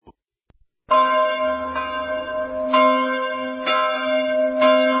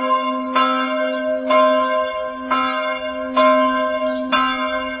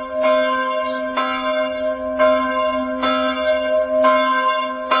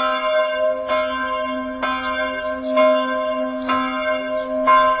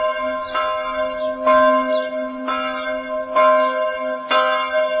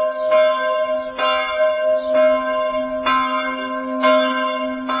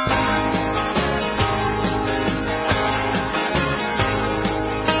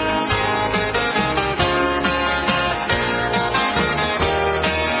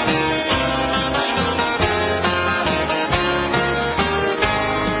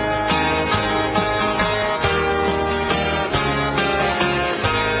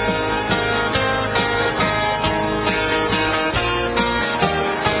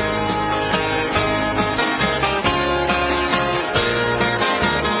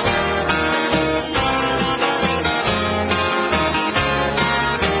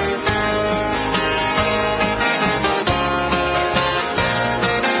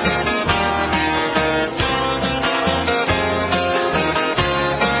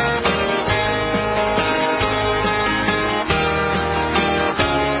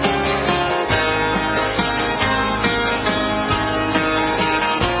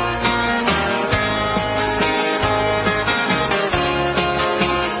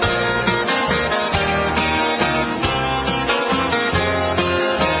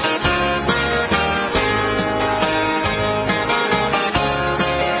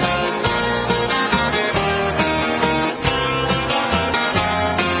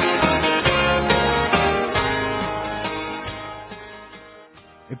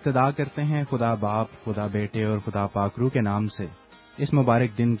ابتدا کرتے ہیں خدا باپ، خدا بیٹے اور خدا پاک روح کے نام سے اس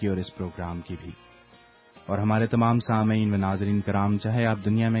مبارک دن کی اور اس پروگرام کی بھی۔ اور ہمارے تمام سامعین و ناظرین کرام، چاہے آپ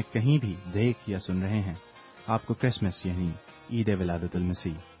دنیا میں کہیں بھی دیکھ یا سن رہے ہیں، آپ کو کرسمس یعنی عید ولادت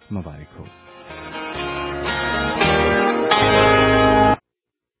المسیح مبارک ہو۔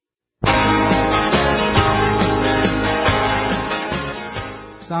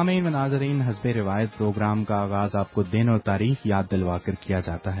 سامعین و ناظرین، حسب روایت پروگرام کا آغاز آپ کو دن اور تاریخ یاد دلوا کر کیا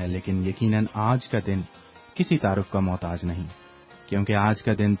جاتا ہے، لیکن یقیناً آج کا دن کسی تعارف کا محتاج نہیں، کیونکہ آج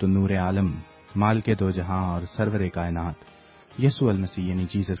کا دن تو نور عالم، مالک دو جہاں اور سرور کائنات یسوع المسیح یعنی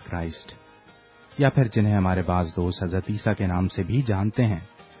جیسس کرائسٹ، یا پھر جنہیں ہمارے بعض دوست حضرت عیسیٰ کے نام سے بھی جانتے ہیں،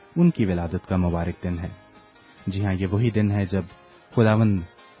 ان کی ولادت کا مبارک دن ہے۔ جی ہاں، یہ وہی دن ہے جب خداوند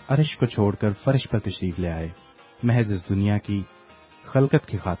عرش کو چھوڑ کر فرش پر تشریف لے آئے، محض اس دنیا کی خلقت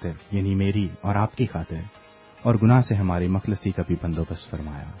کی خاطر، یعنی میری اور آپ کی خاطر، اور گناہ سے ہماری مخلصی کا بھی بندوبست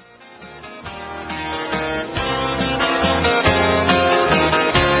فرمایا۔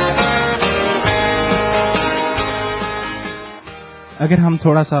 اگر ہم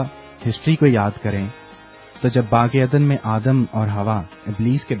تھوڑا سا ہسٹری کو یاد کریں تو جب باغ عدن میں آدم اور حوا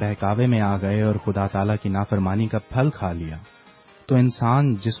ابلیس کے بہکاوے میں آ گئے اور خدا تعالیٰ کی نافرمانی کا پھل کھا لیا، تو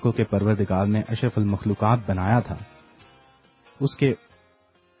انسان جس کو کہ پروردگار نے اشرف المخلوقات بنایا تھا، اس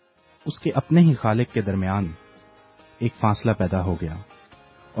کے اپنے ہی خالق کے درمیان ایک فاصلہ پیدا ہو گیا،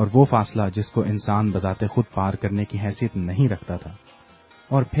 اور وہ فاصلہ جس کو انسان بذات خود پار کرنے کی حیثیت نہیں رکھتا تھا،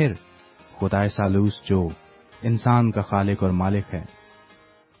 اور پھر خدا ثالوث جو انسان کا خالق اور مالک ہے،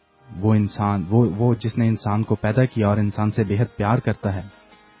 وہ جس نے انسان کو پیدا کیا اور انسان سے بے حد پیار کرتا ہے،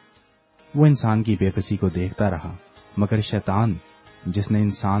 وہ انسان کی بے بسی کو دیکھتا رہا، مگر شیطان جس نے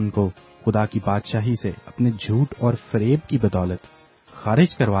انسان کو خدا کی بادشاہی سے اپنے جھوٹ اور فریب کی بدولت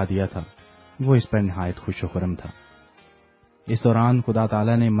خارج کروا دیا تھا، وہ اس پر نہایت خوش و خرم تھا۔ اس دوران خدا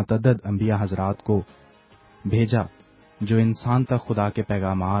تعالیٰ نے متعدد انبیاء حضرات کو بھیجا جو انسان تک خدا کے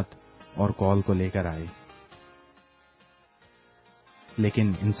پیغامات اور قول کو لے کر آئے،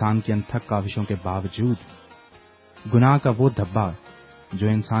 لیکن انسان کی انتھک کاوشوں کے باوجود گناہ کا وہ دھبا جو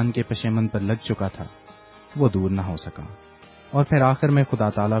انسان کے پشیمن پر لگ چکا تھا وہ دور نہ ہو سکا، اور پھر آخر میں خدا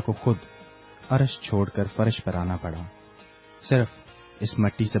تعالیٰ کو خود عرش چھوڑ کر فرش پر آنا پڑا۔ صرف اس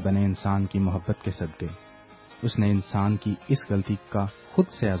مٹی سے بنے انسان کی محبت کے صدقے اس نے انسان کی اس غلطی کا خود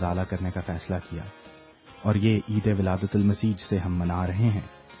سے ازالہ کرنے کا فیصلہ کیا، اور یہ عید ولادت المسیح جسے ہم منا رہے ہیں،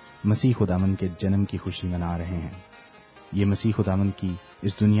 مسیح خداوند کے جنم کی خوشی منا رہے ہیں۔ یہ مسیح خداوند کی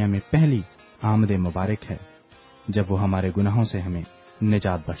اس دنیا میں پہلی آمد مبارک ہے جب وہ ہمارے گناہوں سے ہمیں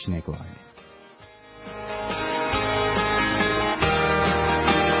نجات بخشنے کو آئے۔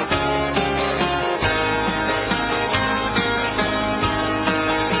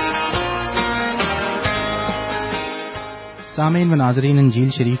 سامعین و ناظرین، انجیل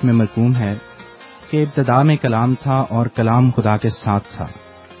شریف میں مرقوم ہے کہ ابتدا میں کلام تھا اور کلام خدا کے ساتھ تھا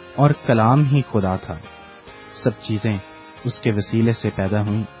اور کلام ہی خدا تھا، سب چیزیں اس کے وسیلے سے پیدا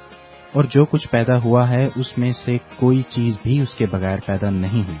ہوئیں، اور جو کچھ پیدا ہوا ہے اس میں سے کوئی چیز بھی اس کے بغیر پیدا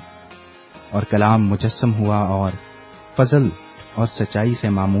نہیں ہوئی۔ اور کلام مجسم ہوا اور فضل اور سچائی سے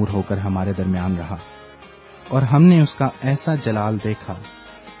معمور ہو کر ہمارے درمیان رہا، اور ہم نے اس کا ایسا جلال دیکھا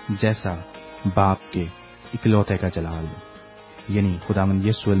جیسا باپ کے اکلوتے کا جلال، یعنی خداوند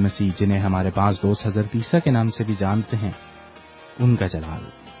یسوع المسیح جنہیں ہمارے بعض دوست حضرت عیسیٰ کے نام سے بھی جانتے ہیں، ان کا جلال۔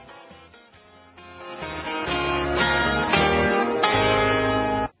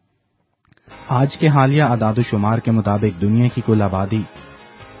 آج کے حالیہ اعداد و شمار کے مطابق دنیا کی کل آبادی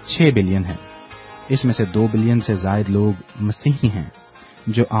 6 بلین ہے۔ اس میں سے 2 بلین سے زائد لوگ مسیحی ہیں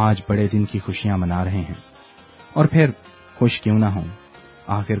جو آج بڑے دن کی خوشیاں منا رہے ہیں، اور پھر خوش کیوں نہ ہوں،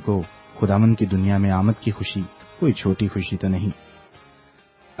 آخر کو خداوند کی دنیا میں آمد کی خوشی کوئی چھوٹی خوشی تو نہیں۔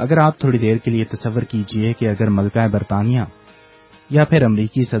 اگر آپ تھوڑی دیر کے لیے تصور کیجئے کہ اگر ملکہ برطانیہ یا پھر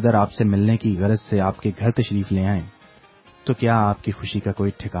امریکی صدر آپ سے ملنے کی غرض سے آپ کے گھر تشریف لے آئیں، تو کیا آپ کی خوشی کا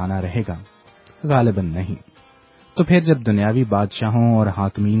کوئی ٹھکانہ رہے گا؟ غالباً نہیں۔ تو پھر جب دنیاوی بادشاہوں اور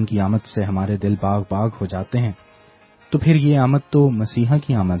حاکمین کی آمد سے ہمارے دل باغ باغ ہو جاتے ہیں، تو پھر یہ آمد تو مسیحا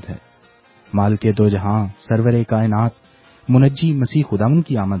کی آمد ہے، مالک دو جہاں سرور کائنات منجی مسیح خداوند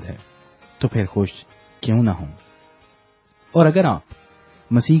کی آمد ہے، تو پھر خوش کیوں نہ ہوں۔ اور اگر آپ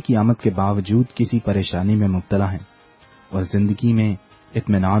مسیح کی آمد کے باوجود کسی پریشانی میں مبتلا ہیں اور زندگی میں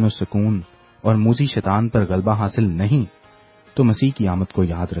اطمینان و سکون اور موذی شیطان پر غلبہ حاصل نہیں، تو مسیح کی آمد کو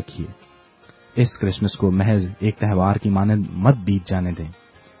یاد رکھیے۔ اس کرسمس کو محض ایک تہوار کی مانند مت بیت جانے دیں،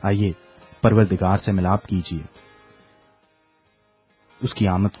 آئیے پروردگار سے ملاپ کیجیے، اس کی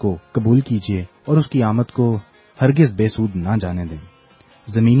آمد کو قبول کیجیے اور اس کی آمد کو ہرگز بے سود نہ جانے دیں۔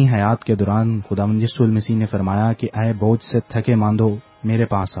 زمینی حیات کے دوران خداوند یسوع المسیح نے فرمایا کہ اے بوجھ سے تھکے ماندو میرے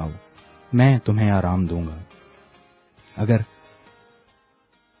پاس آؤ، میں تمہیں آرام دوں گا۔ اگر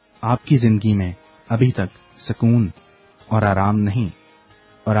آپ کی زندگی میں ابھی تک سکون اور آرام نہیں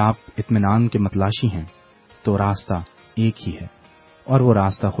اور آپ اطمینان کے متلاشی ہیں تو راستہ ایک ہی ہے، اور وہ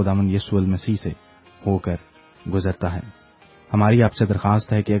راستہ خداوند یسوع المسیح سے ہو کر گزرتا ہے۔ ہماری آپ سے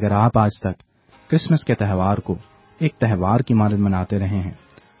درخواست ہے کہ اگر آپ آج تک کرسمس کے تہوار کو ایک تہوار کی مانند مناتے رہے ہیں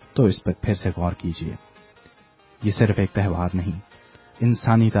تو اس پر پھر سے غور کیجیے۔ یہ صرف ایک تہوار نہیں،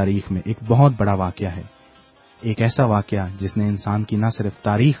 انسانی تاریخ میں ایک بہت بڑا واقعہ ہے، ایک ایسا واقعہ جس نے انسان کی نہ صرف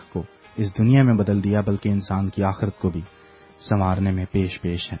تاریخ کو اس دنیا میں بدل دیا بلکہ انسان کی آخرت کو بھی سنوارنے میں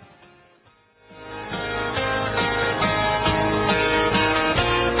پیش ہے۔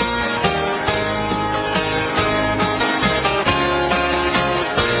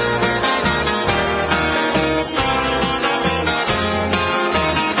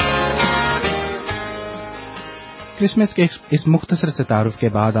 کرسمس کے اس مختصر سے تعارف کے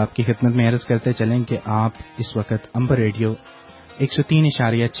بعد آپ کی خدمت میں عرض کرتے چلیں کہ آپ اس وقت امبر ریڈیو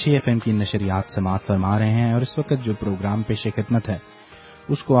 103.6 FM کی نشریات سماعت فرما رہے ہیں، اور اس وقت جو پروگرام پیش خدمت ہے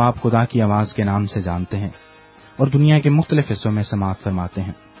اس کو آپ خدا کی آواز کے نام سے جانتے ہیں اور دنیا کے مختلف حصوں میں سماعت فرماتے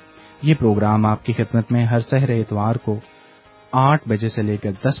ہیں۔ یہ پروگرام آپ کی خدمت میں ہر سحر اتوار کو 8 بجے سے لے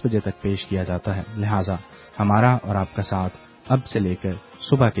کر 10 بجے تک پیش کیا جاتا ہے، لہٰذا ہمارا اور آپ کا ساتھ اب سے لے کر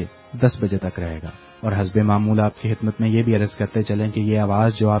صبح کے 10 بجے تک رہے گا۔ اور حسب معمول آپ کی خدمت میں یہ بھی عرض کرتے چلیں کہ یہ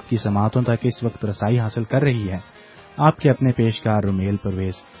آواز جو آپ کی سماعتوں تک اس وقت رسائی حاصل کر رہی ہے، آپ کے اپنے پیشکار رمیل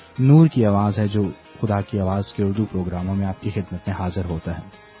پرویز نور کی آواز ہے، جو خدا کی آواز کے اردو پروگراموں میں آپ کی خدمت میں حاضر ہوتا ہے۔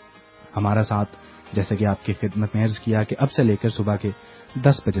 ہمارا ساتھ جیسے کہ آپ کی خدمت میں عرض کیا کہ اب سے لے کر صبح کے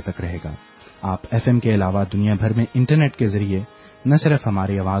 10 بجے تک رہے گا۔ آپ ایف ایم کے علاوہ دنیا بھر میں انٹرنیٹ کے ذریعے نہ صرف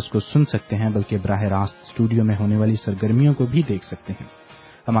ہماری آواز کو سن سکتے ہیں بلکہ براہ راست اسٹوڈیو میں ہونے والی سرگرمیوں کو بھی دیکھ سکتے ہیں۔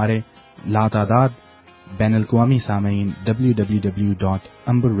 ہمارے لاتعداد بین الاقوامی سامعین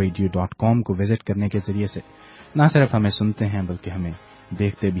www.amberradio.com کو وزٹ کرنے کے ذریعے سے نہ صرف ہمیں سنتے ہیں بلکہ ہمیں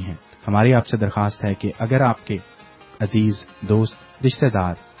دیکھتے بھی ہیں۔ ہماری آپ سے درخواست ہے کہ اگر آپ کے عزیز دوست رشتہ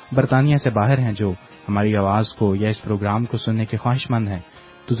دار برطانیہ سے باہر ہیں جو ہماری آواز کو یا اس پروگرام کو سننے کے خواہش مند ہیں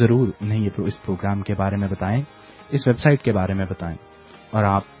تو ضرور انہیں اس پروگرام کے بارے میں بتائیں، اس ویب سائٹ کے بارے میں بتائیں، اور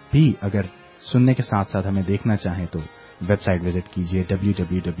آپ بھی اگر سننے کے ساتھ ساتھ ہمیں دیکھنا چاہیں تو ویب سائٹ وزٹ کیجیے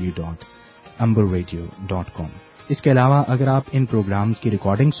www.amberradio.com۔ اس کے علاوہ اگر آپ ان پروگرامز کی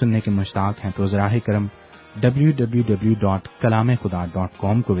ریکارڈنگ سننے کے مشتاق ہیں تو ذراہ کرم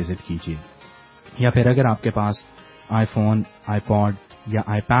www.kalamekhuda.com کو وزٹ کیجیے، یا پھر اگر آپ کے پاس آئی فون، آئی پاڈ یا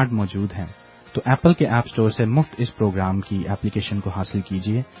آئی پیڈ موجود ہیں تو ایپل کے ایپ سٹور سے مفت اس پروگرام کی ایپلیکیشن کو حاصل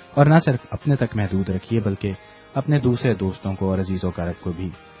کیجیے، اور نہ صرف اپنے تک محدود رکھیے بلکہ اپنے دوسرے دوستوں کو اور عزیز و اقارب کو بھی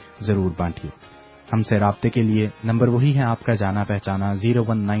ضرور بانٹیے۔ ہم سے رابطے کے لیے نمبر وہی ہے آپ کا جانا پہچانا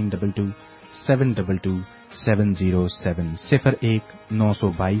 01922727007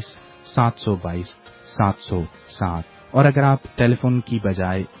 01922722707، اور اگر آپ ٹیلی فون کی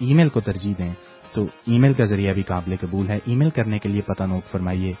بجائے ای میل کو ترجیح دیں تو ای میل کا ذریعہ بھی قابل قبول ہے۔ ای میل کرنے کے لیے پتہ نوٹ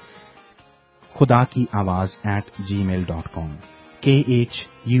فرمائیے خدا کی آواز @gmail.com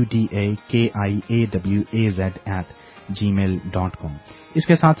KHUDAKIAWAZ@gmail.com۔ اس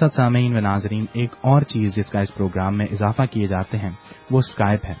کے ساتھ ساتھ سامعین و ناظرین ایک اور چیز جس کا اس پروگرام میں اضافہ کیے جاتے ہیں وہ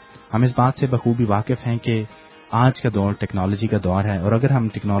اسکائپ ہے۔ ہم اس بات سے بخوبی واقف ہیں کہ آج کا دور ٹیکنالوجی کا دور ہے، اور اگر ہم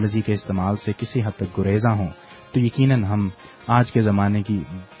ٹیکنالوجی کے استعمال سے کسی حد تک گریزاں ہوں تو یقیناً ہم آج کے زمانے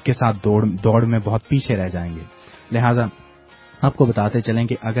کے ساتھ دوڑ میں بہت پیچھے رہ جائیں گے۔ لہٰذا آپ کو بتاتے چلیں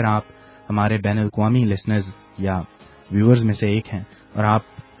کہ اگر آپ ہمارے بین الاقوامی لسنرز یا ویورز میں سے ایک ہیں اور آپ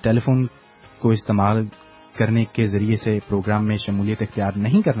ٹیلی فون کو استعمال کرنے کے ذریعے سے پروگرام میں شمولیت اختیار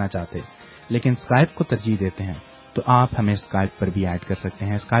نہیں کرنا چاہتے لیکن اسکائپ کو ترجیح دیتے ہیں تو آپ ہمیں اسکائپ پر بھی ایڈ کر سکتے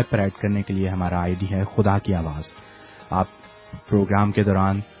ہیں۔ اسکائپ پر ایڈ کرنے کے لیے ہمارا آئی ڈی ہے خدا کی آواز۔ آپ پروگرام کے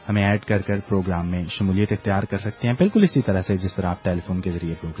دوران ہمیں ایڈ کر پروگرام میں شمولیت اختیار کر سکتے ہیں، بالکل اسی طرح سے جس طرح آپ ٹیلی فون کے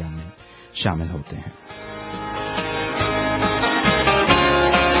ذریعے پروگرام میں شامل ہوتے ہیں۔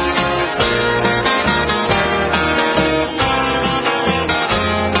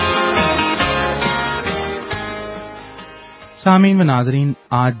 سامعین و ناظرین،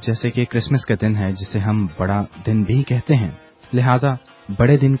 آج جیسے کہ کرسمس کا دن ہے جسے ہم بڑا دن بھی کہتے ہیں، لہٰذا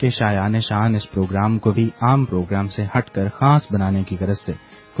بڑے دن کے شایان شان اس پروگرام کو بھی عام پروگرام سے ہٹ کر خاص بنانے کی غرض سے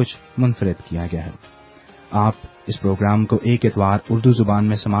کچھ منفرد کیا گیا ہے۔ آپ اس پروگرام کو ایک اتوار اردو زبان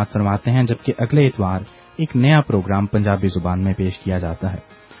میں سماعت فرماتے ہیں جبکہ اگلے اتوار ایک نیا پروگرام پنجابی زبان میں پیش کیا جاتا ہے،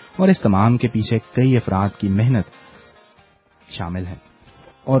 اور اس تمام کے پیچھے کئی افراد کی محنت شامل ہے،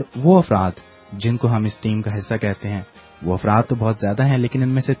 اور وہ افراد جن کو ہم اس ٹیم کا حصہ کہتے ہیں وہ افراد تو بہت زیادہ ہیں، لیکن ان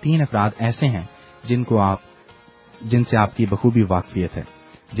میں سے 3 افراد ایسے ہیں جن سے آپ کی بخوبی واقفیت ہے،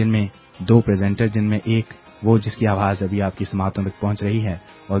 جن میں دو پریزنٹر، جن میں ایک وہ جس کی آواز ابھی آپ کی سماعتوں تک پہنچ رہی ہے،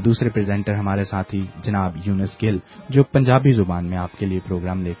 اور دوسرے پریزنٹر ہمارے ساتھی جناب یونس گل، جو پنجابی زبان میں آپ کے لیے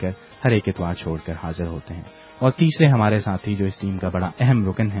پروگرام لے کر ہر ایک اتوار چھوڑ کر حاضر ہوتے ہیں، اور تیسرے ہمارے ساتھی جو اس ٹیم کا بڑے اہم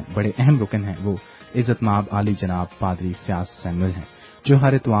رکن ہیں، وہ عزت مآب عالی جناب پادری فیاض سیمول ہیں، جو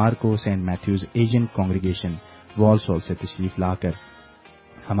ہر اتوار کو Saint Matthew's Asian congregation Walsall سے تشریف لا کر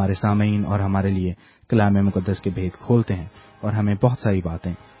ہمارے سامعین اور ہمارے لیے کلام مقدس کے بھید کھولتے ہیں اور ہمیں بہت ساری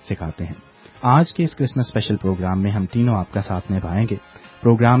باتیں سکھاتے ہیں۔ آج کے اس کرسمس اسپیشل پروگرام میں ہم تینوں آپ کا ساتھ نبھائیں گے۔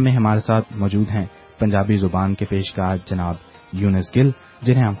 پروگرام میں ہمارے ساتھ موجود ہیں پنجابی زبان کے پیشکار جناب یونس گل،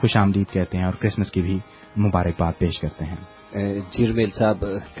 جنہیں ہم خوش آمدید کہتے ہیں اور کرسمس کی بھی مبارکباد پیش کرتے ہیں۔ جی رمیل صاحب،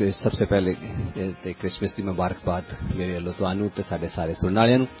 سب سے پہلے کرسمس کی مبارکباد میرے والوں تانوں تے سارے سننے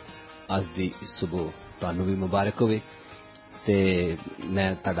والوں نوں۔ اج دی صبح تانوں بھی مبارک ہوے تے میں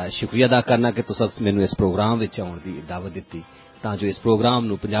تہاڈا شکریہ ادا کرنا کہ تساں مینوں اس پروگرام وچ آਉਣ دی دعوت دتی تاں جو اس پروگرام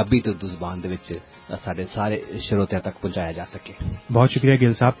نو پنجابی تے اردو زبان دے وچ ساڈے سارے شروتیاں تک پہنچایا جا سکے۔ بہت شکریہ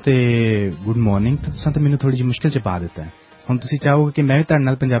گل صاحب تے گڈ مارننگ۔ تساں تے مینوں تھوڑی جی مشکل چ پا دیتا ہے، ہن تسی چاہو گے کہ میں بھی تہاڈے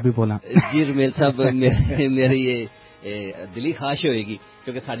نال پنجابی بولاں؟ جی رمیل صاحب، میری یہ دلی خواہش ہوئے گی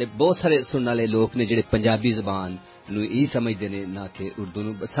کیونکہ سارے بہت سارے سننے والے لوگ نے جڑے پنجابی زبان نو ہی سمجھتے ہیں، نہ کہ اردو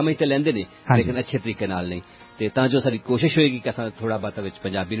نو سمجھ تے لیندے نے لیکن اچھے طریقے نال نہیں، تے تاں جو ساری کوشش ہوئے گی کہ اساں تھوڑا بہت وچ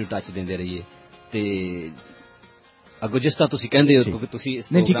پنجابی نو ٹچ دیندے رہیے تے اگو جس طرح تسی کہندے ہو کہ تسی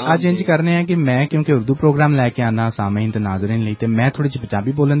اس نہیں پروگرام اج انج کرنے ہیں کہ میں کیونکہ اردو پروگرام لے کے آنا سامعین تے ناظرین لئی تے میں تھوڑی جی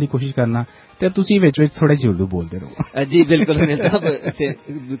پنجابی بولن دی کوشش کرنا تے تسی وچ تھوڑے جی اردو بولدے رہو۔ جی بالکل صاحب،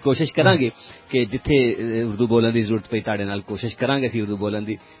 کوشش کراں گے کہ جتھے اردو بولن دی ضرورت پئی تہاڈے نال کوشش کراں گے اسی اردو بولن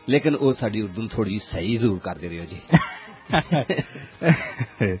دی، لیکن او ساڈی اردو تھوڑی صحیح ضرور کر دے رہے ہو جی۔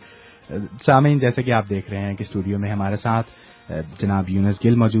 سامعین، جیسے کہ آپ دیکھ رہے ہیں کہ اسٹوڈیو میں ہمارے ساتھ جناب یونس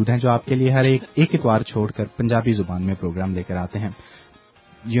گل موجود ہیں، جو آپ کے لیے ہر ایک اتوار چھوڑ کر پنجابی زبان میں پروگرام لے کر آتے ہیں۔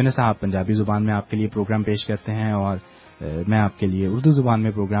 یونس صاحب پنجابی زبان میں آپ کے لیے پروگرام پیش کرتے ہیں اور میں آپ کے لیے اردو زبان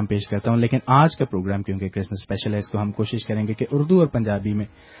میں پروگرام پیش کرتا ہوں، لیکن آج کا پروگرام کیونکہ کرسمس اسپیشل ہے، اس کو ہم کوشش کریں گے کہ اردو اور پنجابی میں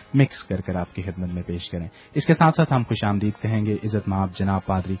مکس کر کر آپ کی خدمت میں پیش کریں۔ اس کے ساتھ ساتھ ہم خوش آمدید کہیں گے عزت مآب جناب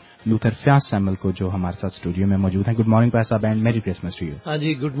پادری لوتھر فیاض سیمول کو، جو ہمارے ساتھ اسٹوڈیو میں موجود ہیں۔ گڈ مارننگ پیسہ بینڈ، میری کرسمس ٹو یو۔ ہاں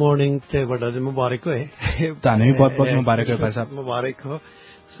جی، گڈ مارننگ تے بڑا دن مبارک ہوئے، تانوں بھی بہت بہت مبارک ہو پیسہ مبارک ہو،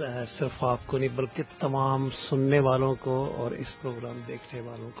 صرف آپ کو نہیں بلکہ تمام سننے والوں کو اور اس پروگرام دیکھنے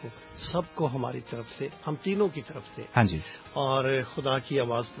والوں کو، سب کو ہماری طرف سے، ہم تینوں کی طرف سے، ہاں جی، اور خدا کی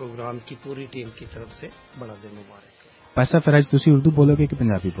آواز پروگرام کی پوری ٹیم کی طرف سے بڑا دن مبارک۔ پیسہ فراج تسی اردو بولو گے کہ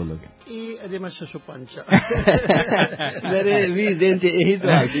پنجابی بولو گے؟ یہ اجے میں ششو پنچا میرے بھی ذہن چ یہی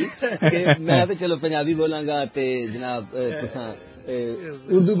سوال تھی کہ میں تو چلو پنجابی بولاں گا تے جناب تساں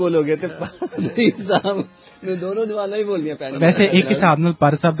اردو بولو گے تے صاحب میں دونوں زباناں ہی بولنیاں پہن۔ ویسے ایک حساب نال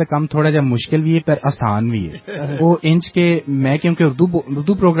پر صاحب دا کام تھوڑا جا مشکل بھی ہے پر آسان بھی ہے، وہ انچ کے میں کیونکہ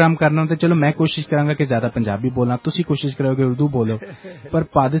اردو پروگرام کرنا تے چلو میں کوشش کراں گا کہ زیادہ پنجابی بولنا، تسی کوشش کرو گے اردو بولو، پر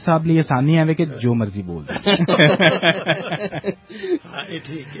پادری صاحب لیے آسانی ہے کہ جو مرضی بول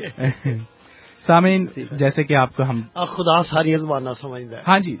ٹھیک ہے۔ سامعین، جیسے کہ آپ کو ہم خدا ساری زباناں سمجھدا ہے۔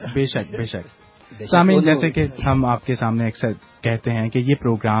 ہاں جی، بے شک بے شک۔ سامعین، جیسے کہ ہم آپ کے سامنے اکثر کہتے ہیں کہ یہ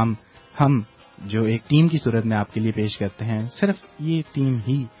پروگرام ہم جو ایک ٹیم کی صورت میں آپ کے لیے پیش کرتے ہیں، صرف یہ ٹیم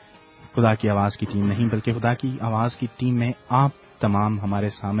ہی خدا کی آواز کی ٹیم نہیں بلکہ خدا کی آواز کی ٹیم میں آپ تمام ہمارے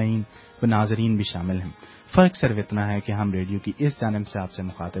سامعین و ناظرین بھی شامل ہیں۔ فرق صرف اتنا ہے کہ ہم ریڈیو کی اس جانب سے آپ سے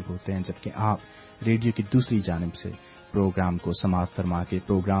مخاطب ہوتے ہیں، جبکہ آپ ریڈیو کی دوسری جانب سے پروگرام کو سماعت فرما کے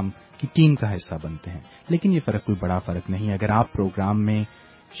پروگرام کی ٹیم کا حصہ بنتے ہیں۔ لیکن یہ فرق کوئی بڑا فرق نہیں۔ اگر آپ پروگرام میں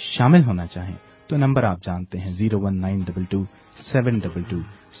شامل ہونا چاہیں تو نمبر آپ جانتے ہیں 01922 722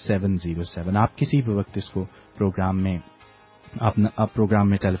 707۔ آپ کسی بھی وقت اس کو پروگرام میں آپ پروگرام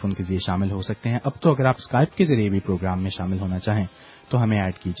میں ٹیلی فون کے ذریعے شامل ہو سکتے ہیں۔ اب تو اگر آپ اسکائپ کے ذریعے بھی پروگرام میں شامل ہونا چاہیں تو ہمیں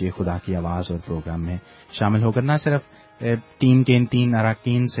ایڈ کیجئے خدا کی آواز، اور پروگرام میں شامل ہو کر نہ صرف ٹیم کے ان 3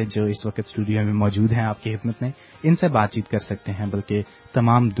 اراکین سے جو اس وقت اسٹوڈیو میں موجود ہیں آپ کی خدمت میں، ان سے بات چیت کر سکتے ہیں، بلکہ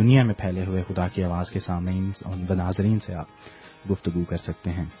تمام دنیا میں پھیلے ہوئے خدا کی آواز کے سامعین اور ناظرین سے آپ گفتگو کر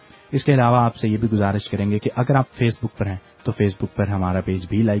سکتے ہیں۔ اس کے علاوہ آپ سے یہ بھی گزارش کریں گے کہ اگر آپ فیس بک پر ہیں تو فیس بک پر ہمارا پیج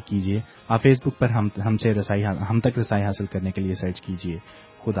بھی لائک کیجئے۔ آپ فیس بک پر ہم تک رسائی حاصل کرنے کے لیے سرچ کیجئے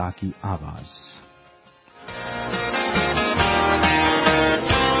خدا کی آواز۔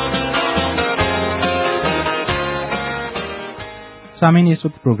 سامعین، اس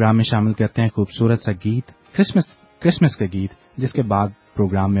وقت پروگرام میں شامل کرتے ہیں خوبصورت سا گیت، کرسمس کا گیت، جس کے بعد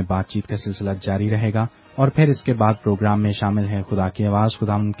پروگرام میں بات چیت کا سلسلہ جاری رہے گا، اور پھر اس کے بعد پروگرام میں شامل ہے خدا کی آواز،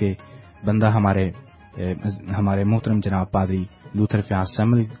 خدا ان کے بندہ ہمارے محترم جناب پادری لوتھر فیاض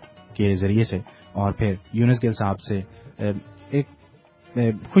سیمول کے ذریعے سے، اور پھر یونس گل صاحب سے ایک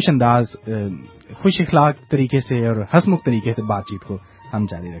خوش اخلاق طریقے سے اور ہنسمکھ طریقے سے بات چیت کو ہم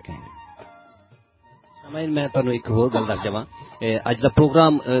جاری رکھیں گے۔ میں ਤੁਹਾਨੂੰ ਇੱਕ ਹੋਰ ਗੱਲ ਦੱਸ ਜਾਵਾਂ ਅੱਜ ਦਾ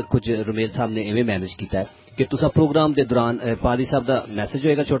ਪ੍ਰੋਗਰਾਮ ਕੁਝ ਰੁਮੇਲ ਸਾਹਿਬ ਨੇ ਐਵੇਂ ਮੈਨੇਜ ਕੀਤਾ ਹੈ ਕਿ ਤੁਸੀਂ ਪ੍ਰੋਗਰਾਮ ਦੇ ਦੌਰਾਨ ਪਾਦੀ ਸਾਹਿਬ ਦਾ ਮੈਸੇਜ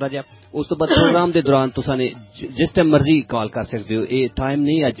ਹੋਏਗਾ ਛੋਟਾ ਜਿਹਾ ਉਸ ਤੋਂ ਬਾਅਦ ਪ੍ਰੋਗਰਾਮ ਦੇ ਦੌਰਾਨ ਤੁਸੀਂ ਨੇ ਜਿਸ ਟਾਈਮ ਮਰਜ਼ੀ ਕਾਲ ਕਰ ਸਕਦੇ ਹੋ ਇਹ ਟਾਈਮ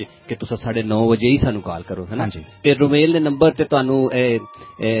ਨਹੀਂ ਅੱਜ ਕਿ ਤੁਸੀਂ 9:30 ਵਜੇ ਹੀ ਸਾਨੂੰ ਕਾਲ ਕਰੋ ਹੈ ਨਾ ਤੇ ਰੁਮੇਲ ਨੇ ਨੰਬਰ ਤੇ ਤੁਹਾਨੂੰ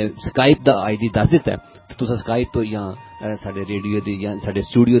ਸਕਾਈਪ ਦਾ ਆਈਡੀ ਦੱਸ ਦਿੱਤਾ ਤੁਸੀਂ ਸਕਾਈਪ ਤੋਂ ਜਾਂ ਸਾਡੇ ਰੇਡੀਓ ਦੀ ਜਾਂ ਸਾਡੇ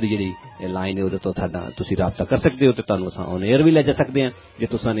ਸਟੂਡੀਓ ਦੀ ਜਿਹੜੀ ਲਾਈਨ ਹੈ ਉਹਦੇ ਤੋਂ ਤੁਸੀਂ ਰਾਬਤਾ ਕਰ ਸਕਦੇ ਹੋ ਤੇ ਤੁਹਾਨੂੰ ਅਸਾਂ ਔਨ 에ਅਰ ਵੀ ਲੈ ਜਾ ਸਕਦੇ ਹਾਂ ਜੇ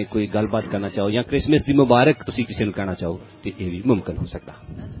ਤੁਸੀਂ ਨੇ ਕੋਈ ਗੱਲਬਾਤ ਕਰਨਾ ਚਾਹੋ ਜਾਂ ਕ੍ਰਿਸਮਸ ਦੀ ਮੁਬਾਰਕ ਤੁਸੀਂ ਕਿਸੇ ਨੂੰ ਕਹਿਣਾ ਚਾਹੋ ਤੇ ਇਹ ਵੀ ਮੁਮਕਿਨ ਹੋ ਸਕਦਾ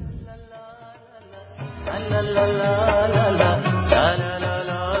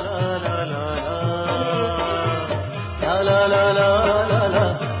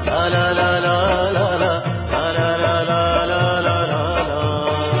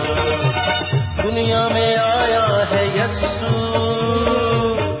दुनिया में आया है यस्सु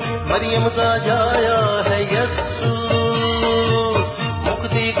मरियम का जाया है यस्सु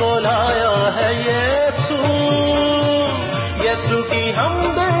मुक्ति को लाया है यस्सु यस्सु की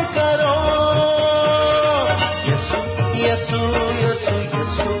हमद करो यस्सु यस्सु यस्सु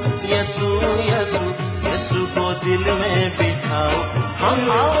यस्सु यस्सु यस्सु यस्सु को दिल में बिठाओ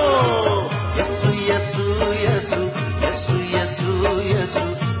हम आओ यस्सु यस्सु यस्सु यस्सु यस्सु यस्सु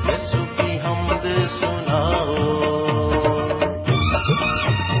यस्सु की हमद सुनाओ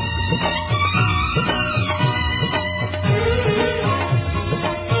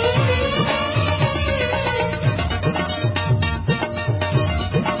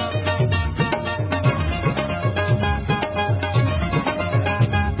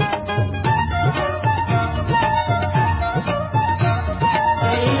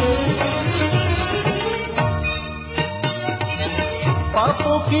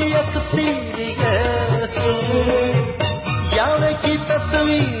पापों की अक्सीर यीशु यावे की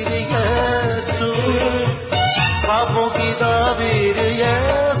तस्वीर यीशु पापों की ताबीर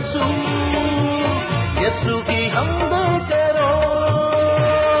यीशु यीशु की हमद करो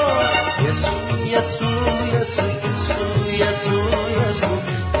यीशु यीशु यीशु यीशु यीशु यीशु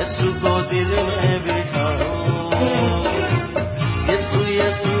यीशु को दिल में बिठाओ यीशु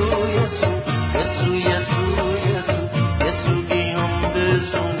यीशु यीशु यीशु यीशु यीशु यीशु की हमद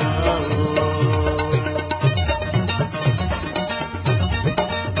सुनाओ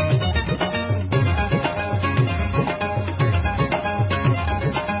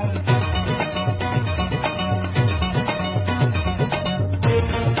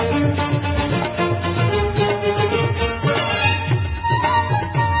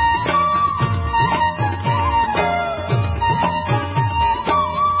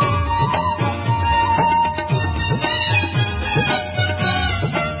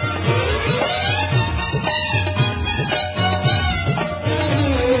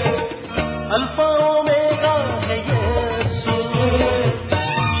अल्फा ओमेगा है यीशु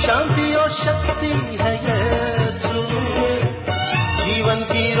शांति और शक्ति है यीशु जीवन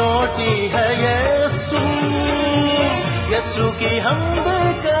की रोटी है यीशु यीशु की हमद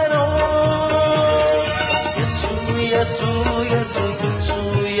करो यीशु यीशु यीशु यीशु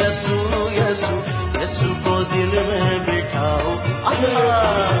यीशु यीशु यीशु को दिल में बिठाओ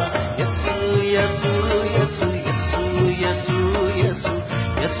यीशु यीशु यीशु यीशु यीशु यीशु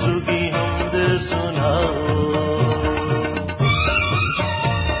यीशु की हमद सुनाओ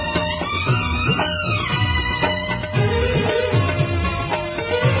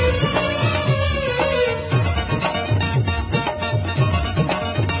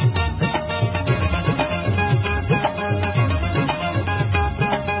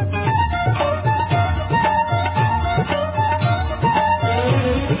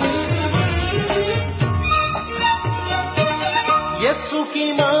यीशु की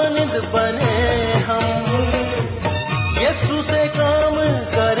मानद बने हम यीशु से काम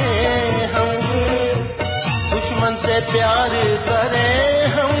करें हम दुश्मन से प्यार करें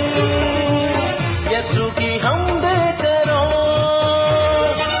हम यीशु की हमद करो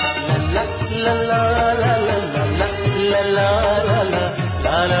ला ला ला ला ला ला ला ला ला ला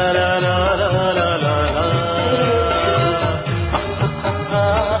ला ला ला ला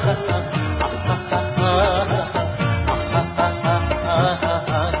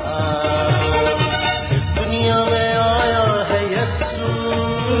दुनिया में आया है यीशु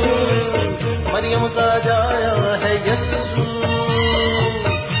मरियम का जाया है यीशु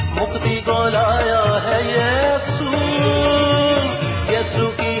मुक्ति को लाया है यीशु यीशु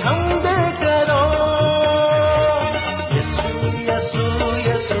की हमद करो यीशु यीशु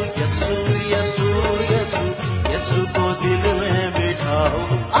यीशु यीशु यीशु यीशु यीशु को दिल में बिठाओ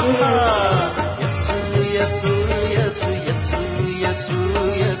यीशु यीशु यीशु यीशु यीशु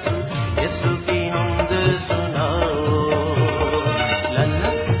यीशु यीशु की हमद सुनाओ ला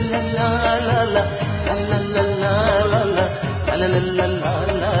ला ला ला ला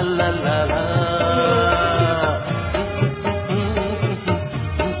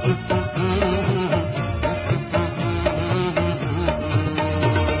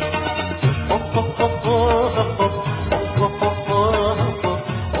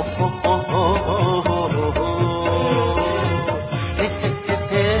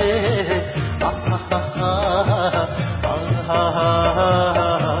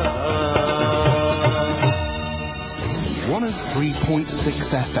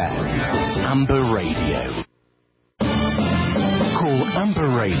FM, Amber Radio. Call Amber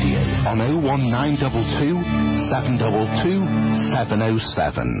Radio on 01922 722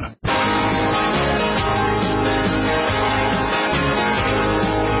 707.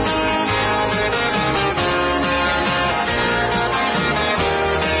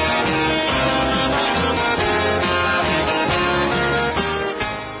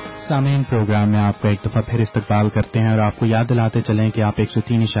 सामीन प्रोग्राम में आपका एक दफा फिर इस्तकबाल करते हैं और आपको याद दिलाते चलें कि आप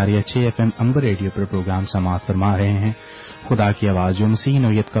 103.6 FM अम्बर रेडियो पर प्रोग्राम समाअत फरमा रहे हैं। खुदा की आवाज जो मसीह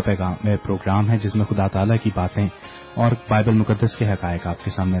नौयत का प्रोग्राम है जिसमें खुदा ताला की बातें और बाइबल मुकद्दस के हकायक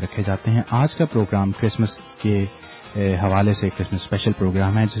आपके सामने रखे जाते हैं। आज का प्रोग्राम क्रिसमस के हवाले से क्रिसमस स्पेशल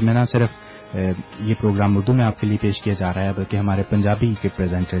प्रोग्राम है जिसमें न सिर्फ ये प्रोग्राम उर्दू में आपके लिए पेश किया जा रहा है बल्कि हमारे पंजाबी के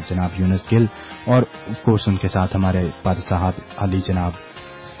प्रेजेंटर जनाब यूनुस गिल और ऑफ कोर्स उनके साथ हमारे पाद साहब अली जनाब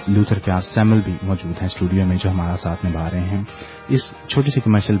लूथर क्लास सैमुअल भी मौजूद हैं स्टूडियो में जो हमारा साथ निभा रहे हैं। इस छोटी सी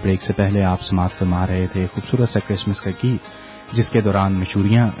कमर्शियल ब्रेक से पहले आप समाप्त फरमा रहे थे खूबसूरत सा क्रिसमस का गीत जिसके दौरान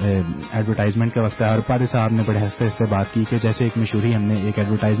मशहूरियां एडवर्टाइजमेंट का वक्त है और पादे साहब ने बड़े हंसते हंसते बात की कि जैसे एक मशहूरी हमने एक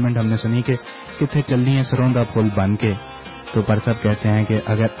एडवर्टाइजमेंट हमने सुनी कि कितने चलनी है सरों दा फूल बन के। तो पर सब कहते हैं कि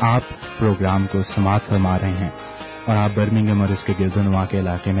अगर आप प्रोग्राम को समाप्त फरमा रहे हैं और आप बर्मिंघम और इसके गिरदोनवा के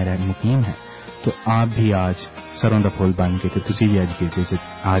इलाके में मुकीम हैं तो आप भी आज सरों दा फूल बन के तुसी भी आज गिरजे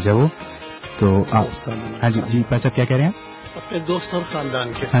आ जाओ। तो आप हाँ जी जी पर सब क्या कह रहे हैं अपने दोस्त और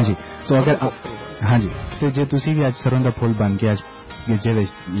खानदान के हाँ जी तो अगर हाँ जी तो जे तुसी भी आज सरों दा फूल बन के आज गिरजे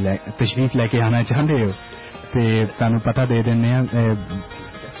तशरीफ लेके आना चाहते हो तो तुहानू पता दे देने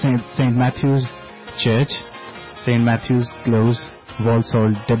Saint Matthew's church Saint Matthew's close Walsall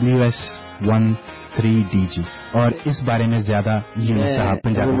WS 13DG और इस बारे में ज्यादा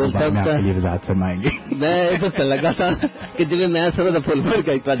पंजाबी में आपके लिए वजाहत फरमाएंगे। मैं तो लगा था कि जिਵੇਂ मैं सरों दा फुल भर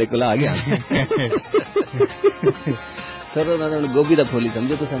के ਤੁਹਾਡੇ ਕੋਲ आ गया सरों दा गोभी दा फुल ही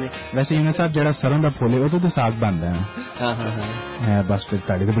समझो तो सने वैसे यूनुस साहब जड़ा सरों दा फुल है वो तो साग बनदा है। हां हां हां बस फिर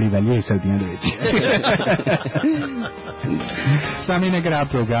ਤੁਹਾਡੇ तो बड़ी वैल्यू है सर्दियों दे विच। सामीन अगर आप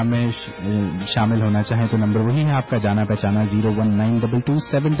प्रोग्राम में शामिल होना चाहें तो नंबर वही है आपका जाना पहचाना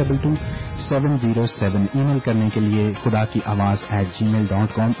 01922722707। ईमेल करने के लिए खुदा की आवाज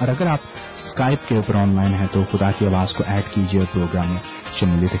 @gmail.com और अगर आप स्काइप के ऊपर ऑनलाइन हैं तो खुदा की आवाज को ऐड कीजिए और प्रोग्राम में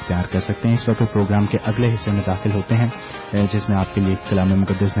शमूलियत इख्तियार कर सकते हैं। इस वक्त प्रोग्राम के अगले हिस्से में दाखिल होते हैं जिसमें आपके लिए कलाम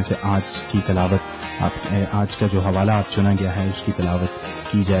मुकद्दस में से आज की तिलावत आज का जो हवाला आप चुना गया है उसकी तिलावत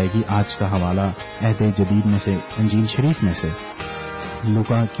की जाएगी। आज का हवाला अहद जदीद में से इंजील शरीफ में से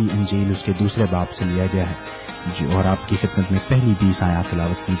लूका की इंजील उसके दूसरे बाब से लिया गया है और आपकी खिदमत में पहली 20 आयात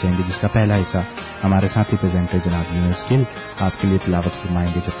तिलावत की जाएंगी जिसका पहला हिस्सा हमारे साथी प्रेजेंटर जनाब यूनुस गिल आपके लिए तिलावत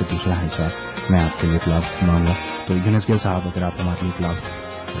फरमाएंगे जबकि दूसरा हिस्सा मैं आपके लिए तिलावत फरमाऊंगा। तो यूनुस गिल साहब अगर आप हमारे लिए तिलावत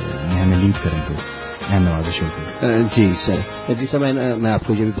में हमें लीड करें तो नवाज़िश होगी। जी सर जी सर मैं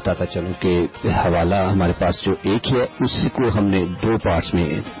आपको ये भी बताता चलूं कि हवाला हमारे पास जो एक है उसको हमने 2 पार्ट्स में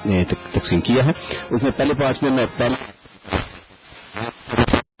तकसीम किया है। उसमें पहले पार्ट में मैं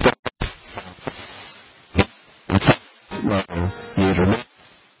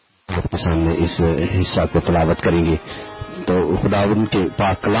आपके सामने इस हिस्सा को तिलावत करेंगे तो खुदावंद के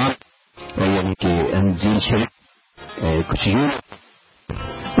पाक कलाम यानी कि इंजील शरीफ कुछ यूं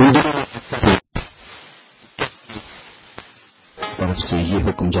तरफ से ये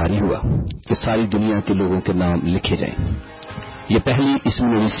हुक्म जारी हुआ कि सारी दुनिया के लोगों के नाम लिखे जाएं। ये पहली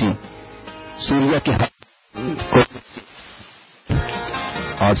इसमें सूर्या के हाथ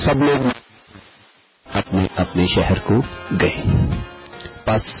और सब लोग अपने अपने शहर को गए।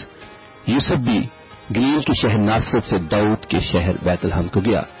 बस यूसुफ भी गलील के शहर नासरत से दाऊद के शहर बैतलहम को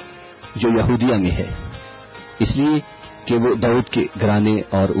गया जो यहूदिया में है इसलिए कि वो दाऊद के घराने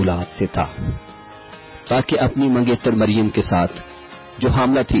और औलाद से था ताकि अपनी मंगेतर मरियम के साथ जो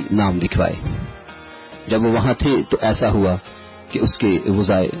हामला थी नाम लिखवाए। जब वो वहां थे तो ऐसा हुआ कि उसके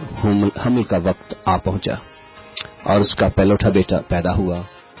वज़ाए हमल का वक्त आ पहुंचा और उसका पहलौठा बेटा पैदा हुआ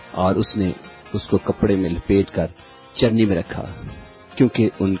और उसने उसको कपड़े में लपेट कर चरनी में रखा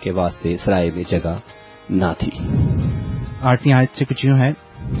क्योंकि उनके वास्ते सराय में जगह ना थी। 8वीं आयत से कुछ यूं है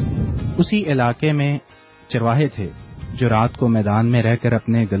उसी इलाके में चरवाहे थे جو رات کو میدان میں رہ کر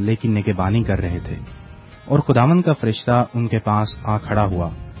اپنے گلے کی نگہبانی کر رہے تھے، اور خداوند کا فرشتہ ان کے پاس آ کھڑا ہوا،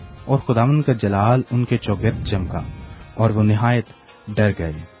 اور خداوند کا جلال ان کے چوگرد چمکا، اور وہ نہایت ڈر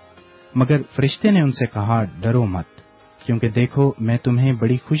گئے۔ مگر فرشتے نے ان سے کہا، ڈرو مت، کیونکہ دیکھو میں تمہیں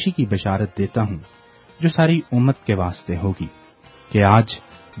بڑی خوشی کی بشارت دیتا ہوں جو ساری امت کے واسطے ہوگی، کہ آج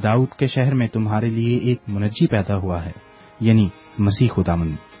داؤد کے شہر میں تمہارے لیے ایک منجی پیدا ہوا ہے، یعنی مسیح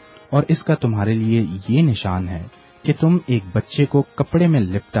خداوند۔ اور اس کا تمہارے لیے یہ نشان ہے کہ تم ایک بچے کو کپڑے میں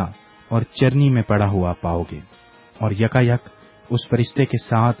لپٹا اور چرنی میں پڑا ہوا پاؤ گے۔ اور یکایک اس فرشتے کے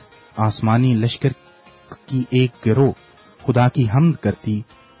ساتھ آسمانی لشکر کی ایک گروہ خدا کی حمد کرتی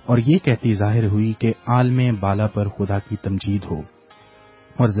اور یہ کہتی ظاہر ہوئی کہ عالم بالا پر خدا کی تمجید ہو،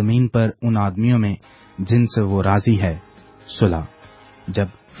 اور زمین پر ان آدمیوں میں جن سے وہ راضی ہے صلح۔ جب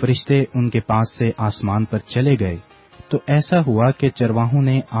فرشتے ان کے پاس سے آسمان پر چلے گئے تو ایسا ہوا کہ چرواہوں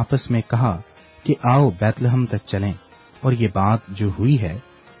نے آپس میں کہا کہ آؤ بیت لحم تک چلیں اور یہ بات جو ہوئی ہے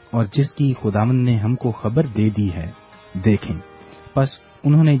اور جس کی خداوند نے ہم کو خبر دے دی ہے دیکھیں۔ پس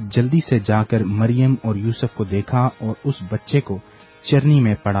انہوں نے جلدی سے جا کر مریم اور یوسف کو دیکھا اور اس بچے کو چرنی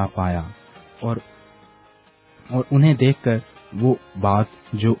میں پڑا پایا، اور انہیں دیکھ کر وہ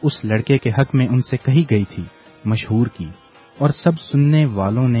بات جو اس لڑکے کے حق میں ان سے کہی گئی تھی مشہور کی، اور سب سننے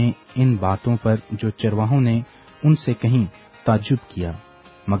والوں نے ان باتوں پر جو چرواہوں نے ان سے کہیں تعجب کیا۔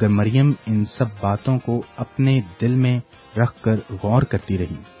 مگر مریم ان سب باتوں کو اپنے دل میں رکھ کر غور کرتی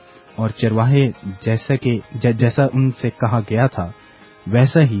رہی، اور چرواہے جیسا ان سے کہا گیا تھا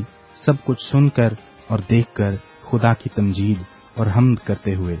ویسا ہی سب کچھ سن کر اور دیکھ کر خدا کی تمجید اور حمد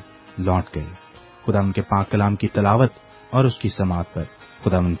کرتے ہوئے لوٹ گئے۔ خدا ان کے پاک کلام کی تلاوت اور اس کی سماعت پر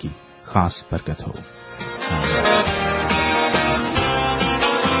خدا ان کی خاص برکت ہو۔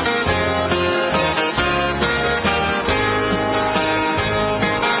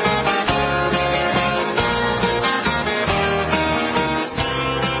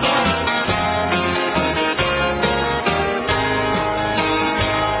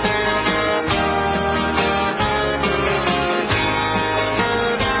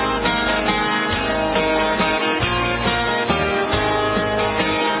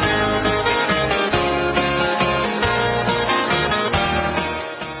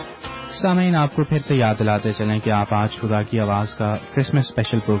 سامعین، آپ کو پھر سے یاد دلاتے چلیں کہ آپ آج خدا کی آواز کا کرسمس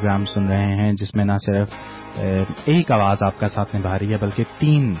اسپیشل پروگرام سن رہے ہیں، جس میں نہ صرف ایک آواز آپ کا ساتھ نبھا رہی ہے بلکہ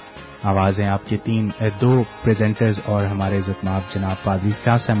تین آوازیں آپ کے دو پریزنٹرز اور ہمارے عزت مآب جناب پادری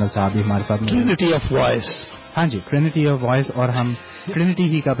فیاض احمد صاحب بھی ہمارے ساتھ، ٹرینٹی آف وائس۔ ہاں جی، ٹرینٹی آف وائس، اور ہم ٹرینٹی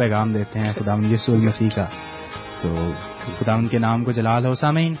ہی کا پیغام دیتے ہیں، خداوند یسوع المسیح کا، تو خداوند کے نام کو جلال ہو۔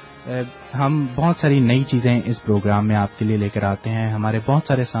 سامعین، ہم بہت ساری نئی چیزیں اس پروگرام میں آپ کے لیے لے کر آتے ہیں۔ ہمارے بہت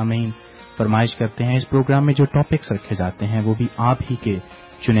سارے سامعین فرمائش کرتے ہیں اس پروگرام میں جو ٹاپکس رکھے جاتے ہیں وہ بھی آپ ہی کے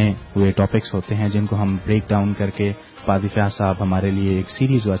چنے ہوئے ٹاپکس ہوتے ہیں، جن کو ہم بریک ڈاؤن کر کے پادری فیاض صاحب ہمارے لیے ایک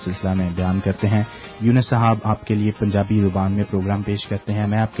سیریز و سلسلہ میں بیان کرتے ہیں۔ یونس صاحب آپ کے لیے پنجابی زبان میں پروگرام پیش کرتے ہیں،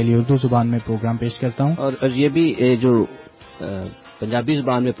 میں آپ کے لیے اردو زبان میں پروگرام پیش کرتا ہوں، اور یہ بھی جو پنجابی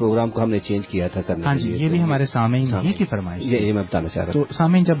زبان میں پروگرام کو ہم نے چینج کیا تھا کرنے ہاں جی، یہ بھی ہمارے سامعین ہی کی فرمائش ہے، یہ میں بتانا چاہ رہا ہوں۔ تو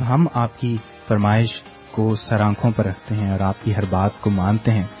سامعین، جب ہم آپ کی فرمائش کو سر آنکھوں پر رکھتے ہیں اور آپ کی ہر بات کو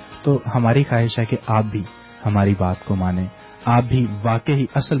مانتے ہیں تو ہماری خواہش ہے کہ آپ بھی ہماری بات کو مانیں، آپ بھی واقعی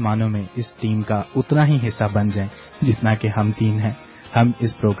اصل معنوں میں اس ٹیم کا اتنا ہی حصہ بن جائیں جتنا کہ ہم ٹیم ہیں۔ ہم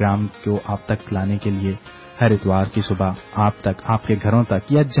اس پروگرام کو آپ تک لانے کے لیے ہر اتوار کی صبح آپ تک، آپ کے گھروں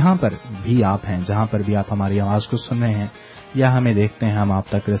تک، یا جہاں پر بھی آپ ہیں، جہاں پر بھی آپ ہماری آواز کو سن رہے ہیں یا ہمیں دیکھتے ہیں، ہم آپ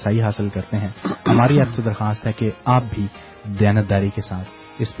تک رسائی حاصل کرتے ہیں۔ ہماری آپ سے درخواست ہے کہ آپ بھی دیانتداری کے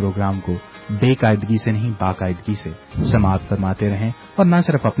ساتھ اس پروگرام کو بے قاعدگی سے نہیں باقاعدگی سے سماعت فرماتے رہیں، اور نہ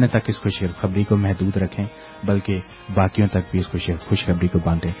صرف اپنے تک اس خوشخبری کو محدود رکھیں بلکہ باقیوں تک بھی اس خوشخبری کو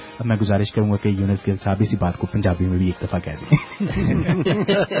بانٹیں۔ اب میں گزارش کروں گا کہ یونس گل صاحب اسی بات کو پنجابی میں بھی ایک دفعہ کہہ دیں۔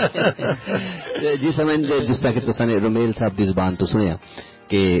 جی سمجھ، جس طرح کہ تساں نے رومیل صاحب کی زبان تو سنیا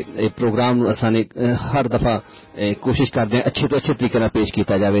کہ پروگرام اساں نے ہر دفعہ کوشش کرتے ہیں اچھے تو اچھے طریقے نال پیش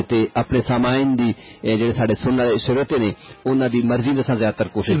کیتا جاوے تے اپنے سامعین دی جڑے ساڈے سنن والے شروتے نے انہاں دی مرضی دے زیادہ تر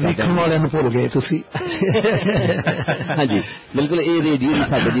کوشش کرتے ہیں۔ ویکھن والے نوں بھول گئے تسی۔ ہاں جی بالکل، یہ ریڈیو دی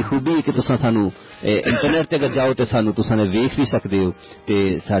ساڈے دی خوبی ہے کہ تساں سانو انٹرنیٹ تے اگر جاؤ تے سانو تساں نے ویکھ بھی سکدے ہو تے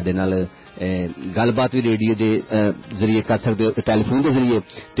ساڈے نال گل بات بھی ریڈیو دے ذریعے کر سکدے ہو، ٹیلی فون دے ذریعے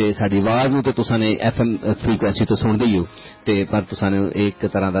تے ساڈی آواز نوں تے تساں نے ایف ایم فریکوینسی تو سن دے ہو تے پر تساں نے ایک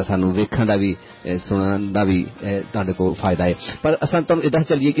ਇੱਕ ਤਰ੍ਹਾਂ ਦਾ ਸਾਨੂੰ ਵੇਖਣ ਦਾ ਵੀ ਸੁਣਨ ਦਾ ਵੀ ਤੁਹਾਡੇ ਕੋਲ ਫਾਇਦਾ ਹੈ। ਪਰ ਅਸਾਂ ਤੁਹਾਨੂੰ ਇਦਾਂ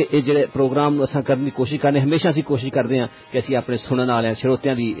ਚੱਲੀਏ ਕਿ ਇਹ ਜਿਹੜੇ ਪ੍ਰੋਗਰਾਮ ਨੂੰ ਅਸਾਂ ਕਰਨ ਦੀ ਕੋਸ਼ਿਸ਼ ਕਰਨੇ, ਹਮੇਸ਼ਾ ਅਸੀਂ ਕੋਸ਼ਿਸ਼ ਕਰਦੇ ਹਾਂ ਕਿ ਅਸੀਂ ਆਪਣੇ ਸੁਣਨ ਵਾਲਿਆਂ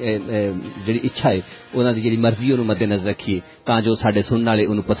ਸਰੋਤਿਆਂ ਦੀ ਜਿਹੜੀ ਇੱਛਾ ਹੈ, ਉਹਨਾਂ ਦੀ ਜਿਹੜੀ ਮਰਜ਼ੀ ਉਹਨੂੰ ਮੱਦੇਨਜ਼ਰ ਰੱਖੀਏ ਤਾਂ ਜੋ ਸਾਡੇ ਸੁਣਨ ਵਾਲੇ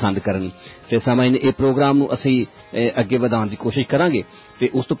ਉਹਨੂੰ ਪਸੰਦ ਕਰਨ। ਤੇ ਸਾਮਾਈਨ ਇਹ ਪ੍ਰੋਗਰਾਮ ਨੂੰ ਅਸੀਂ ਅੱਗੇ ਵਧਾਉਣ ਦੀ ਕੋਸ਼ਿਸ਼ ਕਰਾਂਗੇ। ਤੇ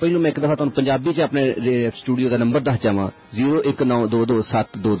ਉਸ ਤੋਂ ਪਹਿਲਾਂ ਮੈਂ ਇੱਕ ਦਫਾ ਤੁਹਾਨੂੰ ਪੰਜਾਬੀ 'ਚ ਆਪਣੇ ਸਟੂਡੀਓ ਦਾ ਨੰਬਰ ਦੱਸ ਜਾਵਾਂ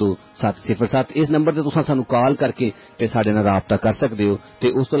 0192272707। ਇਸ ਨੰਬਰ ਤੇ ਤੁਸੀਂ ਸਾਨੂੰ ਕਾਲ ਕਰਕੇ ਤੇ ਸਾਡੇ ਨਾਲ ਰਾਬਤਾ ਕਰ ਸਕਦੇ ਹੋ।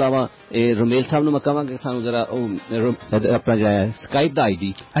 ਤੇ ਉਸ ਤੋਂ ਇਲਾਵਾ ਰੁਮੇਲ ਸਾਹਿਬ ਨੂੰ ਮੈਂ ਕਹਾਂਗਾ ਸਾਨੂੰ ਜ਼ਰਾ ਆਪਣਾ ਜਿਹੜਾ ਸਕਾਈਪ ਦਾ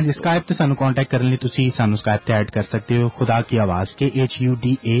ਆਈਡੀ, ਹਾਂਜੀ ਸਕਾਈਪ ਤੇ ਸਾਨੂੰ ਕੰਟੈਕਟ ਕਰਨ ਲਈ ਤੁਸੀਂ ਸਾਨੂੰ ਸਕਾਈਪ ਤੇ ਐਡ ਕਰ ਸਕਦੇ ਹੋ ਖੁਦਾ ਕੀ ਆਵਾਜ਼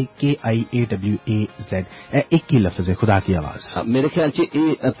KHUDAKIAWAZ। ਇਹ ਇੱਕ ਹੀ ਲਫ਼ਜ਼ ਹੈ ਖੁਦਾ ਕੀ ਆਵਾਜ਼। ਮੇਰੇ ਖਿਆਲ 'ਚ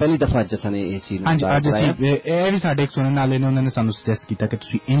ਇਹ ਪਹਿਲੀ ਦਫਾ ਅੱਜ ਅਸੀਂ ਇਹ ਚੀਜ਼ ਹਾਂਜੀ ਅੱਜ ਅਸੀਂ ਇਹ ਵੀ ਸਾਡੇ ਇੱਕ ਸੁਣਨ ਵਾਲੇ ਨੇ ਉਹਨਾਂ ਨੇ ਸਾਨੂੰ ਸੁਜੈਸਟ ਕੀਤਾ ਕਿ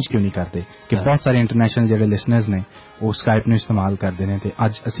ਤੁਸੀਂ ਇੰਜ ਕਿਉਂ ਨਹੀਂ ਕਰਦੇ ਕਿ ਬਹੁਤ ਸਾਰੇ ਇੰਟਰਨੈਸ਼ਨਲ ਜਿਹੜੇ ਲਿਸਨਰਸ ਨੇ ਉਹ ਸਕਾਈਪ ਨੂੰ ਇਸਤੇਮਾਲ ਕਰਦੇ ਨੇ ਤੇ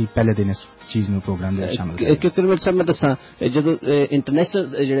ਅੱਜ ਅਸੀਂ ਪਹਿਲੇ ਦਿਨ ਇਸ ਚੀਜ਼ ਨੂੰ ਪ੍ਰੋਗਰਾਮ ਦੇ ਵਿੱਚ ਸ਼ਾਮਲ ਕਰਾਂਗੇ। ਕਿਉਂਕਿ ਸਾਹਿਬ ਮੈਂ ਦੱਸਾਂ ਜਦੋਂ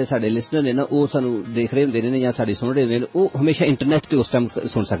ਇੰਟਰਨੈਸ਼ਨਲ ਜਿਹੜੇ ਸਾਡੇ ਲਿਸਨਰ ਨੇ ਨਾ ਉਹ ਸਾਨੂੰ ਦੇਖ ਰਹੇ ਹੁੰਦੇ ਨੇ ਜਾਂ ਸਾਡੀ ਸੁਣ ਰਹੇ ਹੁੰਦੇ ਨੇ ਉਹ ਹਮੇਸ਼ਾ ਇੰਟਰਨੈਟ ਤੇ ਉਸ ਟਾਈਮ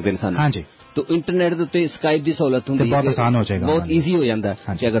ਸੁਣ ਸਕਦੇ ਨੇ ਸਾਨੂੰ। ਹਾਂਜੀ तो इंटरनेट ਦੇ ਉੱਤੇ ਸਕਾਈਪ ਦੀ ਸਹੂਲਤ ਹੁੰਦੀ ਹੈ, ਬਹੁਤ ਆਸਾਨ ਹੋ ਜਾਏਗਾ, ਬਹੁਤ ਈਜ਼ੀ ਹੋ ਜਾਂਦਾ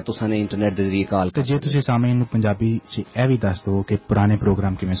ਕਿ ਅਗਰ ਤੁਸੀਂ ਨੇ ਇੰਟਰਨੈਟ ਦੇ ਜ਼ਰੀਏ ਕਾਲ ਤੇ ਜੇ ਤੁਸੀਂ ਸਾਹਮਣੇ ਨੂੰ ਪੰਜਾਬੀ 'ਚ ਇਹ ਵੀ ਦੱਸ ਦਿਓ ਕਿ ਪੁਰਾਣੇ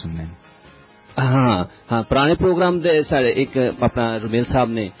ਪ੍ਰੋਗਰਾਮ ਕਿਵੇਂ ਸੁਣਨੇ ਨੇ। ਹਾਂ ਪੁਰਾਣੇ ਪ੍ਰੋਗਰਾਮ ਦੇ ਸਾਡੇ ਇੱਕ ਆਪਣਾ ਰੁਮੇਲ ਸਾਹਿਬ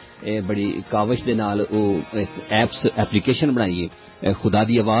ਨੇ ਬੜੀ ਕਾਵਸ਼ ਦੇ ਨਾਲ ਉਹ ਇੱਕ ਐਪਲੀਕੇਸ਼ਨ ਬਣਾਈ ਹੈ ਖੁਦਾ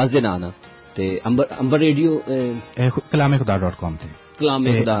ਦੀ ਆਵਾਜ਼ ਦੇ ਨਾਂ ਨਾਲ ਤੇ ਅੰਬਰ ਰੇਡੀਓ kalameKhuda.com ਤੇ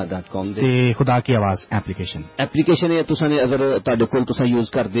kalameKhuda.com ਤੇ ਖੁਦਾ ਕੀ ਆਵਾਜ਼ ਐਪਲੀਕੇਸ਼ਨ ਹੈ। ਤੁਸੀਂ ਅਗਰ ਤੁਹਾਡੇ ਕੋਲ ਤੁਸੀਂ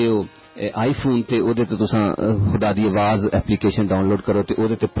ਯੂਜ਼ ਕਰਦੇ ਹੋ ਆਈਫੋਨ ਤੇ ਉਹਦੇ ਤੇ ਤੁਸੀਂ ਖੁਦਾ ਦੀ ਆਵਾਜ਼ ਐਪਲੀਕੇਸ਼ਨ ਡਾਊਨਲੋਡ ਕਰੋ ਤੇ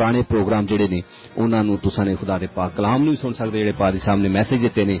ਉਹਦੇ ਤੇ ਪੁਰਾਣੇ ਪ੍ਰੋਗਰਾਮ ਜਿਹੜੇ ਨੇ ਉਹਨਾਂ ਨੂੰ ਤੁਸੀਂ ਨੇ ਖੁਦਾ ਦੇ ਪਾਕ ਕਲਾਮ ਨੂੰ ਵੀ ਸੁਣ ਸਕਦੇ ਜਿਹੜੇ ਪਾਕ ਦੇ ਸਾਹਮਣੇ ਮੈਸੇਜ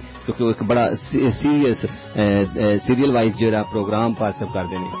ਦਿੱਤੇ ਨੇ ਕਿਉਂਕਿ ਉਹ ਇੱਕ ਬੜਾ ਸੀਰੀਅਸ ਸੀਰੀਅਲ ਵਾਈਜ਼ ਜਿਹੜਾ ਪ੍ਰੋਗਰਾਮ ਪਾਸ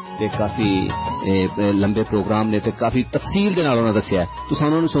ਕਰਦੇ ਨੇ ਤੇ ਕਾਫੀ ਲੰਬੇ ਪ੍ਰੋਗਰਾਮ ਨੇ ਤੇ ਕਾਫੀ ਤਫਸੀਲ ਦੇ ਨਾਲ ਉਹਨਾਂ ਦੱਸਿਆ ਤੁਸੀਂ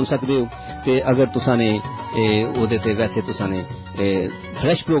ਉਹਨਾਂ ਨੂੰ ਸੁਣ ਸਕਦੇ ਹੋ। ਤੇ ਅਗਰ ਤੁਸੀਂ ਨੇ ਉਹਦੇ ਤੇ ਵੈਸੇ ਤੁਸੀਂ ਨੇ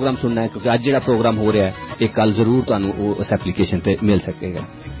ਫਰੈਸ਼ ਪ੍ਰੋਗਰਾਮ ਸੁਣਨਾ ਹੈ ਕਿਉਂਕਿ ਅੱਜ ਜਿਹੜਾ ਪ੍ਰੋਗਰਾਮ ਹੋ ਰਿਹਾ ਹੈ ਇਹ ਕੱਲ ਜ਼ਰੂਰ ਤੁਹਾਨੂੰ ਉਹ ਉਸ ਐਪਲੀਕੇਸ਼ਨ ਤੇ ਮਿਲ ਸਕੇਗਾ।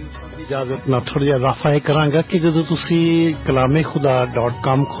 ਇਜਾਜ਼ਤ ਨਾਲ ਥੋੜਾ ਜਿਹਾ ਇਜ਼ਾਫਾ ਇਹ ਕਰਾਂਗਾ ਕਿ ਜਦੋਂ ਤੁਸੀਂ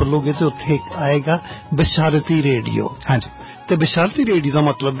kalameKhuda.com ਖੋਲੋਗੇ ਤੇ ਉੱਥੇ ਆਏਗਾ ਬਿਸ਼ਾਰਤੀ ਰੇਡੀਓ। ਹਾਂਜੀ ਤੇ ਬਿਸ਼ਾਰਤੀ ਰੇਡੀਓ ਦਾ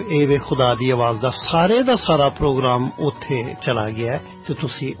ਮਤਲਬ ਇਹ ਵੇ ਖੁਦਾ ਦੀ ਆਵਾਜ਼ ਦਾ ਸਾਰਾ ਪ੍ਰੋਗਰਾਮ ਉੱਥੇ ਚਲਾ ਗਿਆ ਤੇ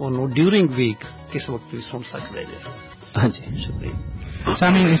ਤੁਸੀਂ ਉਹਨੂੰ ਡਿਊਰਿੰਗ ਵੀਕ ਕਿਸ वक्त भी सुन सकते हैं। हाँ जी शुक्रिया।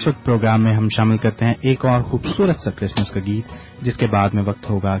 सामीन इस वक्त प्रोग्राम में हम शामिल करते हैं एक और खूबसूरत सा क्रिसमस का गीत जिसके बाद में वक्त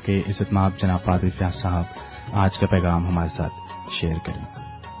होगा कि इज़्ज़तमाब जनाब पादरी फयाज साहब आज का पैगाम हमारे साथ शेयर करें।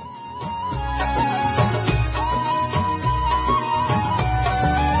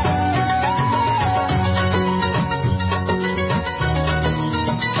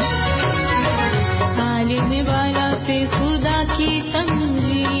 खुदा की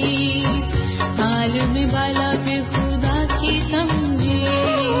समझी आलम वाला पे खुदा की समझी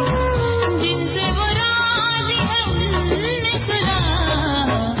जिनसे वो राजी है उनने सुना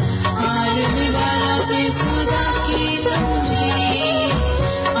आलम वाला पे खुदा की समझी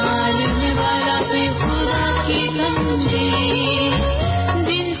आलम वाला पे खुदा की समझी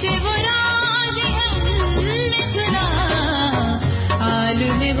जिनसे वो राजी है उनने सुना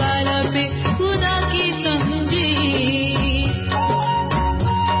आलम वाला पे खुदा की समझी।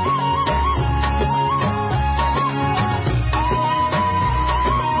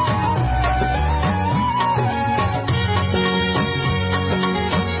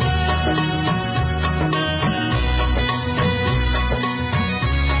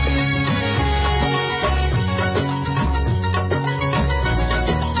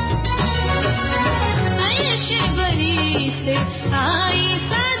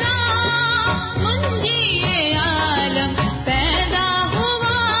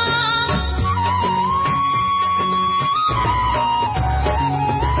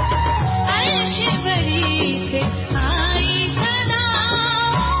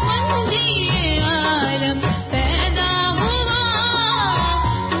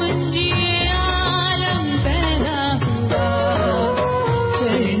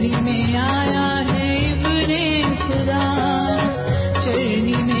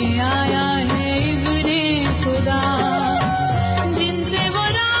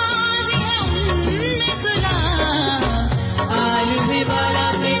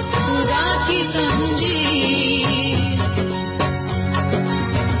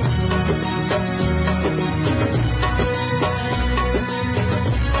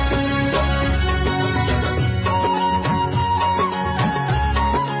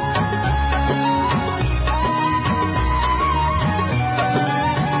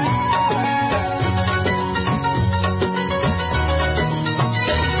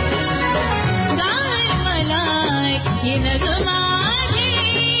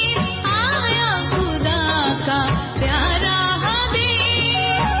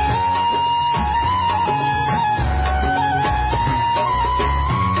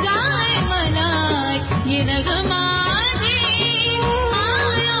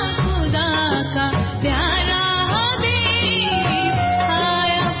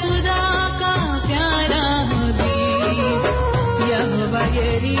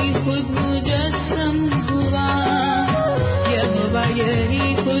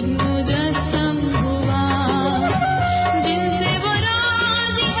 खुद मुजस्सम हुआ, जिनसे वो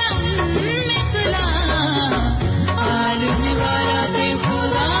राजी हमने सुना, आलम वाला पे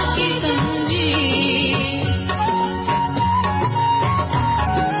खुदा की तंजीर।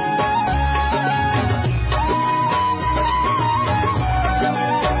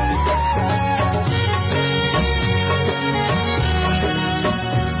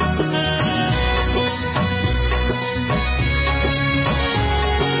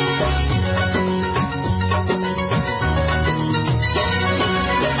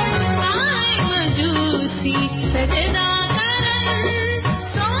 आए मजूसी सजदा करन,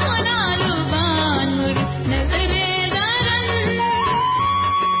 सोना लुबान नूर नजरे दरन।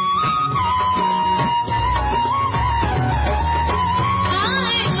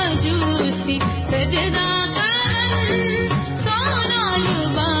 आए मजूसी सजदा करन, सोना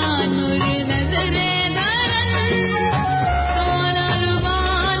लुबान नूर नजरे दरन, सोना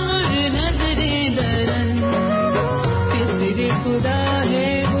लुबान नूर नजरे दरन। फिस्र खुदा है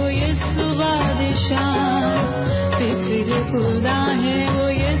वो यीशु बादशाह, फिस्र खुदा है वो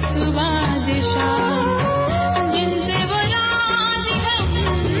यीशु बादशाह, जिनसे वो राजी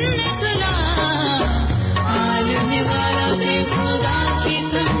हमने सुना, आलम वाला पे खुदा की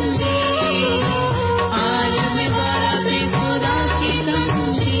तंजीर, आलम वाला पे खुदा की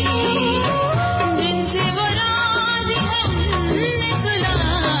तंजीर, जिनसे वो राजी हमने सुना,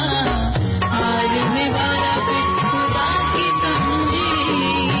 आलम वाला पे खुदा की तंजीर।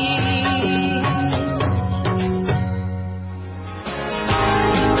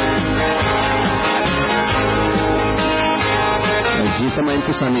 جی سامعین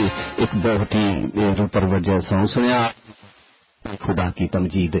تو سانی ایک بہت ہی روح پرور جہا سانگ سنیا خدا کی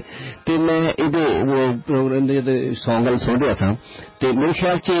تمجید تے میں ایدے پروگرام دے سانگ ال سن رہا سا تے میرے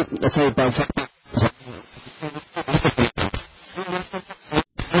خیال چ اساں پاس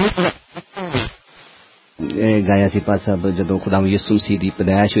گایا سی پاسا جدوں خدا یسوع مسیح دی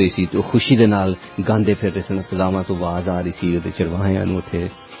پیدائش ہوئی سی تو خوشی دے نال گاندے پھرتے سن، خداواں تو آواز آ رہی سی تے چرواہیاں نوں اوتھے۔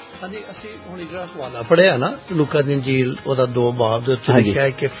 ہاں جی، اسی ہن اجرا حوالہ پڑھیا نا لوکا دی انجیل اودا 2 باب دے وچ لکھیا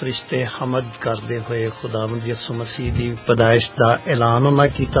ہے کہ فرشتے حمد کردے ہوئے خداوند یسوع مسیح دی پیدائش دا اعلان انہاں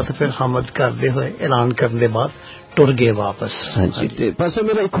کیتا تے پھر حمد کردے ہوئے اعلان کرن دے بعد ٹر گئے واپس۔ ہاں جی، تے پاسا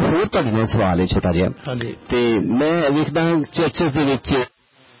میرا ایک ہور تہاڈے نال سوال ہے چھوٹا جہا۔ ہاں جی، تے میں ویکھدا چرچز دے وچ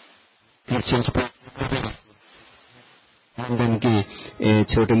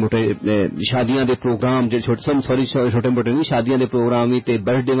چھوٹے موٹے شادیاں دے پروگرام جو چھوٹے موٹے نہیں شادیاں دے پروگرام بھی تے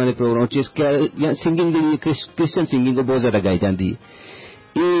برتھ ڈے والے پروگرام یا سنگنگ کرسچن سنگنگ کو بہت زیادہ گائی جاتی ہے۔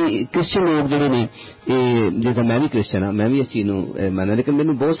 یہ کرسچن لوگ جڑے نے جیسا میں بھی کرسچن ہاں، میں بھی اس چیز ماننا، لیکن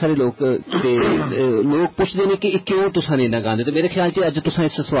مینوں بہت سارے لوگ پوچھتے ہیں کہ کیوں تساں نہیں نہ گاندے، تو میرے خیال سے اج تساں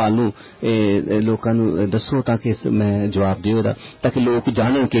اس سوال نو لوکاں نو دسو تاکہ میں جواب دیو دا، تاکہ لوگ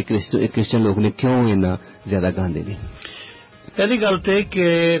جانن کہ کرسچن لوگ نے کیوں اتنا زیادہ گاندے نے۔ پہلی گل تے کہ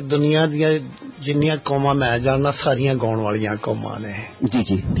دنیا دیا جنیاں قوماں میں جاننا ساریاں گاؤن والیاں قوماں نے، جی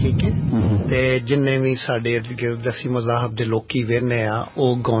جی ٹھیک ہے، تے جننے بھی ساڈے ارد گرد اسی مذاہب دے لوکی وینے آ او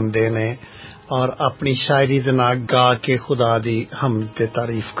گاؤندے نے اور اپنی شاعری دے نال گا کے خدا دی حمد تے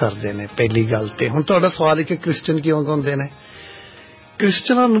تعریف کردے نے۔ پہلی گل تے ہن تہاڈا سوال ہے کہ کرسچن کیوں گاؤندے نے؟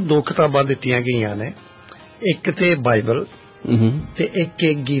 کرسچناں نوں 2 کتاباں دتیاں گئیاں نے، ایک تے بائبل تے ایک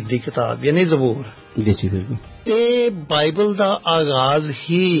گیت دی کتاب یعنی زبور۔ جی جی بالکل۔ تے بائبل دا آغاز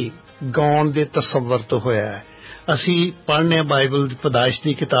ہی گاؤن دے تصور تو ہویا ہے۔ اسی پڑھنے بائبل دی پیدائش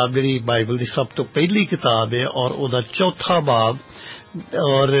دی کتاب جڑی بائبل دی سب تو پہلی کتاب ہے اور او دا 4تھا باب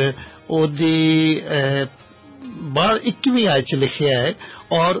اور او دی 21ویں آیت لکھیا ہے،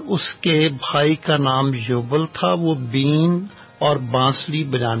 اور اس کے بھائی کا نام یوبل تھا، وہ بین اور بانسری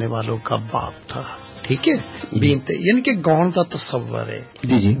بجانے والوں کا باپ تھا۔ ٹھیک ہے، بین تے یعنی کہ گاؤن دا تصور ہے،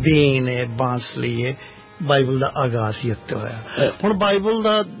 جی جی بین ہے، بانسری ہے، بائبل دا آغاز ہی اتنے ہویا۔ ہن بائبل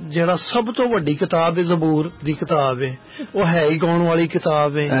دا جڑا سب تو وڈی کتاب ہے زبور دی کتاب ہے، وہ ہے ہی گاؤن والی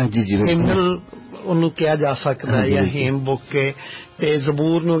کتاب ہے، جی جی ہمنل انہوں کہا جا سکتا ہے یا ہیم بک ہے۔ تے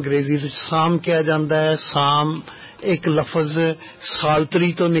زبور نو انگریزی وچ سام کہا جاندا ہے۔ سام ایک لفظ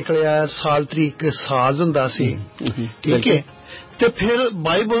سالتری تو نکلیا ہے، سالتری ایک ساز ہوندا سی، ٹھیک ہے۔ تے پھر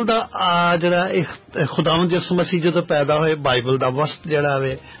بائبل دا جڑا خداوند یسوع مسیح جدوں پیدا ہوئے، بائبل دا وسط جڑا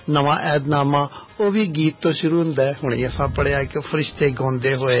ہے نواں عہد نامہ وہ بھی گیت تو شروع ہوندا ہے۔ ہن اساں پڑھیا کہ فرشتے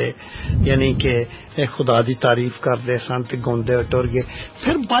گاؤندے ہوئے یعنی کہ خدا دی تعریف کردے سن تے گاؤندے ٹر گئے۔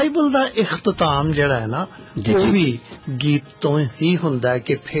 پھر بائبل دا اختتام جڑا ہے نا وہ بھی گیت تو ہی ہوندا ہے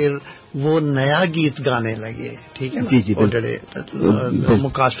کہ پھر وہ نیا گیت گانے لگے، ٹھیک ہے نا، وہ جڑے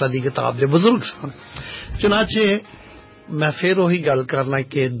مکاشفہ دی کتاب دے بزرگ سن۔ چنانچہ میں پھر وہی گل کرنا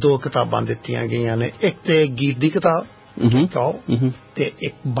کہ 2 کتاباں دتیاں گئیاں نے، ایک تے گیت دی کتاب ਕਹੋ ਤੇ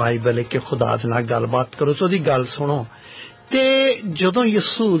ਇੱਕ ਬਾਈਬਲ ਹੈ ਕਿ ਖੁਦਾ ਦੇ ਨਾਲ ਗੱਲਬਾਤ ਕਰੋ ਸੋ ਉਹਦੀ ਗੱਲ ਸੁਣੋ ਤੇ ਜਦੋਂ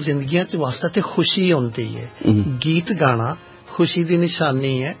ਯਿਸੂ ਜ਼ਿੰਦਗੀਆਂ 'ਚ ਵਸਦਾ ਤੇ ਖੁਸ਼ੀ ਆਉਂਦੀ ਹੈ ਗੀਤ ਗਾਣਾ ਖੁਸ਼ੀ ਦੀ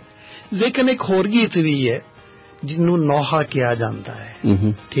ਨਿਸ਼ਾਨੀ ਹੈ ਲੇਕਿਨ ਇੱਕ ਹੋਰ ਗੀਤ ਵੀ ਹੈ ਜਿਹਨੂੰ ਨੋਹਾ ਕਿਹਾ ਜਾਂਦਾ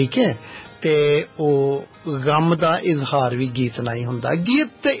ਹੈ ਠੀਕ ਹੈ ਤੇ ਉਹ ਗਮ ਦਾ ਇਜ਼ਹਾਰ ਵੀ ਗੀਤ ਨਹੀਂ ਹੁੰਦਾ ਗੀਤ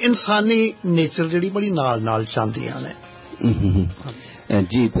ਤੇ ਇਨਸਾਨੀ ਨੇਚਰ ਜਿਹੜੀ ਬੜੀ ਨਾਲ ਨਾਲ ਚਾਹੁੰਦੀਆਂ ਨੇ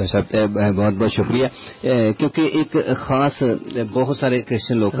جی صاحب بہت بہت شکریہ کیونکہ ایک خاص بہت سارے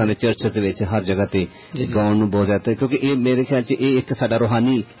کرسچن لوگوں نے چرچز دے وچ ہر جگہ تے گاؤن نو بہت زیادہ کیونکہ یہ میرے خیال چ ایک ساڈا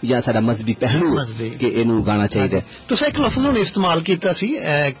روحانی یا ساڈا مذہبی پہلو کہ اینو گانا چاہیے تساں ایک لفظ ہن استعمال کیتا سی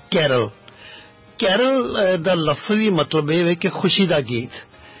کیرل کیرل دا لفظی مطلب ہے کہ خوشی دا گیت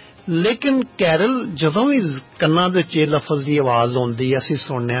لیکن کیرل جدوں بھی کناں دے وچ لفظ دی آواز آندی ہے اسی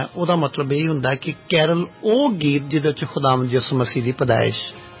سننے او دا مطلب یہ ہوندا کہ کیرل او گیت جدے وچ خداوند یسوع مسیح دی پیدائش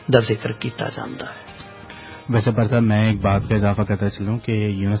دا ذکر کیتا جاندا ہے ویسے پر صاحب میں ایک بات کا اضافہ کرتا چلوں کہ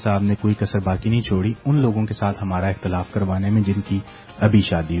یونس صاحب نے کوئی کسر باقی نہیں چھوڑی ان لوگوں کے ساتھ ہمارا اختلاف کروانے میں جن کی ابھی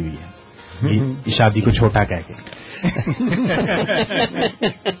شادی ہوئی ہے شادی کو چھوٹا کہہ کے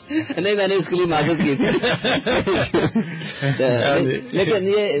نہیں میں نے اس کے لیے معذرت کی تھی لیکن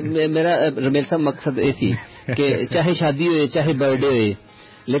یہ میرا رمیل صاحب مقصد یہ سی کہ چاہے شادی ہوئے چاہے برتھ ڈے ہوئے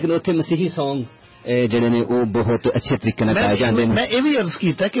لیکن اتنے مسیحی سانگ جڑے نے وہ بہت اچھے طریقے نال گائے جاندے نے میں یہ بھی عرض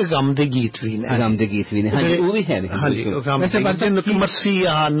کیتا کہ غم دے گیت بھی نے غم دے گیت بھی نے ہاں جی وہ بھی ہے ہاں جی ویسے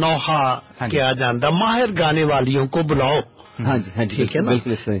مرثیہ نوحہ کیا جاندا ماہر گانے والیوں کو بلاؤ ہاں جی ٹھیک ہے نا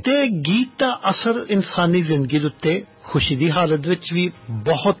تے گیت دا اثر انسانی زندگی دے تے خوشی دی حالت وچ بھی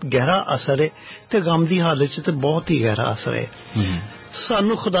بہت گہرا اثر ہے تے غم دی حالت وچ تے بہت ہی گہرا اثر ہے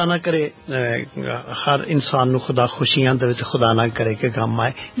سانو خدا نہ کرے ہر انسان نو خدا خوشیاں دے وچ خدا نہ کرے کہ غم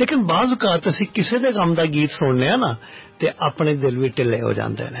آئے لیکن بعض اوقات اسی کسے دے غم دا گیت سننے ہاں نا تے اپنے دل وی ٹلے ہو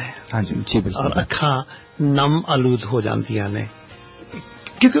جاندے نے ہاں جی اور اکھاں نم آلود ہو جاندیاں نے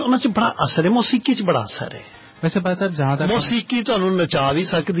کیونکہ انہاں چ بڑا اثر ہے موسیقی چ بڑا اثر ہے ویسے بات ہے جہاں تک موسیقی تانوں نچا بھی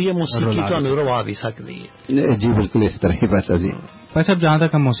سکتی ہے موسیقی تانوں روا بھی سکتی ہے جی بالکل اس طرح ہی بس جی بس اب جہاں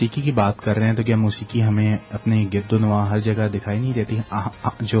تک ہم موسیقی کی بات کر رہے ہیں تو کیا موسیقی ہمیں اپنے گرد و نواح ہر جگہ دکھائی نہیں دیتی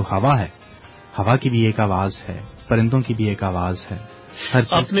جو ہوا ہے ہوا کی بھی ایک آواز ہے پرندوں کی بھی ایک آواز ہے ہر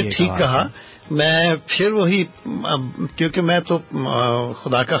چیز آپ نے ٹھیک کہا میں پھر وہی کیونکہ میں تو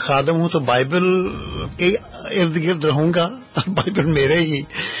خدا کا خادم ہوں تو بائبل کے ارد گرد رہوں گا بائبل میرے ہی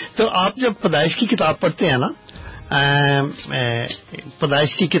تو آپ جب پیدائش کی کتاب پڑھتے ہیں نا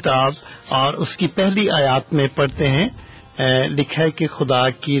پیدائش کی کتاب اور اس کی پہلی آیات میں پڑھتے ہیں لکھا ہے کہ خدا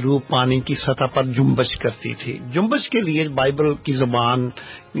کی روح پانی کی سطح پر جنبش کرتی تھی جنبش کے لیے بائبل کی زبان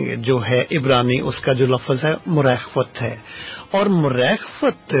جو ہے عبرانی اس کا جو لفظ ہے مریخفت ہے اور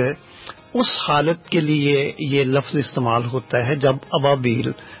مریخفت اس حالت کے لیے یہ لفظ استعمال ہوتا ہے جب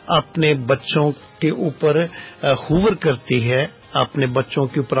ابابیل اپنے بچوں کے اوپر ہوور کرتی ہے اپنے بچوں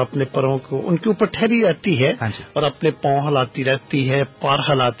کے اوپر اپنے پروں کو ان کے اوپر ٹھہری رہتی ہے اور اپنے پاؤں ہلاتی رہتی ہے پار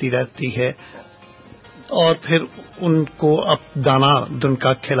ہلاتی رہتی ہے اور پھر ان کو اب دانا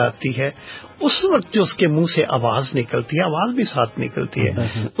دنکا کھلاتی ہے اس وقت جو اس کے منہ سے آواز نکلتی ہے آواز بھی ساتھ نکلتی ہے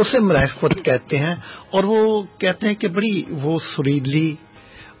اسے مریخفت کہتے ہیں اور وہ کہتے ہیں کہ بڑی وہ سریلی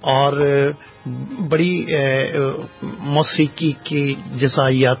اور بڑی موسیقی کی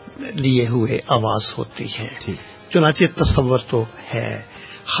جزائیات لیے ہوئے آواز ہوتی ہے چنانچہ تصور تو ہے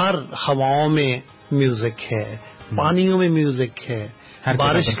ہر ہواؤں میں میوزک ہے پانیوں میں میوزک ہے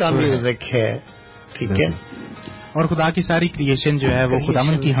بارش کا میوزک ہے ٹھیک ہے اور خدا کی ساری کریشن جو ہے وہ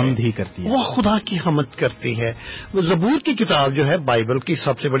خداوند کی حمد ہی کرتی ہے وہ خدا کی حمد کرتی ہے وہ زبور کی کتاب جو ہے بائبل کی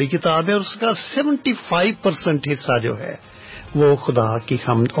سب سے بڑی کتاب ہے اور اس کا 75% حصہ جو ہے وہ خدا کی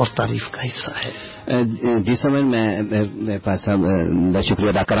حمد اور تعریف کا حصہ ہے جی سمجھ میں پاس صاحب کا شکریہ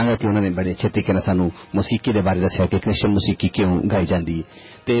ادا کراں گا کہ انہوں نے بڑے اچھے طریقے نال سانو موسیقی دے بارے دسیا کہ کرسچن موسیقی کیوں گائی جاندی ہے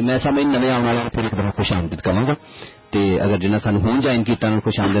تے میں سمجھ نویں آਉਣ والے پھر ایک بار خوش آمدید کہاں گا تے اگر جنہاں سانو ہون جائن کیتا انہاں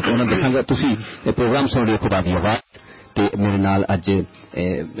خوش آمدید انہاں دساں گا تسی پروگرام سن رہے خدا دی آواز تے میرے نال اج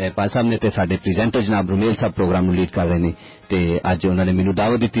پاس صاحب نے تے ساڈے پریزنٹر جناب رمیل صاحب پروگرام نو لیڈ کر رہے نے تے اج انہوں نے مینوں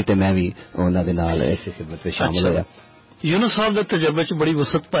دعوت دتی تے میں بھی انہاں دے نال اس خدمت وچ شامل ہویا یونس صاحب دے تجربے چ بڑی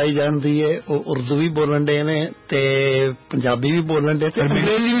وسعت پائی جاندی ہے وہ اردو بھی بولن دے نے تے پنجابی بھی بولن دے تے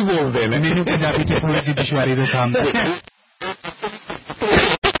انگریزی بھی بول دے نے میرے پنجابی چ تھوڑی سی دشواری رو کام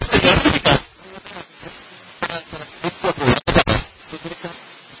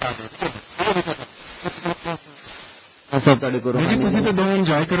تو دو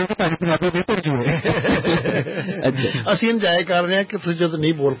انجوائے کرو گے تاکہ پنجابی بہتر جو ہے اسی انجوائے کر رہے ہیں کہ تجھے تو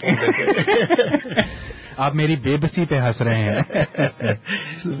نہیں بول پاتے आप मेरी बेबसी पे हंस रहे हैं।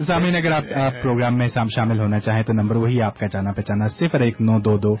 सामीन, अगर आप प्रोग्राम में शामिल होना चाहें तो नंबर वही आपका जाना पहचाना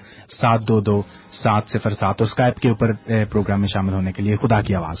 01922722 और स्काइप के ऊपर प्रोग्राम में शामिल होने के लिए खुदा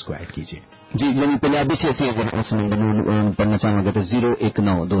की आवाज को ऐड कीजिए। जी, यानी पंजाबी से अगर उस नंबर पढ़ना चाहोगे तो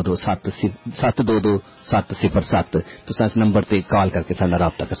 0192272207 तो इस नंबर पे कॉल करके साडा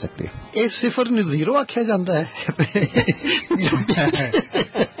राब्ता कर सकते हैं। इस सिफर ਨੂੰ ਜ਼ੀਰੋ ਆਖਿਆ ਜਾਂਦਾ है।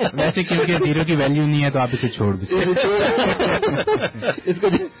 वैसे क्योंकि जीरो की वैल्यू नहीं है तो आप इसे छोड़ भी सकते इसको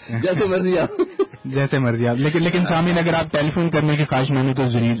जैसे मर्जी आप लेकिन सामीन, अगर आप टेलीफोन करने की ख्वाहिश माने तो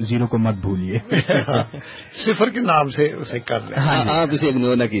जीरो को मत भूलिए। सिफर के नाम से उसे कर लें। आप इसे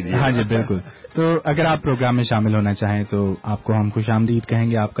इग्नोर न कीजिए। हाँ जी, बिल्कुल। तो अगर आप प्रोग्राम में शामिल होना चाहें तो आपको हम खुशामदीद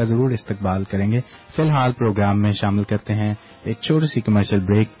कहेंगे, आपका जरूर इस्तकबाल करेंगे। फिलहाल प्रोग्राम में शामिल करते हैं एक छोटी सी कमर्शियल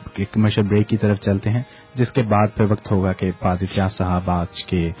ब्रेक की तरफ चलते हैं, जिसके बाद फिर वक्त होगा कि पादरी फयाज साहब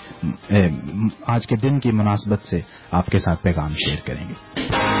आज के दिन की मुनासबत से आपके साथ पैगाम शेयर करेंगे।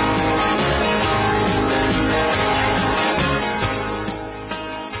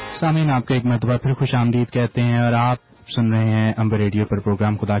 सामीन, आपका एक मरतबा फिर खुशामदीद कहते हैं और आप सुन रहे हैं अंबर रेडियो पर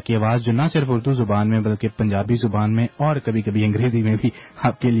प्रोग्राम खुदा की आवाज, जो न सिर्फ उर्दू जुबान में बल्कि पंजाबी जुबान में और कभी कभी अंग्रेजी में भी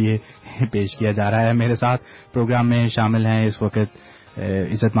आपके लिए पेश किया जा रहा है। मेरे साथ प्रोग्राम में शामिल हैं इस वक्त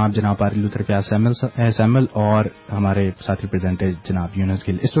इज्जतमाब जनाब पादरी लूथर फयाज सैमुअल और हमारे साथी प्रेजेंटर जनाब यूनुस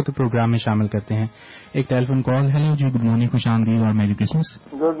गिल। इस वक्त प्रोग्राम में शामिल करते हैं एक टेलीफोन कॉल। हेलो जी, गुड मॉर्निंग, खुशामदीद और merry Christmas.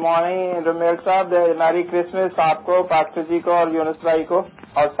 Good morning Ramesh साहब, मैरी क्रिसमस आपको, पास्टर जी को और यूनुस भाई को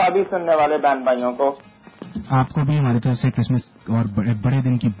और सभी सुनने वाले बहन भाइयों को। आपको भी हमारी तरफ से क्रिसमस और बड़े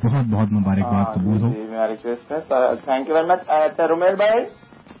दिन की बहुत बहुत मुबारकबाद कबूल हो। Merry Christmas, thank you very much. Ramesh भाई,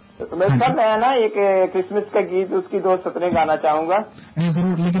 रमेश साहब, मैं ना एक क्रिसमस का गीत उसकी 2 सतरें गाना चाहूंगा।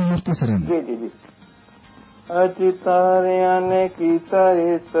 जरूर, लेकिन मुख्तसरन। जी जी जी। अज तारियां ने कीता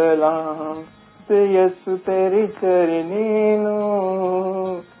सलाम ते यसु तेरी चरनी नू,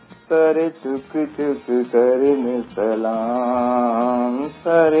 सारे चुक चुक करने सलाम,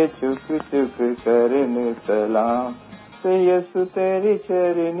 सारे चुक चुक करने सलाम ते यसु तेरी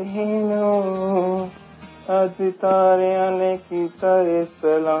चरनी नू, अज तारियां ने कीता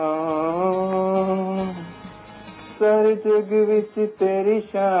सलाम। सारे जग विच तेरी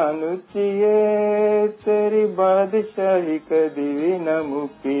शान उच्ची है, तेरी बादशाही कदी भी न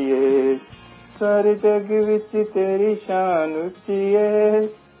मुक्कीए। सारे जग विच तेरी शान उच्ची है,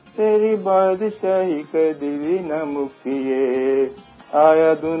 तेरी बादशाही कदी भी न मुक्कीए।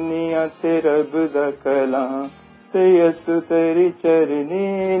 आया दुनिया ते रब दा कलाम ते यसु तेरी चरनी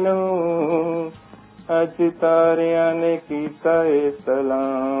नू, अज तारियां ने कीता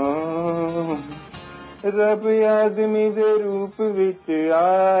सलाम। रब आदमी दे रूप विच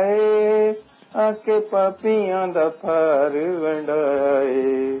आए, आके पापियां दा भार वंडाए।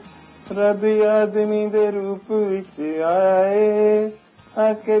 रब आदमी दे रूप विच आए,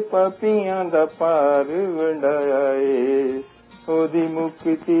 आके पापियां दा भार वंडाए। ओदी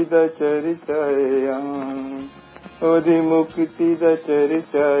मुक्ति दा चर्चा ओदी मुक्ति दा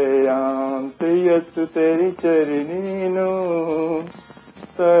चर्चा ते यसु तेरी चरनी नू,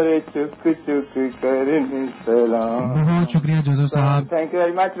 सारे चुक चुक करने सलाम। बहुत शुक्रिया जोजो साहब, थैंक यू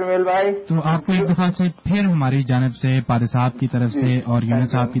वेरी मच रमेल भाई। तो आपको एक दफा से फिर हमारी जानब से, पादरी साहब की तरफ से और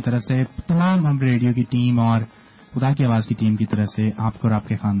यूनुस साहब की तरफ से, तमाम हम रेडियो की टीम और खुदा की आवाज की टीम की तरफ से आपको और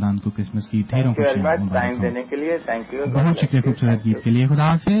आपके खानदान को क्रिसमस की ढेरों खुशियां टाइम देने के लिए थैंक यू, बहुत शुक्रिया खूबसूरत गीत के लिए। खुदा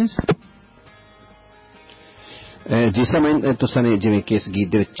हाफिज। जिस समय तुसां ने जिवें कि इस गीत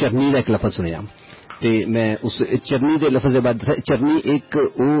दे चरनी दा एक लफज सुनिया ते मैं उस चरनी दे लफज दे बाद चरनी एक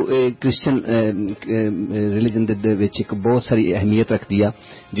क्रिश्चियन रिलीजन दे विच एक बहुत सारी अहमियत रखदी आ,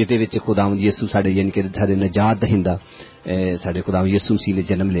 जिहदे विच खुदावंद यीशु साडे यानी कि साडे नजात दहिंदा साडे खुदावंद यीशु मसीह ने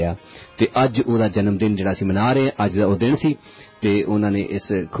जन्म लिया ते अज ओहदा जन्म दिन जिहड़ा असीं मना रहे हैं, अज दा ओह दिन सी ते उन्होंने इस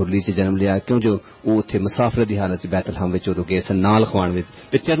खुरली से जन्म लिया, क्यों जो वो उत्थे मुसाफर की हालत बैतलहम विच उदों गए सन नाल खवाण विच।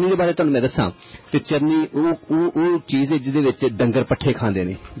 ते चरनी के बारे तुहानूं मैं दस्सां ते चरनी वो चीज़ है जिहदे विच डंगर पट्ठे खांदे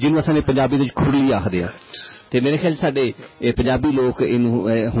ने, जिन्होंने असां पंजाबी दे खुरली आखदे आ। ते मेरे ख्याल साडे पंजाबी लोग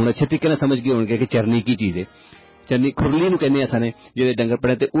इनूं हुण अच्छे तरीके नाल समझ गए होणगे कि चरनी की चीज़ है। चरनी खुरली नूं कहने असां ने, जिहदे डंगर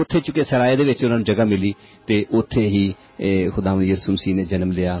पड़े ते उत्थे चुके सराय दे विच उन्हां नूं जगह मिली ते उत्थे ही खुदावंद यीशु मसीह ने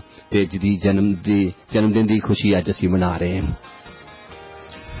जन्म लिया ते जिहदी जन्मदिन दी खुशी अज असीं मना रहे हैं।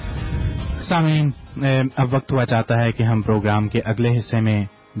 सामीन, अब वक्त हुआ चाहता है कि हम प्रोग्राम के अगले हिस्से में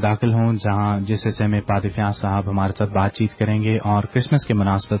दाखिल हों, जिस हिस्से में पादरी फयाज साहब हमारे साथ बातचीत करेंगे और क्रिसमस के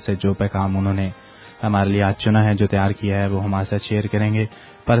मुनासबत से जो पैगाम उन्होंने हमारे लिए आज चुना है, जो तैयार किया है, वो हमारे साथ शेयर करेंगे।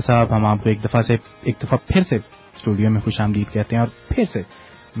 पर साहब, हम आपको एक दफा फिर से स्टूडियो में खुशामदीद कहते हैं और फिर से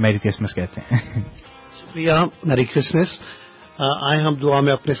मैरी क्रिसमस कहते हैं। शुक्रिया, मैरी क्रिसमस। آئے ہم دعا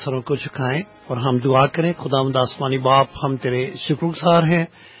میں اپنے سروں کو جھکائیں اور ہم دعا کریں. خداوند آسمانی باپ، ہم تیرے شکر گزار ہیں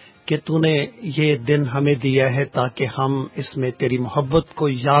کہ تو نے یہ دن ہمیں دیا ہے تاکہ ہم اس میں تیری محبت کو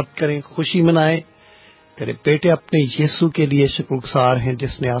یاد کریں، خوشی منائیں. تیرے بیٹے اپنے یسوع کے لیے شکر گزار ہیں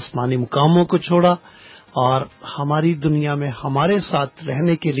جس نے آسمانی مقاموں کو چھوڑا اور ہماری دنیا میں ہمارے ساتھ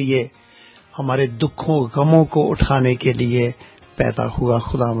رہنے کے لیے، ہمارے دکھوں غموں کو اٹھانے کے لیے پیدا ہوا.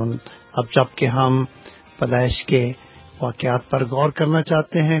 خداوند، اب جب کہ ہم پیدائش کے واقعات پر غور کرنا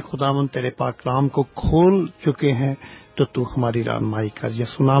چاہتے ہیں، خداوند تیرے پاک کلام کو کھول چکے ہیں، تو ہماری رہنمائی کر.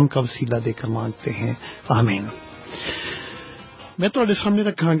 یسوع نام کا وسیلہ دے کر مانگتے ہیں، آمین. میں تواڈے سامنے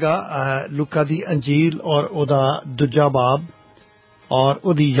رکھاں گا لوکا دی انجیل اور اودا دوجا باب اور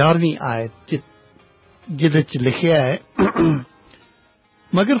اودی 11ویں آیت جہد وچ لکھیا ہے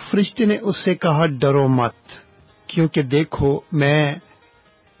مگر فرشتے نے اس سے کہا، ڈرو مت، کیونکہ دیکھو میں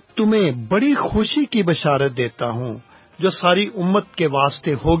تمہیں بڑی خوشی کی بشارت دیتا ہوں جو ساری امت کے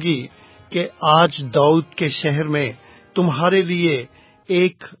واسطے ہوگی کہ آج داؤد کے شہر میں تمہارے لیے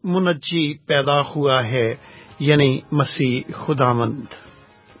ایک منجی پیدا ہوا ہے، یعنی مسیح خداوند.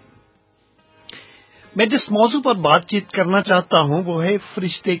 میں جس موضوع پر بات چیت کرنا چاہتا ہوں وہ ہے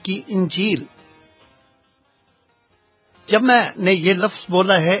فرشتے کی انجیل. جب میں نے یہ لفظ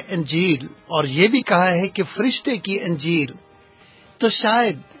بولا ہے انجیل اور یہ بھی کہا ہے کہ فرشتے کی انجیل، تو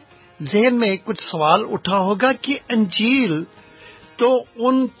شاید ذہن میں کچھ سوال اٹھا ہوگا کہ انجیل تو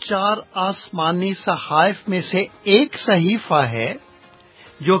ان 4 آسمانی صحائف میں سے ایک صحیفہ ہے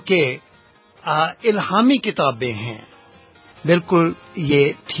جو کہ الہامی کتابیں ہیں. بالکل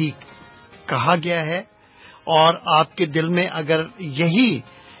یہ ٹھیک کہا گیا ہے، اور آپ کے دل میں اگر یہی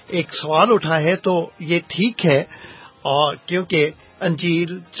ایک سوال اٹھا ہے تو یہ ٹھیک ہے، اور کیونکہ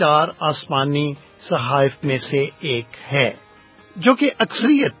انجیل 4 آسمانی صحائف میں سے ایک ہے جو کہ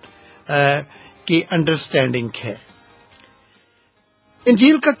اکثریت کی انڈرسٹینڈنگ ہے.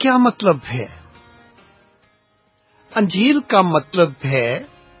 انجیل کا کیا مطلب ہے؟ انجیل کا مطلب ہے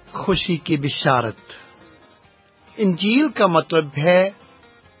خوشی کی بشارت. انجیل کا مطلب ہے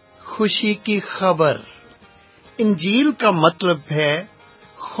خوشی کی خبر. انجیل کا مطلب ہے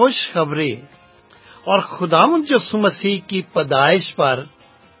خوشخبری. اور خداوند یسوع مسیح کی پیدائش پر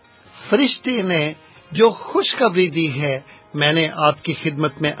فرشتے نے جو خوشخبری دی ہے، میں نے آپ کی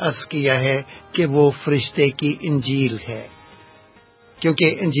خدمت میں عرض کیا ہے کہ وہ فرشتے کی انجیل ہے،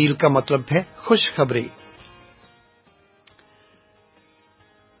 کیونکہ انجیل کا مطلب ہے خوشخبری.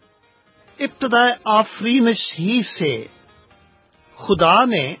 ابتدائے آفرینش ہی سے خدا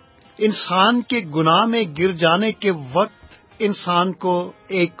نے انسان کے گناہ میں گر جانے کے وقت انسان کو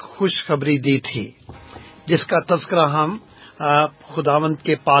ایک خوشخبری دی تھی، جس کا تذکرہ ہم خداوند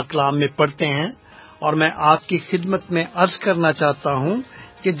کے پاک کلام میں پڑھتے ہیں. اور میں آپ کی خدمت میں عرض کرنا چاہتا ہوں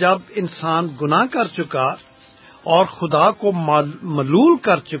کہ جب انسان گناہ کر چکا اور خدا کو ملول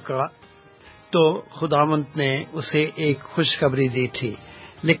کر چکا تو خداوند نے اسے ایک خوشخبری دی تھی.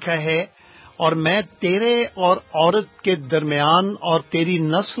 لکھا ہے، اور میں تیرے اور عورت کے درمیان اور تیری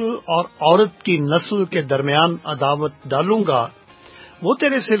نسل اور عورت کی نسل کے درمیان عداوت ڈالوں گا، وہ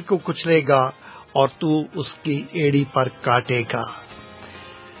تیرے سر کو کچلے گا اور تو اس کی ایڑی پر کاٹے گا.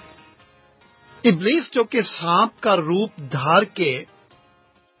 ابلیس جو کہ سانپ کا روپ دھار کے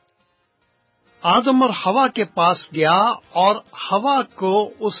آدم اور حوا کے پاس گیا اور حوا کو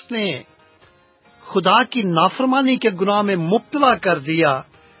اس نے خدا کی نافرمانی کے گناہ میں مبتلا کر دیا،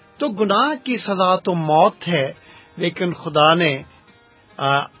 تو گناہ کی سزا تو موت ہے، لیکن خدا نے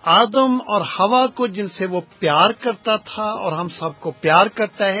آدم اور حوا کو، جن سے وہ پیار کرتا تھا اور ہم سب کو پیار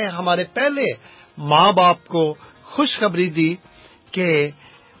کرتا ہے، ہمارے پہلے ماں باپ کو خوشخبری دی کہ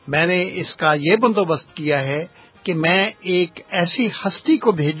میں نے اس کا یہ بندوبست کیا ہے کہ میں ایک ایسی ہستی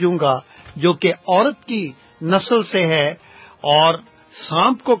کو بھیجوں گا جو کہ عورت کی نسل سے ہے، اور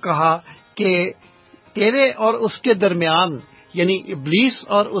سانپ کو کہا کہ تیرے اور اس کے درمیان، یعنی ابلیس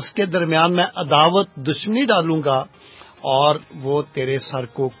اور اس کے درمیان میں عداوت دشمنی ڈالوں گا اور وہ تیرے سر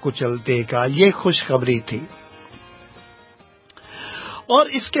کو کچل دے گا. یہ خوشخبری تھی. اور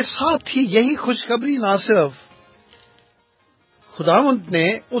اس کے ساتھ ہی یہی خوشخبری نہ صرف خداوند نے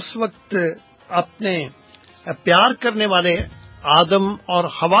اس وقت اپنے پیار کرنے والے آدم اور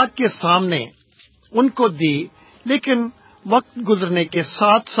حوا کے سامنے ان کو دی، لیکن وقت گزرنے کے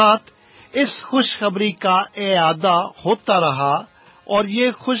ساتھ ساتھ اس خوشخبری کا اعادہ ہوتا رہا، اور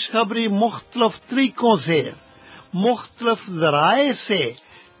یہ خوشخبری مختلف طریقوں سے، مختلف ذرائع سے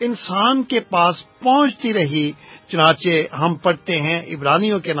انسان کے پاس پہنچتی رہی. چنانچہ ہم پڑھتے ہیں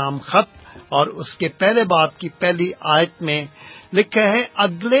عبرانیوں کے نام خط اور اس کے پہلے باب کی پہلی آیت میں لکھا ہے،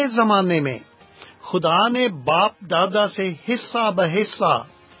 اگلے زمانے میں خدا نے باپ دادا سے حصہ بحصہ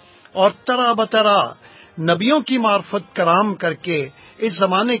اور طرح بطرح نبیوں کی معرفت کرام کر کے اس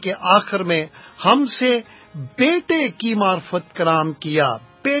زمانے کے آخر میں ہم سے بیٹے کی معرفت کرام کیا،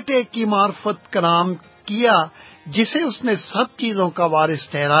 بیٹے کی معرفت کرام کیا جسے اس نے سب چیزوں کا وارث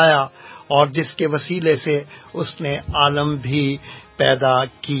ٹھہرایا اور جس کے وسیلے سے اس نے عالم بھی پیدا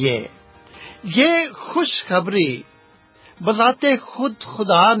کیے۔ یہ خوشخبری بذات خود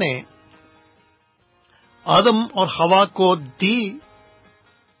خدا نے آدم اور حوا کو دی،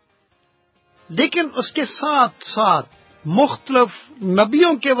 لیکن اس کے ساتھ ساتھ مختلف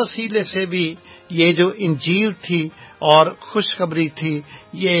نبیوں کے وسیلے سے بھی یہ جو انجیل تھی اور خوشخبری تھی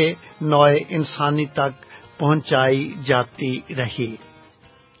یہ نوع انسانی تک پہنچائی جاتی رہی۔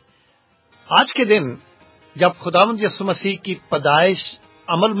 آج کے دن جب خداوند یسوع مسیح کی پیدائش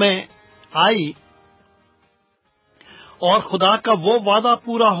عمل میں آئی اور خدا کا وہ وعدہ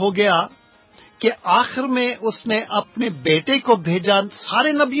پورا ہو گیا کہ آخر میں اس نے اپنے بیٹے کو بھیجا،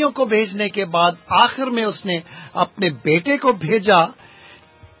 سارے نبیوں کو بھیجنے کے بعد آخر میں اس نے اپنے بیٹے کو بھیجا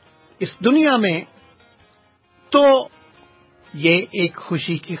اس دنیا میں، تو یہ ایک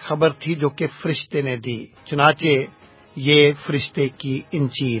خوشی کی خبر تھی جو کہ فرشتے نے دی۔ چنانچہ یہ فرشتے کی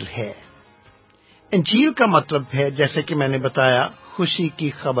انجیل ہے۔ انجیل کا مطلب ہے جیسے کہ میں نے بتایا خوشی کی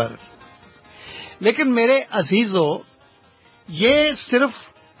خبر۔ لیکن میرے عزیزو، یہ صرف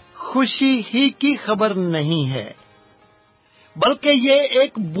خوشی ہی کی خبر نہیں ہے، بلکہ یہ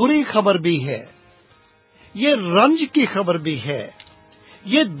ایک بری خبر بھی ہے، یہ رنج کی خبر بھی ہے،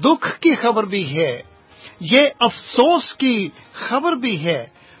 یہ دکھ کی خبر بھی ہے، یہ افسوس کی خبر بھی ہے۔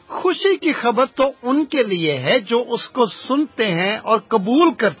 خوشی کی خبر تو ان کے لیے ہے جو اس کو سنتے ہیں اور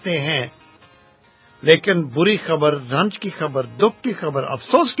قبول کرتے ہیں، لیکن بری خبر، رنج کی خبر، دکھ کی خبر،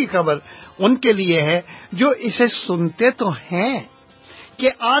 افسوس کی خبر ان کے لیے ہے جو اسے سنتے تو ہیں کہ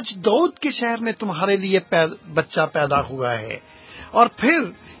آج داؤد کے شہر میں تمہارے لیے بچہ پیدا ہوا ہے، اور پھر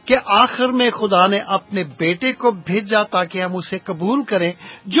کہ آخر میں خدا نے اپنے بیٹے کو بھیجا تاکہ ہم اسے قبول کریں۔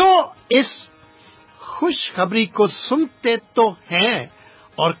 جو اس خوشخبری کو سنتے تو ہیں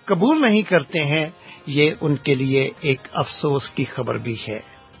اور قبول نہیں کرتے ہیں، یہ ان کے لیے ایک افسوس کی خبر بھی ہے،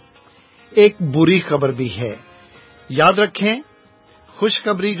 ایک بری خبر بھی ہے۔ یاد رکھیں،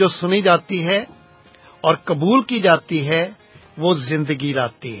 خوشخبری جو سنی جاتی ہے اور قبول کی جاتی ہے وہ زندگی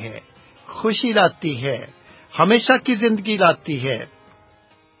لاتی ہے، خوشی لاتی ہے، ہمیشہ کی زندگی لاتی ہے۔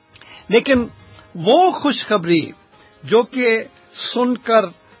 لیکن وہ خوشخبری جو کہ سن کر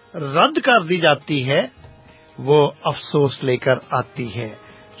رد کر دی جاتی ہے وہ افسوس لے کر آتی ہے۔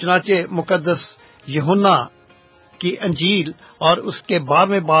 چنانچہ مقدس یوحنا کی انجیل اور اس کے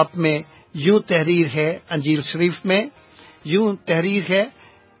 12ویں باب میں یوں تحریر ہے، انجیل شریف میں یوں تحریر ہے،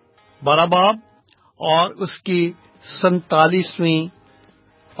 12 باب اور اس کی 47ویں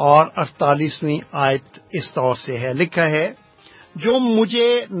اور 48ویں آیت اس طور سے ہے، لکھا ہے، جو مجھے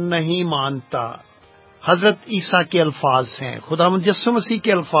نہیں مانتا، حضرت عیسیٰ کے الفاظ ہیں، خداوند یسوع مسیح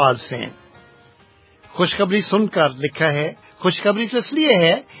کے الفاظ ہیں۔ خوشخبری سن کر لکھا ہے، خوشخبری تو اس لیے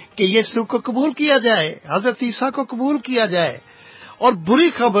ہے کہ یسوع کو قبول کیا جائے، حضرت عیسیٰ کو قبول کیا جائے، اور بری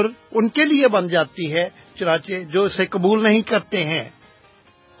خبر ان کے لیے بن جاتی ہے چنانچہ جو اسے قبول نہیں کرتے ہیں۔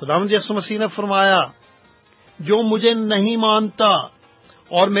 خداوند یسوع مسیح نے فرمایا، جو مجھے نہیں مانتا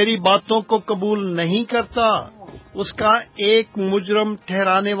اور میری باتوں کو قبول نہیں کرتا اس کا ایک مجرم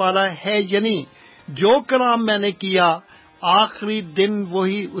ٹھہرانے والا ہے، یعنی جو کلام میں نے کیا آخری دن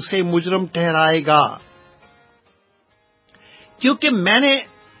وہی اسے مجرم ٹھہرائے گا، کیونکہ میں نے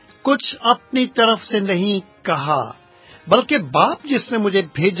کچھ اپنی طرف سے نہیں کہا بلکہ باپ جس نے مجھے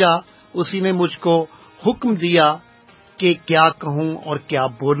بھیجا اسی نے مجھ کو حکم دیا کہ کیا کہوں اور کیا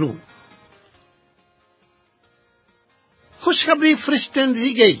بولوں۔ خوشخبری فرشتے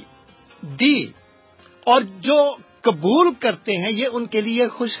نے دی اور جو قبول کرتے ہیں یہ ان کے لیے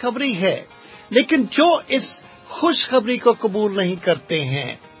خوشخبری ہے، لیکن جو اس خوشخبری کو قبول نہیں کرتے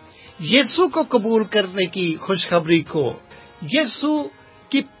ہیں، یسوع کو قبول کرنے کی خوشخبری کو، یسوع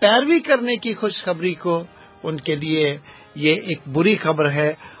کی پیروی کرنے کی خوشخبری کو، ان کے لیے یہ ایک بری خبر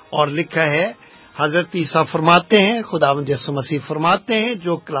ہے۔ اور لکھا ہے، حضرت عیسیٰ فرماتے ہیں، خداوند یسوع مسیح فرماتے ہیں،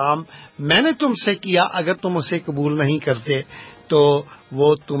 جو کلام میں نے تم سے کیا اگر تم اسے قبول نہیں کرتے تو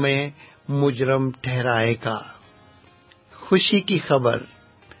وہ تمہیں مجرم ٹھہرائے گا۔ خوشی کی خبر،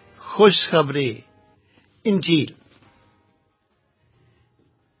 خوشخبری، انجیل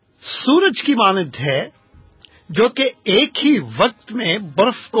سورج کی مانند ہے جو کہ ایک ہی وقت میں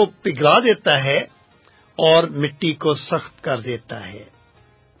برف کو پگھلا دیتا ہے اور مٹی کو سخت کر دیتا ہے۔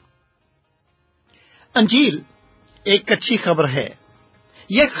 انجیل ایک اچھی خبر ہے،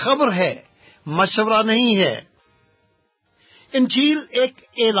 یہ خبر ہے، مشورہ نہیں ہے۔ انجیل ایک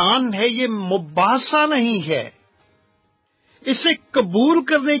اعلان ہے، یہ مباحثہ نہیں ہے۔ اسے قبول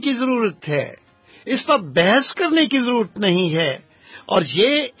کرنے کی ضرورت ہے، اس پر بحث کرنے کی ضرورت نہیں ہے. اور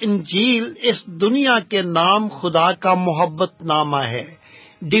یہ انجیل اس دنیا کے نام خدا کا محبت نامہ ہے،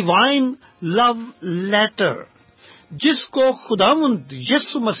 ڈیوائن لو لیٹر، جس کو خداوند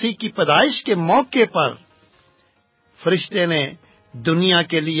یسوع مسیح کی پیدائش کے موقع پر فرشتے نے دنیا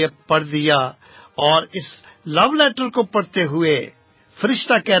کے لیے پڑھ دیا. اور اس لو لیٹر کو پڑھتے ہوئے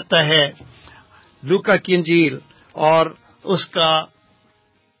فرشتہ کہتا ہے، لوکا کی انجیل اور اس کا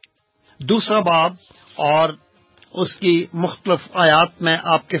 2 باب اور اس کی مختلف آیات میں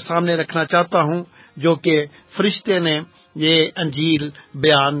آپ کے سامنے رکھنا چاہتا ہوں، جو کہ فرشتے نے یہ انجیل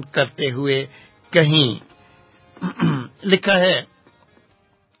بیان کرتے ہوئے کہیں. لکھا ہے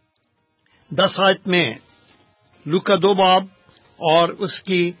 10 آیت میں، لوکا 2 باب اور اس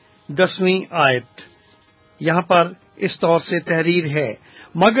کی 10ویں آیت. یہاں پر اس طور سے تحریر ہے،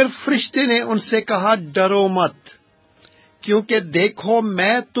 مگر فرشتے نے ان سے کہا، ڈرو مت، کیونکہ دیکھو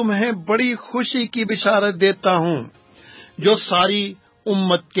میں تمہیں بڑی خوشی کی بشارت دیتا ہوں جو ساری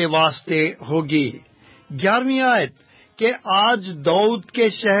امت کے واسطے ہوگی. 11ویں آیت کہ آج داؤد کے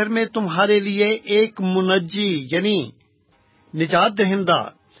شہر میں تمہارے لیے ایک منجی یعنی نجات دہندہ،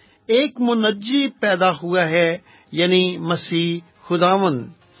 ایک منجی پیدا ہوا ہے، یعنی مسیح خداوند.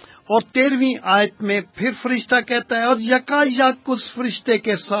 اور 13ویں آیت میں پھر فرشتہ کہتا ہے، اور یکا یک اس فرشتے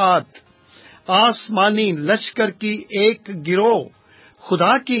کے ساتھ آسمانی لشکر کی ایک گروہ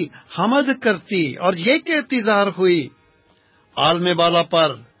خدا کی حمد کرتی اور یہ کہتی ظاہر ہوئی، عالم بالا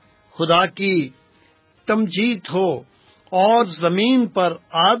پر خدا کی تمجید ہو، اور زمین پر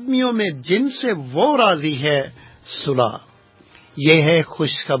آدمیوں میں جن سے وہ راضی ہے صلح. یہ ہے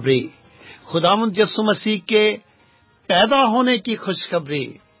خوشخبری، خداوند یسوع مسیح کے پیدا ہونے کی خوشخبری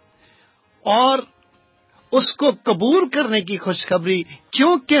اور اس کو قبول کرنے کی خوشخبری،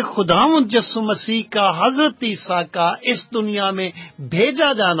 کیونکہ خداوند یسوع مسیح کا حضرت عیسیٰ کا اس دنیا میں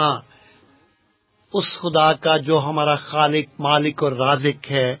بھیجا جانا اس خدا کا جو ہمارا خالق، مالک اور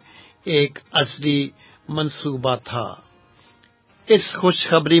رازق ہے، ایک اصلی منصوبہ تھا. اس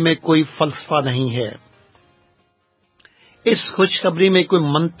خوشخبری میں کوئی فلسفہ نہیں ہے، اس خوشخبری میں کوئی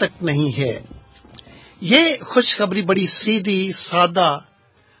منطق نہیں ہے. یہ خوشخبری بڑی سیدھی، سادہ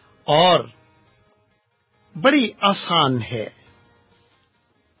اور بڑی آسان ہے،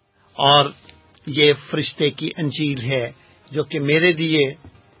 اور یہ فرشتے کی انجیل ہے جو کہ میرے لیے،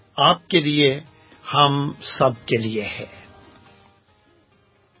 آپ کے لیے، ہم سب کے لیے ہے.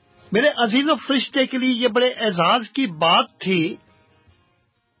 میرے عزیز و فرشتے کے لیے یہ بڑے اعزاز کی بات تھی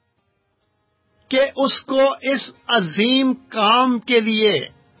کہ اس کو اس عظیم کام کے لیے،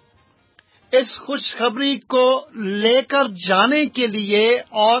 اس خوشخبری کو لے کر جانے کے لیے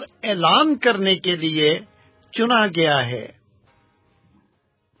اور اعلان کرنے کے لیے چنا گیا ہے،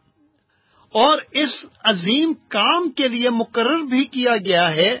 اور اس عظیم کام کے لیے مقرر بھی کیا گیا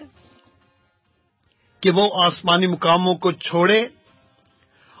ہے کہ وہ آسمانی مقاموں کو چھوڑے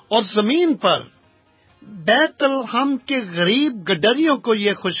اور زمین پر بیت الحم کے غریب گڈریوں کو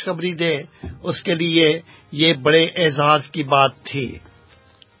یہ خوشخبری دے. اس کے لیے یہ بڑے اعزاز کی بات تھی.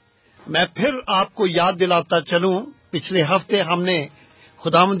 میں پھر آپ کو یاد دلاتا چلوں، پچھلے ہفتے ہم نے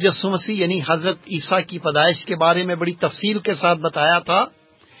خداوند یسوع مسیح یعنی حضرت عیسیٰ کی پیدائش کے بارے میں بڑی تفصیل کے ساتھ بتایا تھا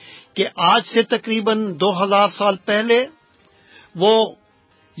کہ آج سے تقریباً 2000 سال پہلے وہ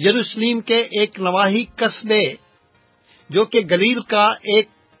یروشلم کے ایک نواحی قصبے جو کہ گلیل کا ایک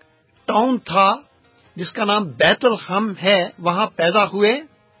ٹاؤن تھا جس کا نام بیت الحم ہے، وہاں پیدا ہوئے،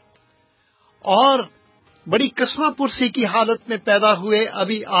 اور بڑی قسمہ پرسی کی حالت میں پیدا ہوئے.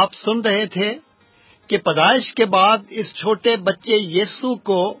 ابھی آپ سن رہے تھے کہ پیدائش کے بعد اس چھوٹے بچے یسوع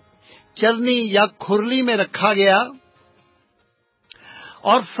کو چرنی یا کھرلی میں رکھا گیا،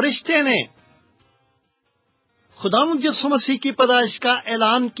 اور فرشتے نے خداوند یسوع مسیح کی پیدائش کا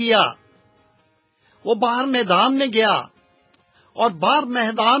اعلان کیا. وہ باہر میدان میں گیا، اور باہر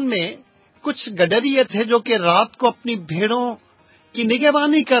میدان میں کچھ گڈریے تھے جو کہ رات کو اپنی بھیڑوں کی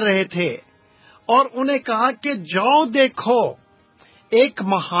نگہبانی کر رہے تھے، اور انہیں کہا کہ جاؤ دیکھو، ایک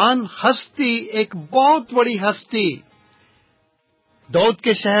مہان ہستی، ایک بہت بڑی ہستی داؤد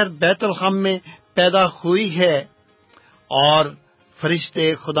کے شہر بیت الحم میں پیدا ہوئی ہے. اور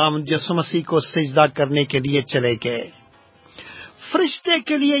فرشتے خداوند یسوع مسیح کو سجدہ کرنے کے لیے چلے گئے. فرشتے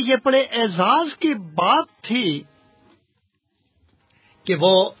کے لیے یہ بڑے اعزاز کی بات تھی کہ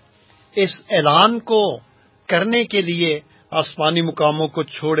وہ اس اعلان کو کرنے کے لیے آسمانی مقاموں کو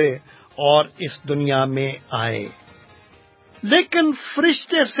چھوڑے اور اس دنیا میں آئے. لیکن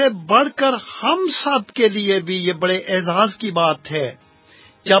فرشتے سے بڑھ کر ہم سب کے لیے بھی یہ بڑے اعزاز کی بات ہے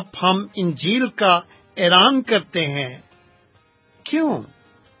جب ہم انجیل کا اعلان کرتے ہیں. کیوں؟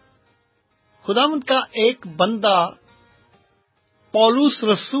 خداوند کا ایک بندہ پولس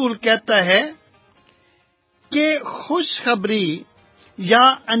رسول کہتا ہے کہ خوشخبری یا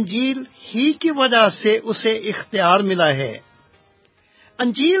انجیل ہی کی وجہ سے اسے اختیار ملا ہے.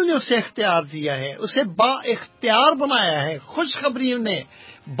 انجیل نے اسے اختیار دیا ہے، اسے با اختیار بنایا ہے. خوشخبری نے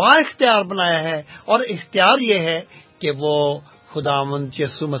با اختیار بنایا ہے، اور اختیار یہ ہے کہ وہ خداوند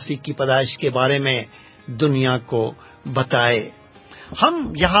یسوع مسیح کی پیدائش کے بارے میں دنیا کو بتائے. ہم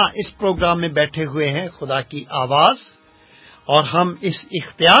یہاں اس پروگرام میں بیٹھے ہوئے ہیں خدا کی آواز، اور ہم اس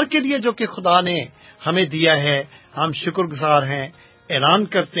اختیار کے لیے جو کہ خدا نے ہمیں دیا ہے ہم شکر گزار ہیں. اعلان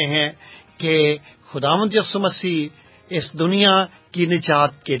کرتے ہیں کہ خداوند یسوع مسیح اس دنیا کی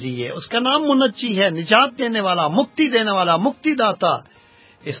نجات کے لیے، اس کا نام منجی ہے، نجات دینے والا، مکتی دینے والا، مکتی داتا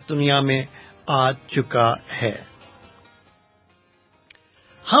اس دنیا میں آ چکا ہے.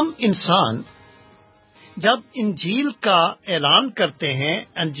 ہم انسان جب انجیل کا اعلان کرتے ہیں،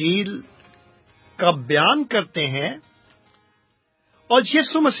 انجیل کا بیان کرتے ہیں اور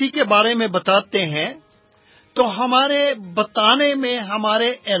یسوع مسیح کے بارے میں بتاتے ہیں، تو ہمارے بتانے میں، ہمارے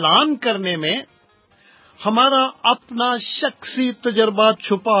اعلان کرنے میں ہمارا اپنا شخصی تجربہ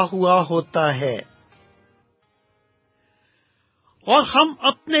چھپا ہوا ہوتا ہے، اور ہم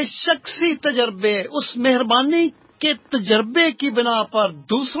اپنے شخصی تجربے، اس مہربانی کے تجربے کی بنا پر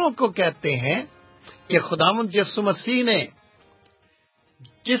دوسروں کو کہتے ہیں کہ خداوند یسوع مسیح نے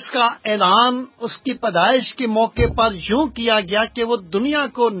جس کا اعلان اس کی پیدائش کے موقع پر یوں کیا گیا کہ وہ دنیا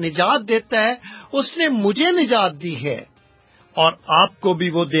کو نجات دیتا ہے، اس نے مجھے نجات دی ہے، اور آپ کو بھی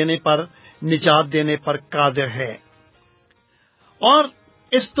وہ دینے پر، نجات دینے پر قادر ہے. اور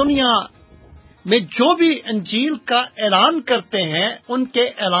اس دنیا میں جو بھی انجیل کا اعلان کرتے ہیں، ان کے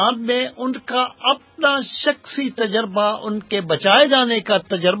اعلان میں ان کا اپنا شخصی تجربہ، ان کے بچائے جانے کا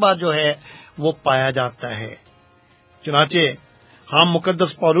تجربہ جو ہے وہ پایا جاتا ہے. چنانچہ ہم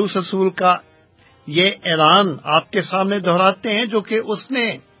مقدس پولس رسول کا یہ اعلان آپ کے سامنے دہراتے ہیں جو کہ اس نے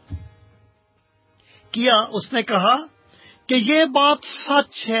کیا. اس نے کہا کہ یہ بات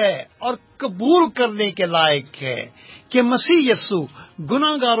سچ ہے اور قبول کرنے کے لائق ہے کہ مسیح یسوع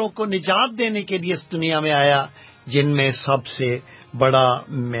گناہ گاروں کو نجات دینے کے لیے اس دنیا میں آیا، جن میں سب سے بڑا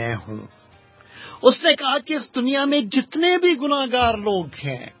میں ہوں. اس نے کہا کہ اس دنیا میں جتنے بھی گناہ گار لوگ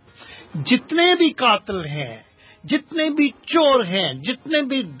ہیں، جتنے بھی قاتل ہیں، جتنے بھی چور ہیں، جتنے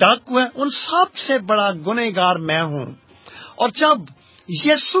بھی ڈاکو ہیں، ان سب سے بڑا گنہگار میں ہوں. اور جب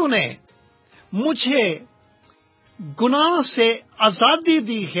یسوع نے مجھے گناہ سے آزادی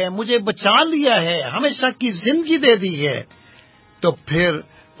دی ہے، مجھے بچا لیا ہے، ہمیشہ کی زندگی دے دی ہے، تو پھر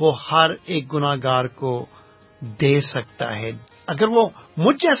وہ ہر ایک گناہ گار کو دے سکتا ہے. اگر وہ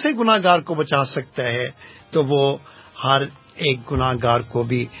مجھ جیسے گناہ گار کو بچا سکتا ہے تو وہ ہر ایک گناہ گار کو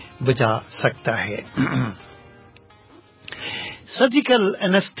بھی بچا سکتا ہے. سرجیکل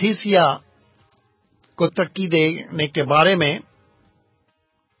اینستھیسیا کو ترقی دینے کے بارے میں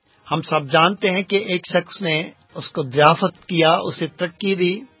ہم سب جانتے ہیں کہ ایک شخص نے اس کو دریافت کیا، اسے ترقی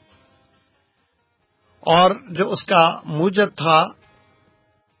دی، اور جو اس کا موجد تھا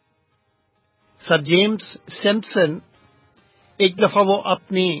سر جیمز سمپسن، ایک دفعہ وہ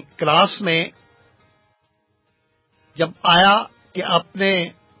اپنی کلاس میں جب آیا کہ اپنے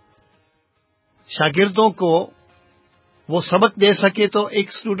شاگردوں کو وہ سبق دے سکے، تو ایک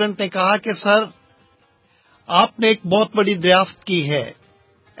اسٹوڈنٹ نے کہا کہ سر، آپ نے ایک بہت بڑی دریافت کی ہے،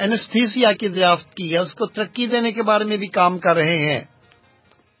 اینستھیسیا کی دریافت کی ہے، اس کو ترقی دینے کے بارے میں بھی کام کر رہے ہیں،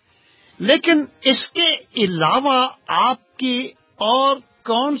 لیکن اس کے علاوہ آپ کی اور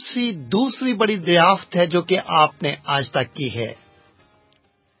کون سی دوسری بڑی دریافت ہے جو کہ آپ نے آج تک کی ہے؟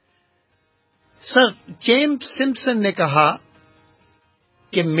 سر جیمز سمپسن نے کہا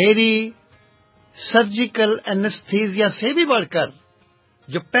کہ میری سرجیکل اینستھیسیا سے بھی بڑھ کر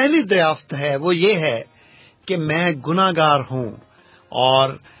جو پہلی دریافت ہے وہ یہ ہے کہ میں گناہ گار ہوں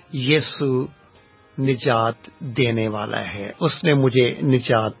اور یسوع نجات دینے والا ہے. اس نے مجھے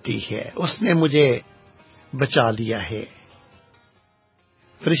نجات دی ہے، اس نے مجھے بچا لیا ہے.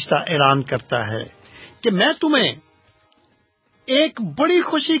 فرشتہ اعلان کرتا ہے کہ میں تمہیں ایک بڑی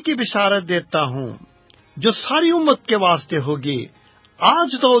خوشی کی بشارت دیتا ہوں جو ساری امت کے واسطے ہوگی.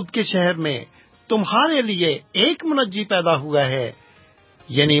 آج داؤد کے شہر میں تمہارے لیے ایک منجی پیدا ہوا ہے،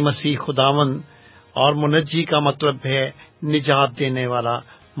 یعنی مسیح خداوند. اور منجی کا مطلب ہے نجات دینے والا،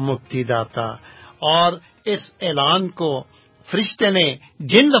 مکتی داتا. اور اس اعلان کو فرشتے نے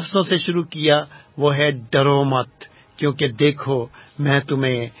جن لفظوں سے شروع کیا وہ ہے ڈرو مت، کیونکہ دیکھو میں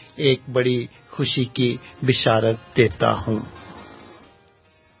تمہیں ایک بڑی خوشی کی بشارت دیتا ہوں.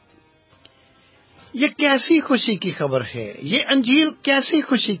 یہ کیسی خوشی کی خبر ہے؟ یہ انجیل کیسی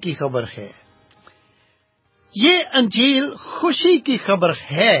خوشی کی خبر ہے؟ یہ انجیل خوشی کی خبر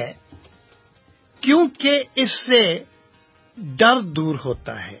ہے کیونکہ اس سے ڈر دور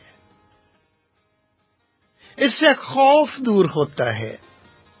ہوتا ہے. اس سے خوف دور ہوتا ہے.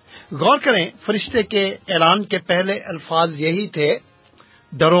 غور کریں، فرشتے کے اعلان کے پہلے الفاظ یہی تھے،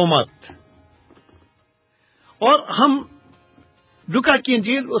 ڈرو مت. اور ہم لوکا کی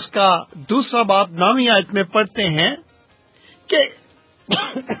انجیل اس کا 2 باب 9 آیت میں پڑھتے ہیں کہ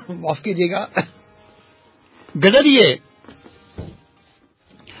معاف کیجیے گا، گدریے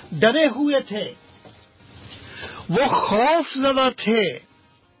ڈرے ہوئے تھے، وہ خوف زدہ تھے.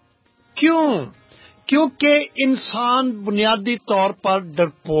 کیوں؟ کیونکہ انسان بنیادی طور پر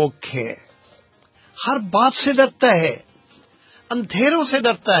ڈرپوک ہے، ہر بات سے ڈرتا ہے، اندھیروں سے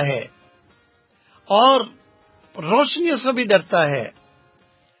ڈرتا ہے اور روشنیوں سے بھی ڈرتا ہے،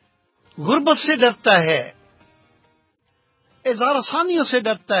 غربت سے ڈرتا ہے، اظہار آسانیوں سے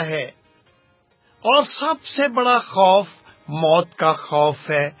ڈرتا ہے، اور سب سے بڑا خوف موت کا خوف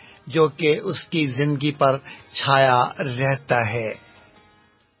ہے جو کہ اس کی زندگی پر چھایا رہتا ہے.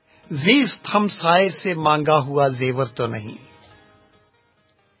 زیست ہمسائے سے مانگا ہوا زیور تو نہیں،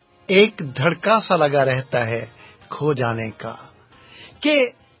 ایک دھڑکا سا لگا رہتا ہے کھو جانے کا، کہ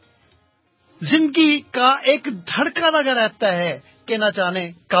زندگی کا ایک دھڑکا لگا رہتا ہے کہ نہ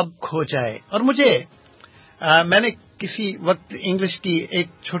جانے کب کھو جائے. اور میں نے کسی وقت انگلش کی ایک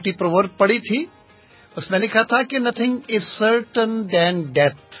چھوٹی پروورب پڑھی تھی، اس میں لکھا تھا کہ nothing is certain than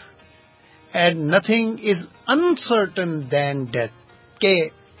death and nothing is uncertain than death, کہ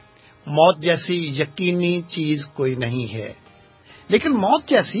موت جیسی یقینی چیز کوئی نہیں ہے، لیکن موت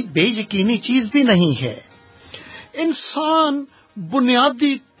جیسی بے یقینی چیز بھی نہیں ہے. انسان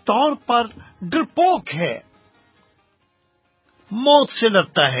بنیادی طور پر ڈرپوک ہے، موت سے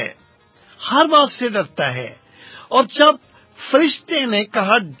ڈرتا ہے، ہر بات سے ڈرتا ہے. اور جب فرشتے نے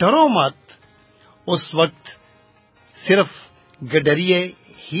کہا ڈرو مت، اس وقت صرف گڈریے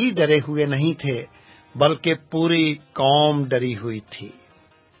ہی ڈرے ہوئے نہیں تھے بلکہ پوری قوم ڈری ہوئی تھی.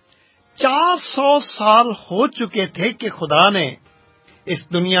 400 سال ہو چکے تھے کہ خدا نے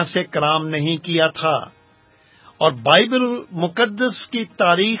اس دنیا سے کلام نہیں کیا تھا، اور بائبل مقدس کی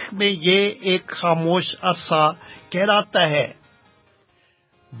تاریخ میں یہ ایک خاموش عرصہ کہلاتا ہے.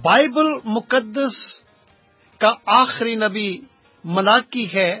 بائبل مقدس کا آخری نبی ملاکی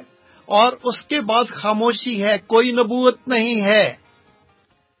ہے، اور اس کے بعد خاموشی ہے، کوئی نبوت نہیں ہے.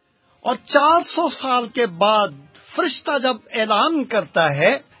 اور 400 سال کے بعد فرشتہ جب اعلان کرتا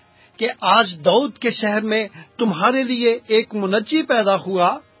ہے کہ آج داؤد کے شہر میں تمہارے لیے ایک منجی پیدا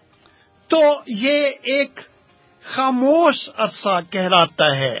ہوا، تو یہ ایک خاموش عرصہ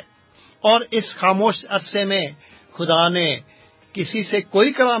کہلاتا ہے. اور اس خاموش عرصے میں خدا نے کسی سے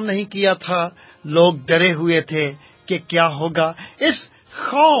کوئی کلام نہیں کیا تھا، لوگ ڈرے ہوئے تھے کہ کیا ہوگا. اس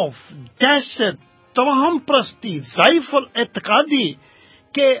خوف، دہشت، توہم پرستی، ضعیف الاعتقادی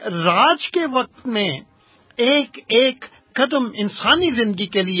کے راج کے وقت میں ایک ایک قدم انسانی زندگی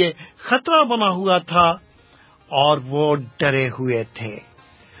کے لیے خطرہ بنا ہوا تھا، اور وہ ڈرے ہوئے تھے.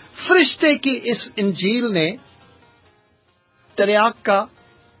 فرشتے کی اس انجیل نے تریاق کا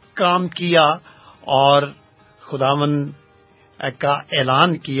کام کیا اور خداوند کا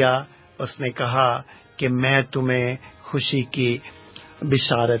اعلان کیا. اس نے کہا کہ میں تمہیں خوشی کی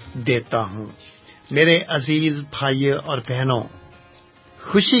بشارت دیتا ہوں. میرے عزیز بھائیوں اور بہنوں،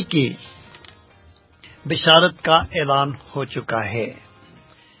 خوشی کی بشارت کا اعلان ہو چکا ہے.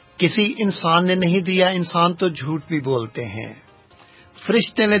 کسی انسان نے نہیں دیا، انسان تو جھوٹ بھی بولتے ہیں،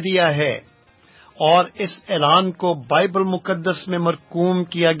 فرشتے نے دیا ہے، اور اس اعلان کو بائبل مقدس میں مرقوم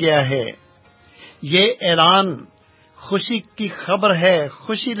کیا گیا ہے. یہ اعلان خوشی کی خبر ہے،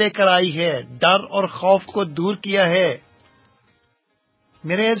 خوشی لے کر آئی ہے، ڈر اور خوف کو دور کیا ہے.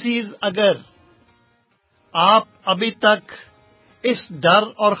 میرے عزیز، اگر آپ ابھی تک اس ڈر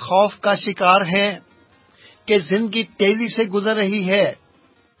اور خوف کا شکار ہیں کہ زندگی تیزی سے گزر رہی ہے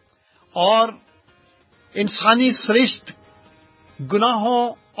اور انسانی سرشت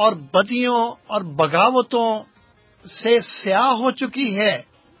گناہوں اور بدیوں اور بغاوتوں سے سیاہ ہو چکی ہے،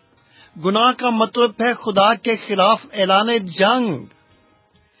 گناہ کا مطلب ہے خدا کے خلاف اعلان جنگ.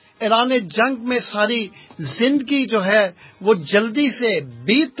 اعلان جنگ میں ساری زندگی جو ہے وہ جلدی سے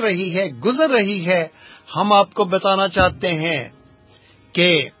بیت رہی ہے، گزر رہی ہے. ہم آپ کو بتانا چاہتے ہیں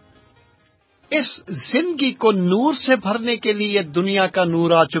کہ اس زندگی کو نور سے بھرنے کے لیے دنیا کا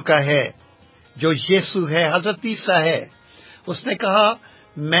نور آ چکا ہے، جو یسوع ہے، حضرت عیسیٰ ہے. اس نے کہا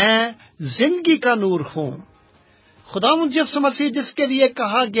میں زندگی کا نور ہوں. خداوند یسوع مسیح جس کے لیے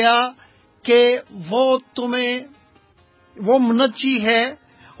کہا گیا کہ وہ منجی ہے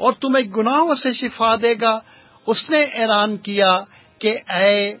اور تمہیں گناہوں سے شفا دے گا، اس نے اعلان کیا کہ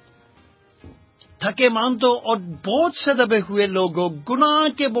اے تھکے ماندو اور بوجھ سے دبے ہوئے لوگوں، گناہ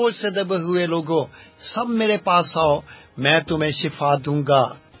کے بوجھ سے دبے ہوئے لوگوں، سب میرے پاس آؤ، میں تمہیں شفا دوں گا.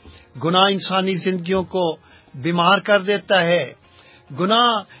 گناہ انسانی زندگیوں کو बीमार कर देता है,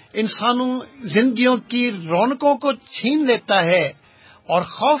 गुनाह इंसानों जिंदगियों की रौनकों को छीन लेता है और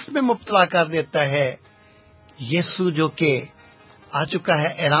खौफ में मुब्तला कर देता है। यीशु जो कि आ चुका है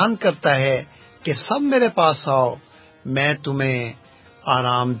ऐलान करता है कि सब मेरे पास आओ, मैं तुम्हें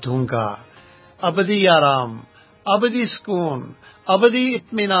आराम दूंगा, अबदी आराम, अबदी सुकून, अबदी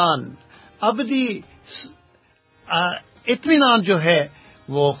इत्मीनान। अबदी इत्मीनान जो है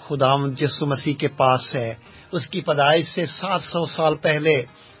वो खुदावंद यीशु मसीह के पास है। उसकी पैदाइश से 700 साल पहले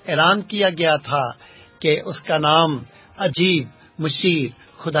ऐलान किया गया था कि उसका नाम अजीब, मुशीर,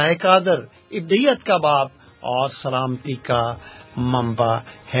 खुदाए कादर, इब्दियत का बाप और सलामती का मंबा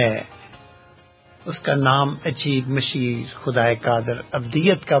है। उसका नाम अजीब, मुशीर, खुदाए कादर,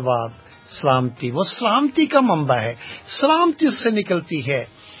 अब्दियत का बाप, सलामती, वो सलामती का मंबा है, सलामती उससे निकलती है।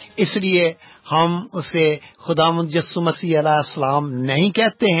 इसलिए हम उसे खुदावंद यीशु मसीह अलैहिस्सलाम नहीं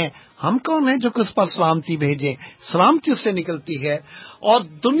कहते हैं। हम कौन हैं जो कि उस पर सलामती भेजें? सलामती उससे निकलती है और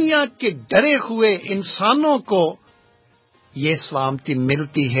दुनिया के डरे हुए इंसानों को ये सलामती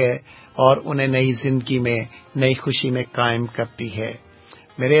मिलती है और उन्हें नई जिंदगी में, नई खुशी में कायम करती है।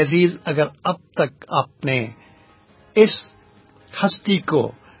 मेरे अजीज, अगर अब तक आपने इस हस्ती को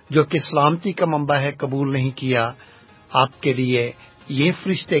जो कि सलामती का मंबा है कबूल नहीं किया, आपके लिए ये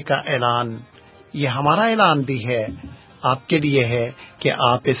फरिश्ते का ऐलान, ये हमारा ऐलान भी है, आपके लिए है कि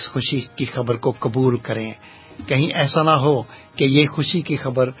आप इस खुशी की खबर को कबूल करें। कहीं ऐसा ना हो कि ये खुशी की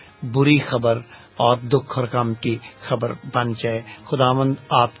खबर बुरी खबर और दुख और गम की खबर बन जाए। खुदावंद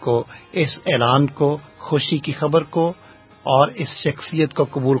आपको इस ऐलान को, खुशी की खबर को और इस शख्सियत को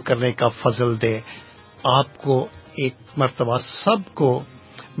कबूल करने का फजल दे। आपको एक मर्तबा सबको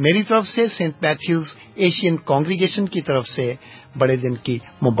मेरी तरफ से, सेंट मैथ्यूज एशियन कांग्रीगेशन की तरफ से बड़े दिन की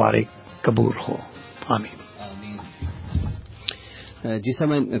मुबारक कबूल हो। आमीन। जी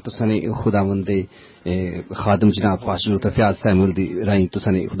समय तुसाने खुदावंद दे खादम जनाब पास्टर लुतर फयाज सैमुअल दी राई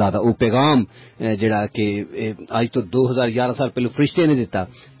तुसाने खुदा दा ओ पैगाम जेड़ा कि आज तो 2011 साल पहले फरिश्ते ने दिता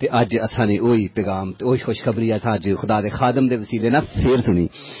ते अज असाने ओही पैगाम ते ओही खुशखबरी असां अज खुदा दे खादम दे वसीले ना फेर सुनी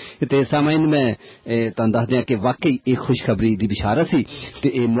ते सामईन मैं तुहानू दस दियां कि वाकई एक खुशखबरी दी बिशारत सी ते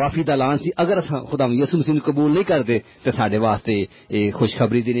ए मुआफी दा ऐलान सी। अगर असां खुदा यीशु मसीह नू कबूल नहीं करदे ते साडे वास्ते ए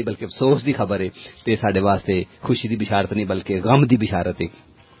खुशखबरी दी नहीं बल्कि अफसोस दी खबर है ते साडे वास्ते खुशी दी बिशारत नहीं बल्कि गम दी बिशारत है।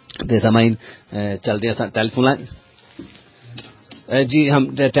 ते सामईन चलदे असां टेलीफोन लाइन जी हम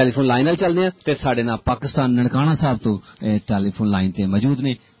टेलीफोन लाइन नाल चलदे हां ते साडे नाल पाकिस्तान ननकाना साहब तो टेलीफोन लाइन ते मौजूद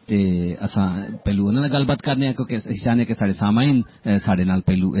ने ते असां पहलू उन्हां नाल गलबात करने आ क्योंकि चाहने कि साडे सामईन साडे नाल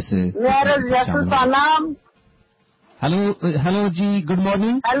पहलू इस हेलो हेलो जी good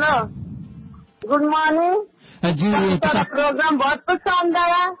morning. Hello good morning जी ਤੁਹਾਡਾ प्रोग्राम बहुत पसंद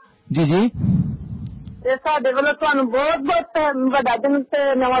आया जी जी ਤੇ ਸਾਡੇ ਵੱਲੋਂ ਤੁਹਾਨੂੰ ਬਹੁਤ ਬਹੁਤ ਵੱਡਾ ਦਿਨ ਤੇ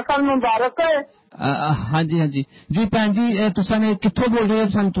ਨਵਾਂ ਸਾਲ ਮੁਬਾਰਕ ਹੋਏ। हाँ जी जी भैन जी तुसां ने कित्थों बोल रहे हो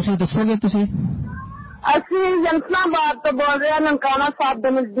सानू तुसीं दसोगे तुसीं? ਅਸੀਂ ਜਨਸਨਾਬਾਦ ਤੋਂ ਬੋਲ ਰਹੇ ਹਾਂ, ਨਨਕਾਣਾ ਸਾਹਿਬ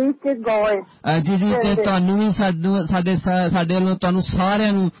ਦੇ ਨਜ਼ਦੀਕ ਇੱਕ ਗਾँव ਹੈ। ਜੀ ਜੀ ਤੇ ਤੁਹਾਨੂੰ ਵੀ ਸਾਡੇ ਵੱਲੋਂ ਤੁਹਾਨੂੰ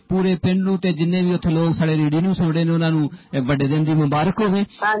ਸਾਰਿਆਂ ਨੂੰ ਪੂਰੇ ਪਿੰਡ ਨੂੰ ਤੇ ਜਿੰਨੇ ਵੀ ਉੱਥੇ ਲੋਕ ਸਾਡੇ ਰੇਡੀਓ ਨੂੰ ਸੁਣਦੇ ਨੇ ਉਹਨਾਂ ਨੂੰ ਵੱਡੇ ਦਿਨ ਦੀ ਮੁਬਾਰਕ ਹੋਵੇ।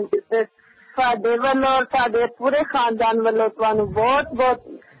 ਹਾਂਜੀ ਤੇ ਸਾਡੇ ਵੱਲੋਂ ਸਾਡੇ ਪੂਰੇ ਖਾਨਦਾਨ ਵੱਲੋਂ ਤੁਹਾਨੂੰ ਬਹੁਤ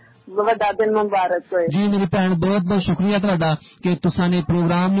ਬਹੁਤ ਵੱਡਾ ਦਿਨ ਮੁਬਾਰਕ ਹੋਏ। ਜੀ ਮੇਰੀ ਭੈਣ ਬਹੁਤ ਬਹੁਤ ਸ਼ੁਕਰੀਆ ਤੁਹਾਡਾ ਕਿ ਤੁਸੀਂ ਨੇ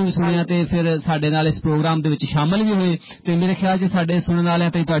ਪ੍ਰੋਗਰਾਮ ਨੂੰ ਸੁਣਿਆ ਤੇ ਫਿਰ ਸਾਡੇ ਨਾਲ ਇਸ ਪ੍ਰੋਗਰਾਮ ਦੇ ਵਿੱਚ ਸ਼ਾਮਲ ਵੀ ਹੋਏ ਤੇ ਮੇਰੇ ਖਿਆਲ 'ਚ ਸਾਡੇ ਸੁਣਨ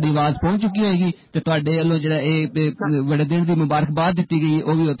ਵਾਲਿਆਂ ਤੱਕ ਤੁਹਾਡੀ ਆਵਾਜ਼ ਪਹੁੰਚ ਚੁੱਕੀ ਹੋਏਗੀ ਤੇ ਤੁਹਾਡੇ ਵੱਲੋਂ ਜਿਹੜਾ ਇਹ ਵੱਡੇ ਦਿਨ ਦੀ ਮੁਬਾਰਕਬਾਦ ਦਿੱਤੀ ਗਈ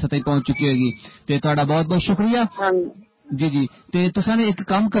ਉਹ ਵੀ ਉੱਥੇ ਤੱਕ ਪਹੁੰਚ ਚੁੱਕੀ ਹੋਏਗੀ ਤੇ ਤੁਹਾਡਾ ਬਹੁਤ ਬਹੁਤ ਸ਼ੁਕਰੀਆ। ਜੀ ਜੀ ਤੇ ਤੁਸੀਂ ਨੇ ਇੱਕ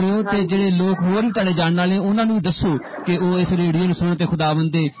ਕੰਮ ਕਰਿਓ ਤੇ ਜਿਹੜੇ ਲੋਕ ਹੋਰ ਵੀ ਤੁਹਾਡੇ ਜਾਣਨ ਵਾਲੇ ਉਹਨਾਂ ਨੂੰ ਦੱਸੋ ਕਿ ਉਹ ਇਸ ਰੇਡੀਓ ਨੂੰ ਸੁਣਨ ਤੇ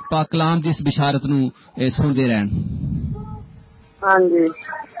ਖੁਦਾਵੰਦ ਦੇ ਪਾਕ ਕਲਾਮ ਦੀ ਇਸ ਬਿਸ਼ਾਰਤ ਨੂੰ ਸੁਣਦੇ ਰਹਿਣ। ਹਾਂਜੀ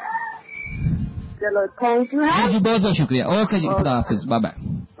चलो थैंक यू है जी बहुत बहुत शुक्रिया। ओके जी खुदा हाफिज बाय बाय।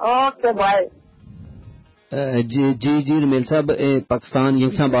 Okay bye. जी जी रमेल साहब पाकिस्तान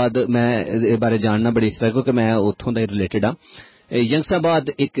यंगसाबाद मैं बारे जानना बड़ी इस तरह क्योंकि मैं उत्थों दा रिलेटेड हाँ।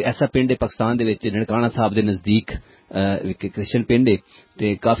 यंगसाबाद एक ऐसा पिंड है पाकिस्तान दे विच ननकाना साहब दे नजदीक एक क्रिश्चियन पिंड है ते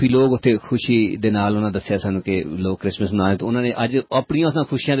काफी लोग उत्थे खुशी दे नाल उन्हां दस्सिया सानू कि लोग क्रिसमस मना रहे ते उन्होंने अज अपनी उस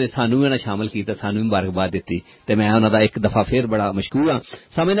खुशियां दे सानू भी शामिल कीता, सानू भी मुबारकबाद दित्ती ते मैं उन्हां दा एक दफा फिर बड़ा मशकूर हाँ।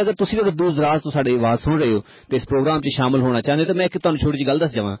 सामने अगर तुसीं अगर दूर दराज तो साडी आवाज सुन रहे हो ते इस प्रोग्राम च शामिल होना चाहते तो मैं एक तुहानू छोटी जी गल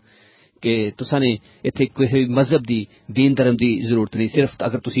दस जावां कि तुसां ने इत्थे कोई मजहब दी दीन धर्म दी जरूरत नहीं, सिर्फ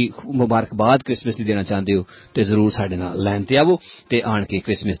अगर तुसी मुबारकबाद क्रिसमस दी देना चाहते हो तो जरूर साडे नाल लाइन ते आवो ते आण के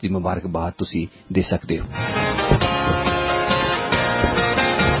क्रिसमस दी मुबारकबाद तुसी दे सकते हो।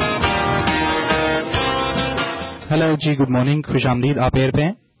 हेलो जी गुड मॉर्निंग, खुश आमदीद, आप एयर पे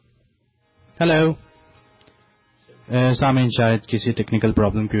हैं। हेलो सामीन शायद किसी टेक्निकल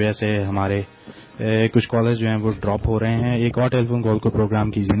प्रॉब्लम की वजह से हमारे कुछ कॉलर्स जो हैं वो ड्रॉप हो रहे हैं. एक और टेलीफोन कॉल को प्रोग्राम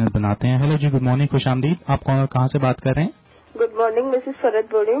की जीनत बनाते हैं. हेलो जी, गुड मॉर्निंग, खुश आमदीद. आप कहाँ से बात कर रहे हैं? गुड मॉर्निंग, मिसेस फरत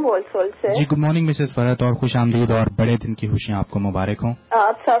बोल रही हूँ वॉल्सॉल से. जी गुड मॉर्निंग मिसेस फरत, और खुश आमदीद और बड़े दिन की खुशियाँ आपको मुबारक हों.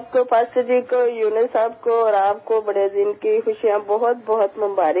 आप सबको, पास्टर जी को, यूनुस साहब को और आपको बड़े दिन की खुशियाँ बहुत बहुत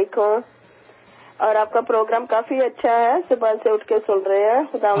मुबारक हों. और आपका प्रोग्राम काफी अच्छा है, सुबह से उठ के सुन रहे हैं.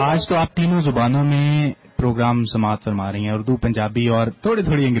 खुदा आज तो आप तीनों जुबानों में प्रोग्राम समाप्त फरमा रही हैं, उर्दू, पंजाबी और थोड़ी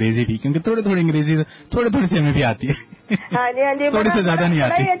थोड़ी अंग्रेजी भी, क्योंकि थोड़ी थोड़ी अंग्रेजी थोड़ी सी हमें भी आती है. हाँ जी हाँ जी, थोड़ी से ज्यादा नहीं आती.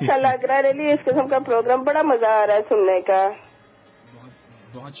 बड़ा ही अच्छा लग रहा है रियली, इस किस्म का प्रोग्राम बड़ा मजा आ रहा है सुनने का.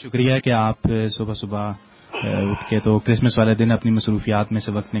 बहुत शुक्रिया कि आप सुबह सुबह उठ के तो क्रिसमस वाले दिन अपनी मसरूफियात में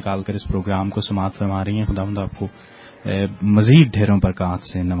से वक्त निकाल कर इस प्रोग्राम को समाप्त फरमा रही हैं. खुदावंद आपको मजीद ढेरों पर कात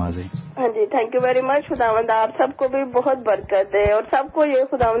से नवाजे. हाँ जी, थैंक यू वेरी मच. खुदावंद आप सबको भी बहुत बरकत दे और सबको ये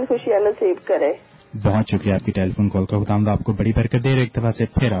खुदावंद खुशियाँ नसीब करे. बहुत शुक्रिया आपकी टेलीफोन कॉल का. खुदावंद आपको बड़ी बरकत दे. एक दफा से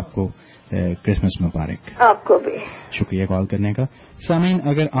फिर आपको क्रिसमस मुबारक. आपको भी शुक्रिया कॉल करने का. सामीन,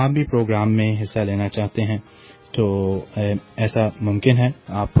 अगर आप भी प्रोग्राम में हिस्सा लेना चाहते हैं तो ऐसा मुमकिन है.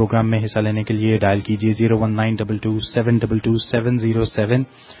 आप प्रोग्राम में हिस्सा लेने के लिए डायल कीजिए 01922722707.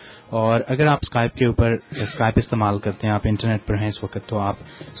 और अगर आप स्काइप इस्तेमाल करते हैं, आप इंटरनेट पर हैं इस वक्त, तो आप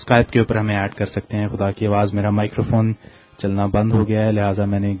स्काइप के ऊपर हमें ऐड कर सकते हैं. खुदा की आवाज़, मेरा माइक्रोफोन चलना बंद हो गया है, लिहाजा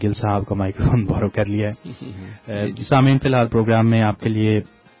मैंने गिल साहब का माइक्रोफोन बोरो कर लिया है. सामीन, फिलहाल प्रोग्राम में आपके लिए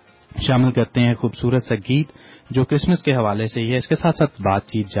शामिल करते हैं खूबसूरत सा गीत जो क्रिसमस के हवाले से ही है. इसके साथ साथ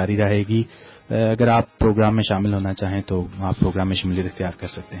बातचीत जारी रहेगी. अगर आप प्रोग्राम में शामिल होना चाहें तो आप प्रोग्राम में शमूलियत इख्तियार कर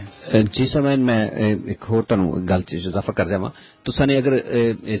सकते हैं. जी समय मैं एक होर तुहानूं गल च इजाफा कर जावां. तुसां ने अगर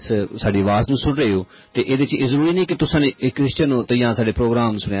इस साडी आवाज़ नूं सुन रहे हो तो ये जरूरी नहीं कि तुसां ने एक क्रिश्चियन हो तो या साडे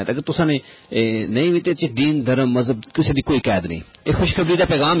प्रोग्राम सुनिया. अगर तुसां ने नहीं भी तो दीन धर्म मजहब किसी की कोई कैद नहीं. ये खुशखबरी का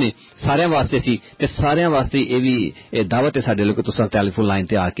पैगाम है सारिਆਂ वास्ते सी ते सारिਆਂ वास्ते ये भी दावत है साडे लोग. तुसां टेलीफोन लाइन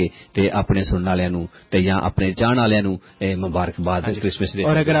ते आके ते अपने सुनने वालियां नूं ते या अपने चाहण वालियां नूं मुबारकबाद क्रिसमस दे.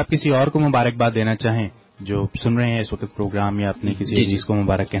 और अगर आप किसी और को मुबारकबाद देना चाहें जो सुन रहे हैं इस वक्त प्रोग्राम, या अपने किसी चीज को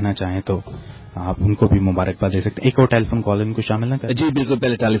मुबारक कहना चाहें तो आप उनको भी मुबारकबाद दे सकते हैं. एक और टेलीफोन कॉल इनको शामिल ना करें. जी बिल्कुल,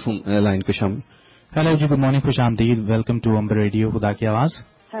 पहले टेलीफोन लाइन को शामिल. हेलो जी, गुड मॉर्निंग, खुश आमदीद. वेलकम टू अम्बर रेडियो, खुदा की आवाज़.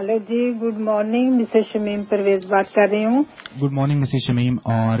 हेलो जी, good morning, Mrs Shamim Parvez बात कर रही हूँ. गुड मॉर्निंग मिसेस शमीम,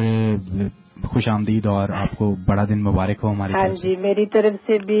 और खुश आमदीद और आपको बड़ा दिन मुबारक हो हमारी हाँ तरफ से. जी, मेरी तरफ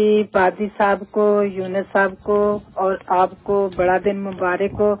से भी पादी साहब को, यूनुस साहब को और आपको बड़ा दिन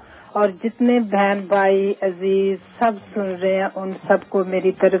मुबारक हो. और जितने बहन भाई अजीज सब सुन रहे हैं उन सबको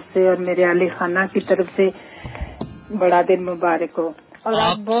मेरी तरफ से और मेरे आले खाना की तरफ से बड़ा दिन मुबारक हो. और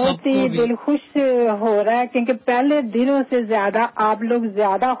आज बहुत ही दिल खुश हो रहा है क्योंकि पहले दिनों से ज्यादा आप लोग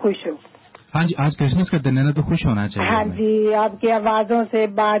ज्यादा खुश हो. हाँ जी, आज क्रिसमस का दिन है ना, तो खुश होना चाहिए. हाँ जी, आपकी आवाजों से,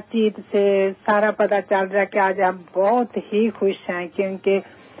 बातचीत से सारा पता चल रहा है कि आज हम बहुत ही खुश हैं क्योंकि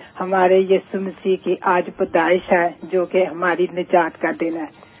हमारे यीशु मसीह की आज पैदाइश है जो कि हमारी निजात का दिन है.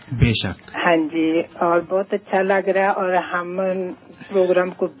 बेशक. हाँ जी, और बहुत अच्छा लग रहा है और हम प्रोग्राम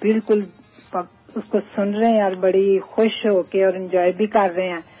को बिल्कुल उसको सुन रहे हैं और बड़ी खुश होके और एंजॉय भी कर रहे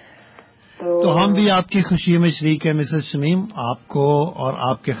हैं. तो हम भी आपकी खुशी में शरीक है मिसेस शमीम. आपको और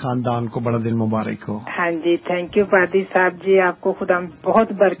आपके खानदान को बड़ा दिन मुबारक हो. हाँ जी, थैंक यू पादी साहब जी. आपको खुदा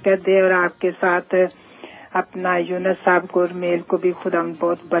बहुत बरकत दे और आपके साथ अपना यूनुस साहब को और मेल को भी खुदा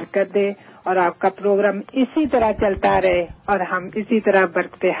बहुत बरकत दे और आपका प्रोग्राम इसी तरह चलता रहे और हम इसी तरह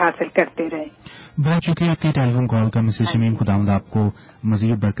बरकतें हासिल करते रहे. बहुत शुक्रिया आपकी टेलीफोन कॉल का मिसेस शमीम. खुदावंद आपको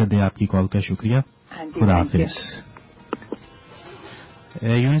मजीद बरकत दे. आपकी कॉल का शुक्रिया. खुदा हाफिज.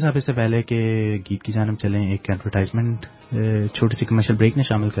 यूनुस साहब, इससे पहले कि गीत की जानब चलें, एक एडवर्टाइजमेंट छोटी सी कमर्शियल ब्रेक में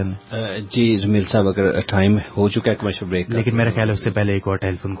शामिल कर लें. जी जमील साहब, अगर टाइम हो चुका है कमर्शियल ब्रेक का, लेकिन मेरा ख्याल है उससे पहले एक और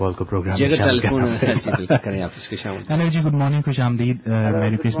टेलीफोन कॉल को प्रोग्राम में शामिल करें आप इसके शामिल. हेलो जी, गुड मॉर्निंग, खुश आमदीद,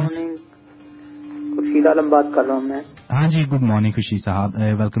 मेरी क्रिसमस. खुर्शीद आलम बात कर रहा हूँ मैं. हाँ जी, गुड मॉर्निंग खुशी साहब,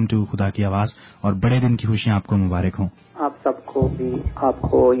 वेलकम टू खुदा की आवाज़ और बड़े दिन की खुशियाँ आपको मुबारक हों. आप सबको भी,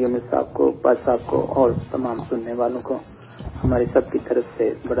 आपको, यूनुस साहब को, बस साहब को और तमाम सुनने वालों को हमारी सबकी तरफ से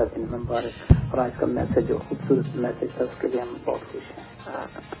बड़ा दिन मुबारक. और आज का मैसेज जो खूबसूरत मैसेज था उसके लिए हम बहुत खुश हैं.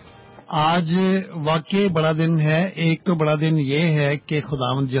 आज वाकई बड़ा दिन है. एक तो बड़ा दिन ये है कि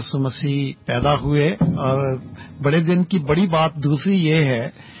खुदावंद यीशु मसीह पैदा हुए, और बड़े दिन की बड़ी बात दूसरी ये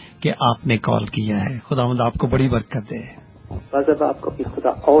है कि आपने कॉल किया है. खुदावंद आपको बड़ी बरकत दे. बस अब आपको भी खुदा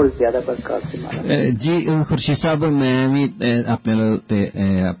और ज्यादा बरकत से मारा. जी खुर्शीद साहब, मैं भी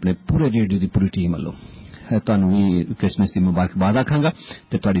अपने पूरे रेडियो की पूरी टीम वालों ਤੁਹਾਨੂੰ ਵੀ ਕ੍ਰਿਸਮਸ ਦੀ ਮੁਬਾਰਕਬਾਦ ਆਖਾਂਗਾ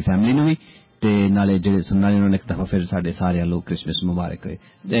ਤੇ ਤੁਹਾਡੀ ਫੈਮਿਲੀ ਨੂੰ ਵੀ ਤੇ ਨਾਲੇ ਜਿਹੜੇ ਸੁਣਨ ਵਾਲੇ ਉਹਨਾਂ ਨੇ ਇੱਕ ਦਫਾ ਫਿਰ ਸਾਡੇ ਸਾਰਿਆਂ ਨੂੰ ਕ੍ਰਿਸਮਸ ਮੁਬਾਰਕ ਹੋਏ.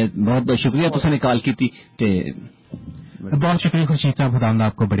 ਬਹੁਤ ਬਹੁਤ ਸ਼ੁਕਰੀਆ ਤੁਸੀਂ ਨੇ ਕਾਲ ਕੀਤੀ ਤੇ बहुत शुक्रिया खुर्शीद साहब, खुदा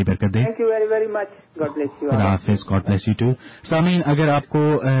आपको बड़ी बरकत दे। Thank you very very much, God bless you. खुदा हाफिज, गॉड ब्लेस यू टू। सामीन, अगर आपको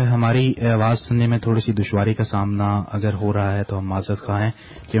हमारी आवाज सुनने में थोड़ी सी दुश्वारी का सामना अगर हो रहा है तो हम माजरत खाएं,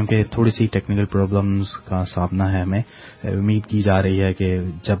 क्योंकि थोड़ी सी टेक्निकल प्रॉब्लम्स का सामना है हमें। उम्मीद की जा रही है कि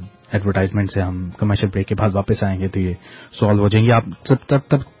जब एडवर्टाइजमेंट से हम कमर्शियल ब्रेक के बाद वापस आएंगे तो ये सॉल्व हो जाएंगे। आप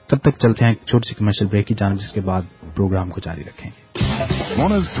तब तक चलते हैं छोटी सी कमर्शियल ब्रेक की जानिब, जिसके बाद प्रोग्राम को जारी रखेंगे।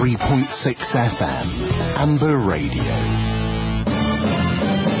 103.6 FM, Amber Radio.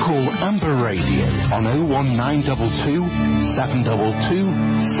 Call Amber Radio on 01922 722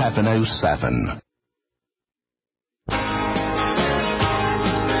 707.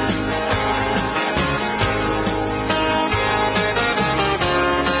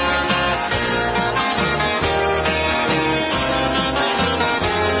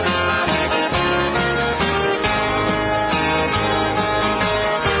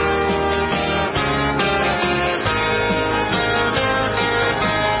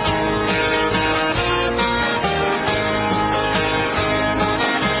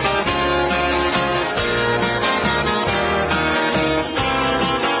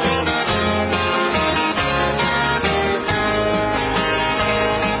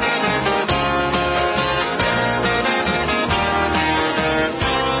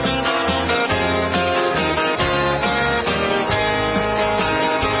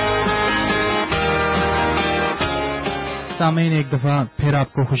 सामीन, एक दफा फिर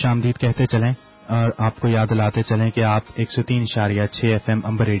आपको खुशामदीद कहते चलें और आपको याद दिलाते चलें कि आप 103.6 FM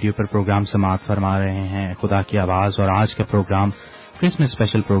अम्बर रेडियो पर प्रोग्राम समाअत फरमा रहे हैं खुदा की आवाज। और आज का प्रोग्राम क्रिसमस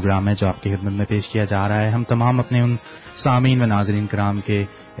स्पेशल प्रोग्राम है जो आपकी खिदमत में पेश किया जा रहा है। हम तमाम अपने उन सामीन व नाजरीन कराम के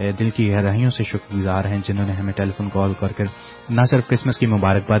दिल की गहराइयों से शुक्रगुजार हैं जिन्होंने हमें टेलीफोन कॉल कर न सिर्फ क्रिसमस की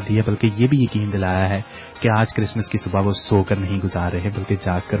मुबारकबाद दी है, बल्कि ये भी यकीन दिलाया है कि आज क्रिसमस की सुबह वो सोकर नहीं गुजार रहे बल्कि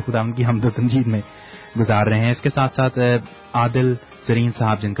जाग कर खुदा उनकी हमद व तमजीद में गुजार रहे हैं। इसके साथ साथ आदिल जरीन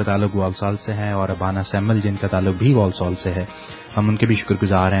साहब जिनका ताल्लुक वालसाल से है और अबाना सैमल जिनका ताल्लुक भी वालसाल से है, हम उनके भी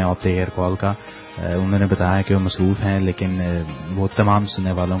शुक्रगुजार हैं ऑफ द एयर कॉल का। उन्होंने बताया कि वो मसरूफ हैं, लेकिन वो तमाम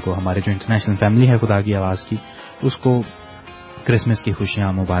सुनने वालों को, हमारे जो इंटरनेशनल फैमिली है खुदा की आवाज की, उसको क्रिसमस की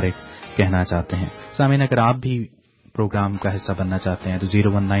खुशियां मुबारक कहना चाहते हैं। सामीन, अगर आप भी प्रोग्राम का हिस्सा बनना चाहते हैं तो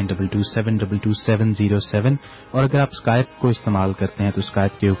 01922722707 और अगर आप स्काइप को इस्तेमाल करते हैं तो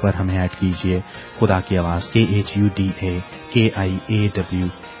स्काइप के ऊपर हमें ऐड कीजिए खुदा की आवाज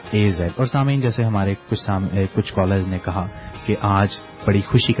KHUDAKIAWAZ। और सामीन, जैसे हमारे कुछ कॉलर्स ने कहा कि आज बड़ी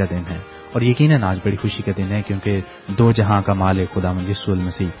खुशी का दिन है, और यकीनन आज बड़ी खुशी का दिन है क्योंकि दो जहां का मालिक खुदा यीशु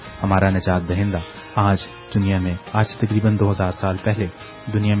मसीह हमारा निजात दहिंदा आज दुनिया में, आज से तकरीबन 2000 साल पहले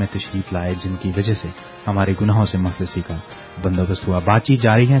दुनिया में तशरीफ लाए, जिनकी वजह से हमारे गुनाहों से मुखलसी का बंदोबस्त हुआ। बातचीत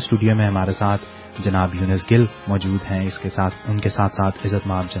जारी है। स्टूडियो में हमारे साथ जनाब यूनुस गिल मौजूद हैं, इसके साथ उनके साथ साथ इज्जत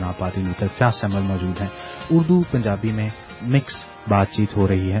माब जनाब पातिल लूथर फ्याज सैमल मौजूद हैं। उर्दू पंजाबी में मिक्स बातचीत हो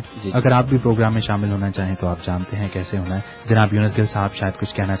रही है। अगर आप भी प्रोग्राम में शामिल होना चाहें तो आप जानते हैं कैसे होना है। जनाब यूनुस गिल साहब शायद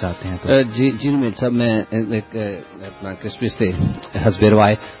कुछ कहना चाहते हैं तो। जी मेर साहब, मैं अपना क्रिसमस से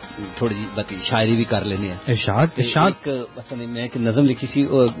हसबेरवाए थोड़ी जी बात शायरी भी कर लेनी है। इरशाद मैं एक नज़म लिखी सी,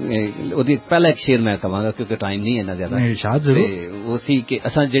 पहला एक शेर मैं कहांगा क्योंकि टाइम नहीं है ना ज्यादा। इरशाद जरूर। वो सी कि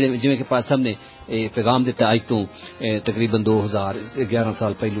असा जिवें के पास सबने पैगाम दिता अज तो तकरीबन 2011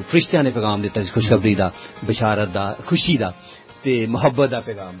 साल पहलू फरिश्तियां ने पैगाम दिता खुशखबरी दा, बशारत दा, खुशी दा ते मुहब्बत दा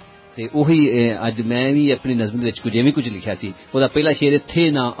पैगाम। ते ओही अज मैं भी अपनी नज़म दे विच कुछ एवें कुछ लिखिया सी। ओदा पहला शेर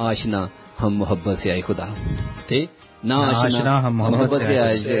थे ना आशना हम मोहब्बत से आए खुदा, थे ना आशना हम मोहब्बत से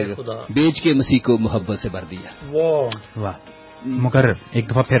आए खुदा, बेच के मसीह को मोहब्बत से भर दिया। वाह मुकर्रर, एक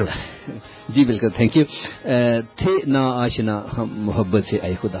दफा फिर। जी बिल्कुल, थैंक यू। थे ना आशना हम मोहब्बत से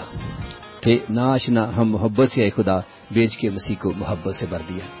आए खुदा, थे ना आशना हम मोहब्बत से आए खुदा, बेच के मसीह को मोहब्बत से भर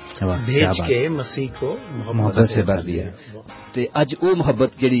दिया, भेज के मसीह को मोहब्बत से भर दिया। ते अज वो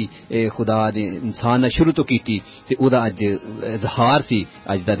मोहब्बत जिहड़ी खुदा ने इंसान शुरू तो कीती ते ओदा अज इजहार सी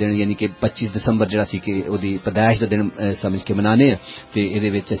अज दा दिन, यानी कि 25 दिसंबर जिहड़ा सी कि ओदी पैदाइश दा दिन समझ के मनाने आ। ते इहदे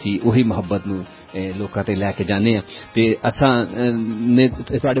विच असी ओही मोहब्बत नूं लोकां ते लैके जाने आ। ते असां ने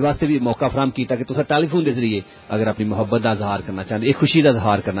तुहाडे वास्ते भी मौका फराहम कीता कि तुसां टेलीफोन दे जरिए अगर अपनी मोहब्बत दा इजहार करना चाहते, एक खुशी दा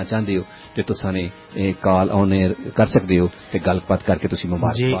इजहार करना चाहते हो ते तुसां ने कॉल ऑन एयर कर सकते हो ते गलबात करके तुसीं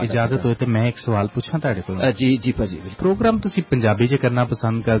मुबारक। जी इजाजत हो तो मैं एक सवाल पूछां तुहाडे कोल। जी भाजी। प्रोग्राम तुसीं पंजाबी च करना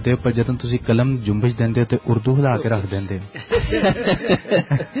पसंद करते हो, पर जदों तुसीं कलम जुम्बिश देंदे हो तो उर्दू हिला के रख देंदे हो।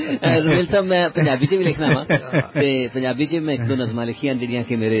 रोहिल साहब, मैं पंजाबी च भी लिखना वा ते पंजाबी च मैं एक दो नज़मां लिखियां जिहड़ियां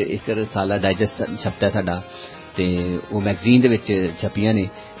कि मेरे एक साला डाइजेस्ट छपदा है साडा ते वो मैगजीन दे विच छपियां ने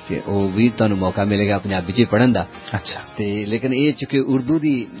کہ وہ بھی تانوں موقع ملے گا پنجابی چ پڑھن دا. اچھا تے لیکن یہ چونکہ اردو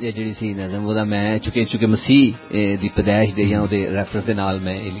دی جڑی سی نظم وہ میں چونکہ مسیح دی پیدائش دے یا او دے ریفرنس دے نال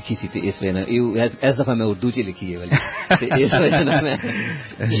میں لکھی سی تے اس وجہ اس دفعہ میں اردو چ لکھی ہے والی تے اس وجہ نال میں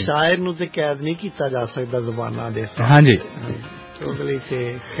شاعر نو تے قید نہیں کیتا جا سکدا زباناں دے ساتھ. ہاں جی کیونکہ تے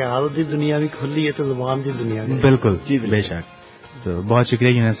خیال دی دنیا بھی کھلی ہے تو زبان دی دنیا بھی. بالکل بے شک. تو بہت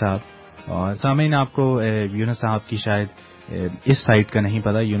شکریہ یونس صاحب. اور سامعین آپ کو یونس صاحب کی شاید اس سائٹ کا نہیں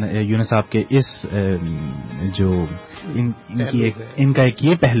پتا. یونس صاحب کے اس جو ان کا ایک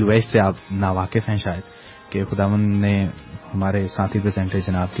یہ پہلو ہے, اس سے آپ ناواقف ہیں شاید, کہ خداوند نے ہمارے ساتھی پریزنٹر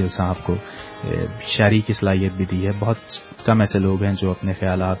جناب کے صاحب کو شاعری کی صلاحیت بھی دی ہے. بہت کم ایسے لوگ ہیں جو اپنے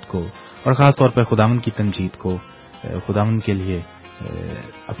خیالات کو اور خاص طور پر خداوند کی تمجید کو خداوند کے لیے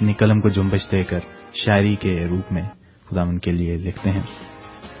اپنی قلم کو جنبش دے کر شاعری کے روپ میں خداوند کے لیے لکھتے ہیں.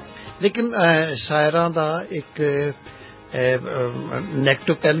 لیکن شاعراں دا ایک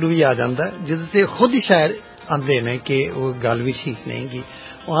نیگیٹو پہلو بھی آ جاتا ہے جس خود ہی شاعر آندے نے کہ وہ گل بھی ٹھیک نہیں گی.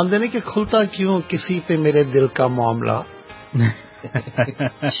 وہ آندے نے کہ کھلتا کیوں کسی پہ میرے دل کا معاملہ,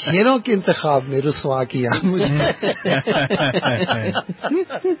 شعروں کے انتخاب میں رسوا کیا مجھے.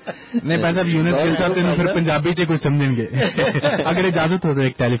 نہیں بس اب یونس کے ساتھ پھر پنجابی سے کچھ سمجھیں گے. اگر اجازت ہو تو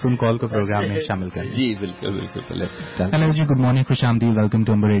ایک ٹیلی فون کال کو پروگرام میں شامل کریں. جی بالکل بالکل. ہیلو جی, گڈ مارننگ, خوش آمدید, ویلکم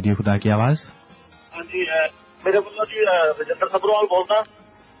ٹو امبر ریڈیو خدا کی آواز. ہاں جی میرے بولو جی رجندر سبروال بولتا.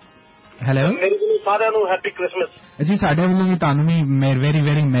 ہیلو میرے بولو سارے نو ہیپی کرسمس. جی ساڈے والوں بھی تانوں بھی ویری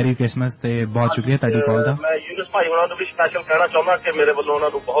ویری میری کرسمس تے بہت شکریہ تہاڈی کال دا. میں یونس بھائی ہونا نو بھی سپیشل کہنا چاہنا کہ میرے بولو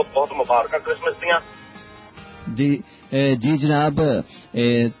انہاں نو بہت بہت مبارکاں کرسمس دیاں. جی جناب,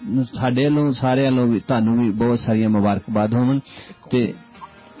 ساڈے والوں سارے والوں بھی تانوں بھی بہت ساری مبارکباد ہون تے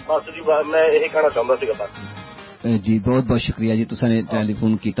بس جی میں یہی کہنا چاہتا سی بس. جی بہت بہت شکریہ جی, تساں نے ٹیلی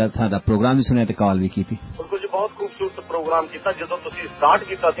فون کیتا, تہاڈا پروگرام بھی سنیا تے کال بھی کیتی. بالکل جی بہت خوبصورت پروگرام کیتا. جدوں تسی سٹارٹ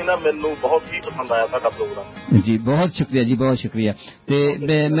کیتا سی نا مینوں بہت ہی پسند آیا تہاڈا پروگرام. جی بہت شکریہ جی, بہت شکریہ. تے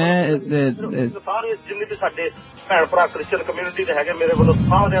میں سارے جننے بھی ساڈے بھن بھرا کرسچن کمیونٹی دے ہیگے میرے والوں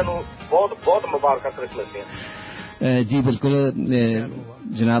سارے نو بہت بہت مبارکاں کرسمس دیاں. جی بالکل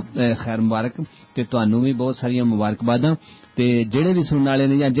جناب, خیر مبارک تے تانوں بھی بہت ساری مبارکباداں. تے جڑے بھی سننے والے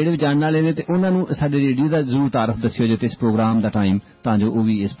نے یا جڑے بھی جاننے والے نے تے انہاں نوں ساڈے ریڈیو دا ضرور تعارف دسیو جے تے اس پروگرام دا ٹائم تاں جو او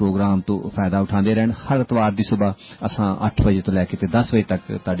بھی اس پروگرام تو فائدہ اٹھاندے رہن. ہر اتوار دی صبح اساں 8 بجے تو لے کے تے 10 بجے تک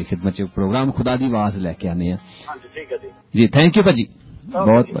تہاڈی خدمت وچ پروگرام خدا دی آواز لے کے آنے ہیں. ہاں جی ٹھیک ہے جی. جی تھینک یو بھائی,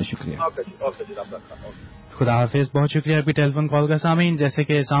 بہت بہت شکریہ. اوکے جی رب رکھا. خدا حافظ. بہت شکریہ آپ کی ٹیلی فون کال کا.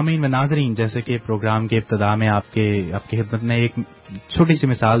 سامعین و ناظرین, جیسے کہ پروگرام کے ابتدا میں آپ کی خدمت میں ایک چھوٹی سی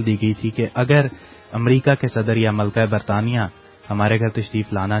مثال دی گئی تھی کہ اگر امریکہ کے صدر یا ملکہ برطانیہ ہمارے گھر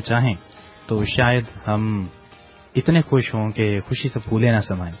تشریف لانا چاہیں تو شاید ہم اتنے خوش ہوں کہ خوشی سے پھولے نہ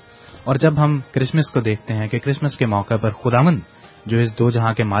سمائیں. اور جب ہم کرسمس کو دیکھتے ہیں کہ کرسمس کے موقع پر خداوند جو اس دو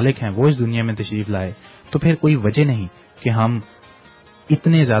جہاں کے مالک ہیں وہ اس دنیا میں تشریف لائے, تو پھر کوئی وجہ نہیں کہ ہم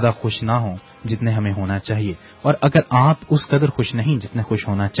اتنے زیادہ خوش نہ ہوں جتنے ہمیں ہونا چاہیے. اور اگر آپ اس قدر خوش نہیں جتنے خوش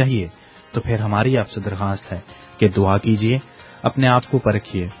ہونا چاہیے تو پھر ہماری آپ سے درخواست ہے کہ دعا کیجئے, اپنے آپ کو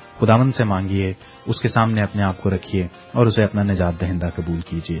پرکھیے, خداوند سے مانگیے, اس کے سامنے اپنے آپ کو رکھیے اور اسے اپنا نجات دہندہ قبول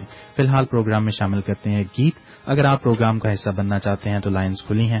کیجئے. فی الحال پروگرام میں شامل کرتے ہیں گیت. اگر آپ پروگرام کا حصہ بننا چاہتے ہیں تو لائنز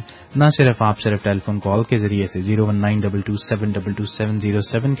کھلی ہیں. نہ صرف آپ ٹیلی فون کال کے ذریعے سے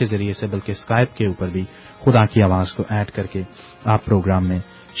 01922722707 کے ذریعے سے بلکہ اسکائپ کے اوپر بھی خدا کی آواز کو ایڈ کر کے آپ پروگرام میں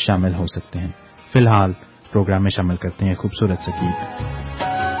شامل ہو سکتے ہیں. فی الحال پروگرام میں شامل کرتے ہیں خوبصورت سے گیت.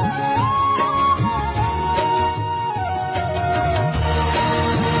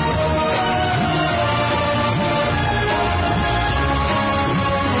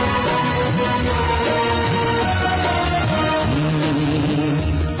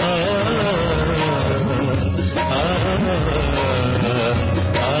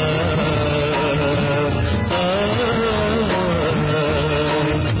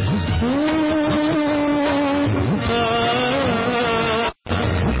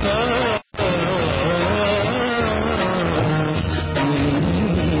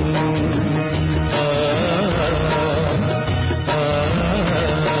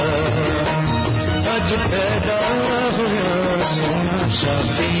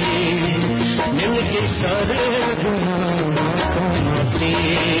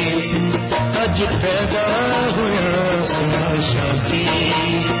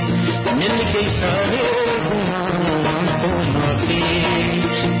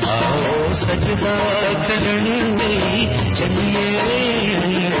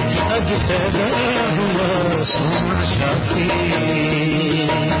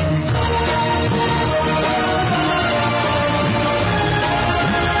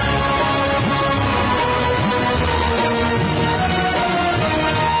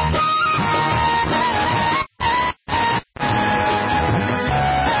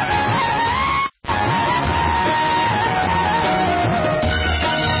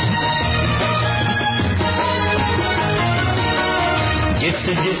 जिस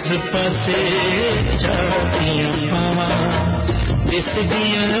जिस पासे चाहतियां पावां दिस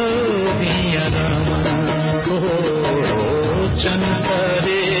दियां ओदियां रावां चन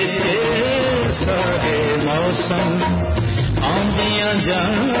तारे ते सारे मौसम आंदियां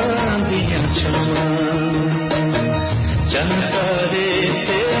जांदियां छावां चन तारे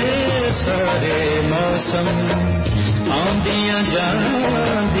ते सारे मौसम आंदियां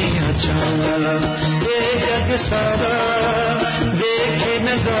जांदियां छावां ये जग सारा देखे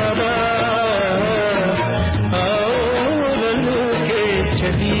नजारा आओ रल के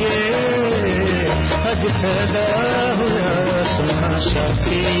चलिए अज पैदा हुआ सोना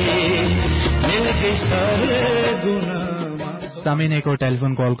साथी मिल गई सारे गुना। सामीन एक और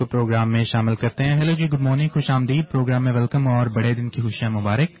टेलीफोन कॉल को प्रोग्राम में शामिल करते हैं। हेलो जी, गुड मॉर्निंग, खुश आमदीद, प्रोग्राम में वेलकम और बड़े दिन की खुशियां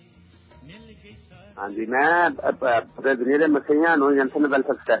मुबारक। हाँ जी, मैं पूरे दुनिया के मसीहियां नूं जंक्शन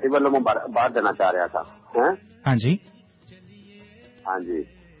वेलफेयर सोसाइटी वालों मुबारकबाद देना चाह रहा था। हाँ जी, हाँ जी,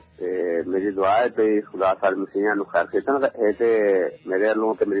 मेरी दुआ है कि खुदा सारे मसीहियां नूं खैर कीतन रखे ते मेरे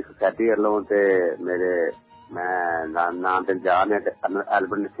वालों ते मेरी सोसाइटी वालों ते मेरे मैं नाम ते जान है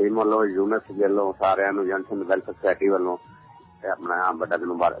एल्बर्ट नसीम वालों यूनस वालों सारे जंक्शन वेलफेयर सोसाइटी वालों अपना बड़ा दिन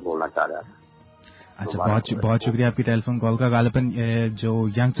मुबारक बोलना चाह रहा था। अच्छा, बहुत शुक्रिया आपकी टेलीफोन कॉल का। गालिबन जो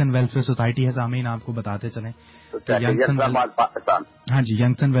यंगसन वेलफेयर सोसाइटी है सामीन आपको बताते चलें तो पाकिस्तान, हाँ जी,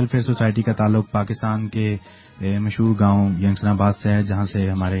 यंगसन वेलफेयर सोसाइटी का ताल्लुक पाकिस्तान के मशहूर गांव यंगसनाबाद से है, जहां से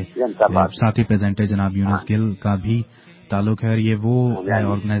हमारे साथी प्रेजेंटर जनाब यूनुस गिल का भी ताल्लुक है। और ये वो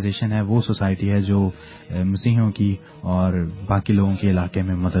ऑर्गेनाइजेशन है, वो सोसाइटी है जो मसीहियों की और बाकी लोगों के इलाके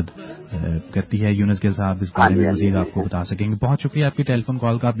में मदद करती है। यूनुस गिल साहब इस बारे में मजीद आपको बता सकेंगे। बहुत शुक्रिया आपकी टेलीफोन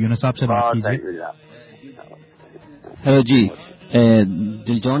कॉल का। आप यूनुस साहब से बात कीजिए। हेलो जी,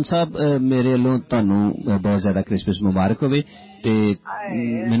 दिलजॉन साहब, मेरे ਵੱਲੋਂ ਤੁਹਾਨੂੰ ਬਹੁਤ ਜ਼ਿਆਦਾ ਕ੍ਰਿਸਮਸ ਮੁਬਾਰਕ ਹੋਵੇ ਤੇ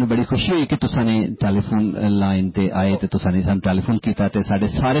ਮੈਨੂੰ ਬੜੀ ਖੁਸ਼ੀ ਹੋਈ ਕਿ ਤੁਸੀਂ ਨੇ ਟੈਲੀਫੋਨ ਲਾਈਨ ਤੇ ਆਏ ਤੇ ਤੁਸੀਂ ਨੇ ਸਾਨੂੰ ਟੈਲੀਫੋਨ ਕੀਤਾ ਤੇ ਸਾਡੇ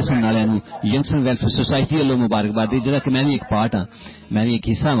ਸਾਰੇ ਸੁਣਨ ਵਾਲਿਆਂ ਨੂੰ ਯੰਗਸਨ ਵੈਲਫੇਅਰ ਸੁਸਾਇਟੀ ਵੱਲੋਂ ਮੁਬਾਰਕਬਾਦ ਦੀ, ਜਿਹਦਾ ਕਿ ਮੈਂ ਵੀ ਇੱਕ ਪਾਰਟ ਹਾਂ, ਮੈਂ ਵੀ ਇੱਕ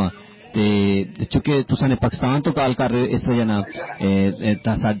ਹਿੱਸਾ ਹਾਂ। ਤੇ ਚੁੱਕੇ ਤੁਸੀਂ ਨੇ ਪਾਕਿਸਤਾਨ ਤੋਂ ਕਾਲ ਕਰ ਰਹੇ ਹੋ, ਇਸ ਵਜ੍ਹਾ ਨਾਲ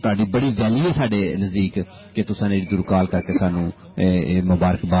ਤੁਹਾਡੀ ਬੜੀ ਵੈਲਿਊ ਹੈ ਸਾਡੇ ਨਜ਼ਦੀਕ ਕਿ ਤੁਸੀਂ ਨੇ ਜ਼ਰੂਰ ਕਾਲ ਕਰਕੇ ਸਾਨੂੰ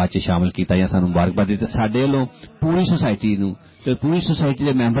ਮੁਬਾਰਕਬਾਦ 'ਚ ਸ਼ਾਮਲ ਕੀਤਾ ਜਾਂ ਸਾਨੂੰ ਮੁਬਾਰਕਬਾਦ ਦਿੱਤੀ। ਸਾਡੇ ਵੱਲੋਂ ਪੂਰੀ ਸੁਸਾਇਟੀ ਨੂੰ ਤੇ ਪੂਰੀ ਸੁਸਾਇਟੀ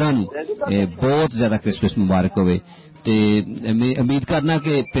ਦੇ ਮੈਂਬਰਾਂ ਨੂੰ ਬਹੁਤ ਜ਼ਿਆਦਾ ਕ੍ਰਿਸਮਸ ਮੁਬਾਰਕ ਹੋਵੇ ਤੇ ਮੈਂ ਉਮੀਦ ਕਰਨਾ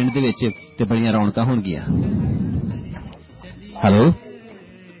ਕਿ ਪਿੰਡ ਦੇ ਵਿੱਚ ਤੇ ਬੜੀਆਂ ਰੌਣਕਾਂ ਹੋਣਗੀਆਂ। ਹੈਲੋ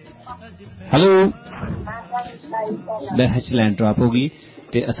ਹੈਲੋ, ਬਹਿਚ ਲਾਈਨ ਡ੍ਰੌਪ ਹੋ ਗਈ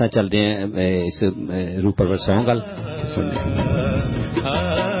ਤੇ ਅਸਾਂ ਚੱਲਦੇ ਹਾਂ ਇਸ ਰੂਪਰਵਰ ਸੌਂਗ ਵੱਲ ਸੁਣਦੇ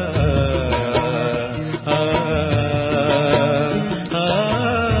ਹਾਂ।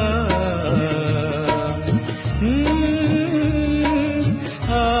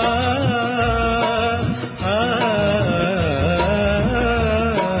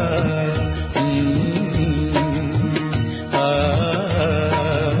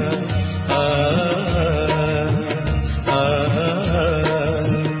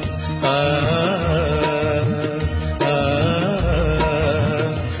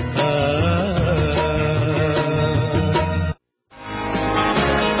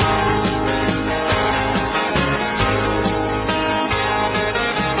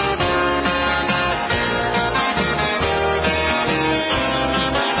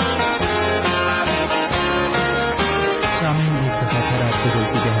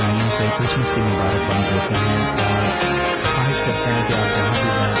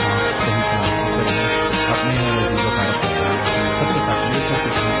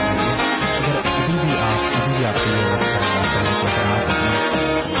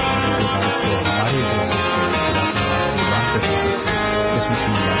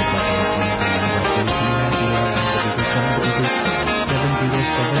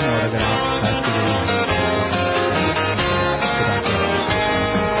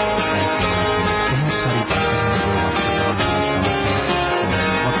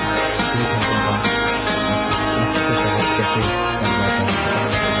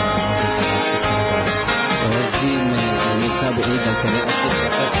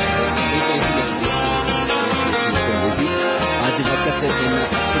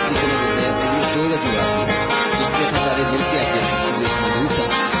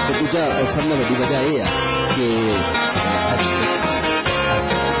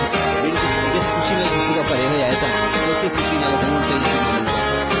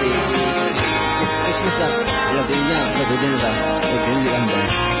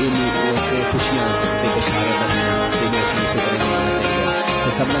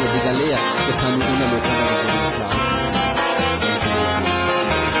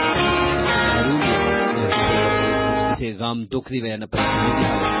 दुख की वजह परेशानी की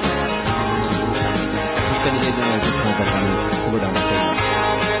हालत बढ़ाना चाहिए।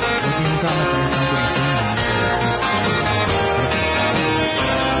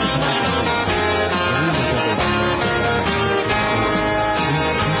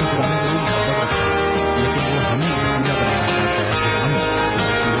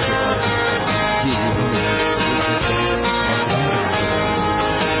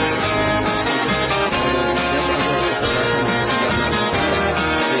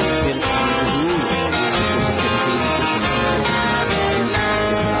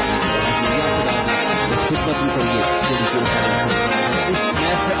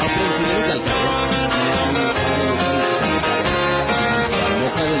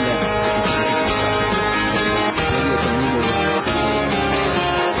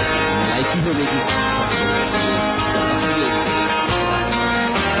 ملے گی.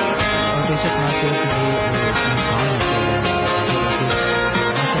 اور بے شک نہ صرف جو انسان ہوتے ہیں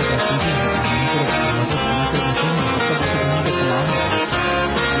ایسا کہتے ہیں نہ صرف مسلم ہے سب کا دنیا کے تمام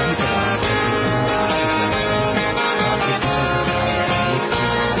یہی پیغام ہے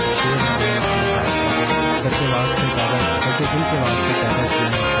گھر کے واسطے پیدا گھر کے دل کے واسطے پیدا کیا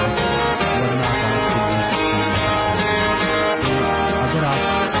انسان کو ورنہ آزاد کے لیے اگر آپ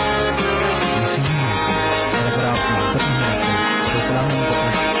مسیحی ہیں اور اگر آپ محبت نہیں رکھتے تو کلام میں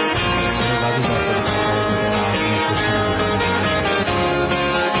واضح طور پر بتاتا ہے کہ آپ نے کچھ لہٰذا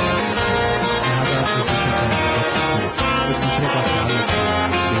ایک دوسرے کا خیال رکھیں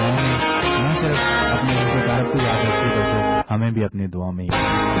دعاؤں میں نہ صرف اپنے رزق دارب کو یاد رکھیے بلکہ ہمیں بھی اپنی دعاؤں میں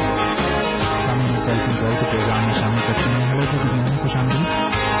ٹیلیفون کال کے پروگرام میں شامل کرتے ہیں. ہیلو جی گڈ مارننگ خوش آمدید.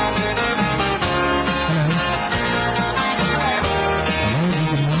 ہیلو جی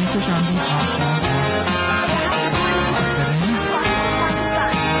گڈ مارننگ خوش آمدید. آپ کون بات کر رہے ہیں؟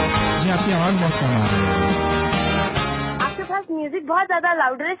 جی آپ کی آواز بہت کم آ رہی ہے. آپ کے پاس میوزک بہت زیادہ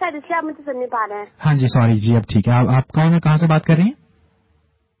لاؤڈر ہے شاید اس لیے آپ مجھے سن نہیں پا رہے ہیں. ہاں جی سوری جی اب ٹھیک ہے. آپ کون ہے کہاں سے بات کر رہی ہیں؟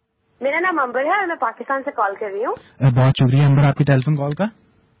 میرا نام امبر ہے اور میں پاکستان سے کال کر رہی ہوں. بہت شکریہ امبر آپ کی ٹیلیفون کال کا.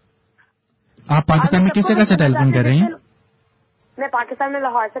 آپ پاکستان میں کس جگہ سے ٹیلیفون کر رہی ہیں؟ میں پاکستان میں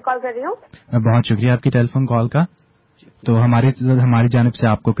لاہور سے کال کر رہی ہوں. بہت شکریہ آپ کی ٹیلیفون کال کا. تو ہماری جانب سے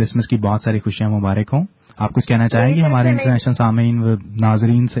آپ کو کرسمس کی بہت ساری خوشیاں مبارک ہوں. آپ کچھ کہنا چاہیں گے ہمارے انٹرنیشنل سامعین و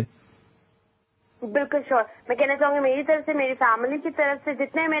ناظرین سے؟ بالکل شور. میں کہنا چاہوں گی میری طرف سے میری فیملی کی طرف سے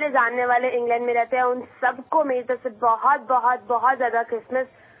جتنے میرے جاننے والے انگلینڈ میں رہتے ہیں ان سب کو میری طرف سے بہت بہت بہت زیادہ کرسمس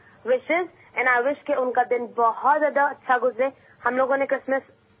وشز اینڈ آئی وش کہ ان کا دن بہت زیادہ اچھا گزرے. ہم لوگوں نے Christmas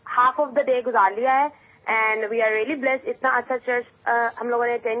half of the day گزار لیا ہے and we are really blessed. اتنا اچھا چرچ ہم لوگوں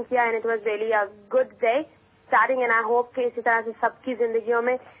نے اٹینڈ کیا and it was really a good day starting and I hope کہ اسی طرح سے سب کی زندگیوں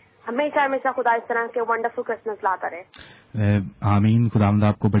میں ہمیشہ ہمیشہ خدا اس طرح کے ونڈرفل کرسمس لاتا رہے. آمین. خداوند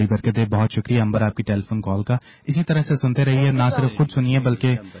آپ کو بڑی برکت دے. بہت شکریہ امبر آپ کی ٹیلیفون کال کا. اسی طرح سے سنتے رہیے. نہ صرف خود سنیے بلکہ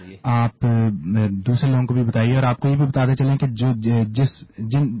آپ دوسرے لوگوں کو بھی بتائیے اور آپ کو یہ بھی بتاتے چلیں کہ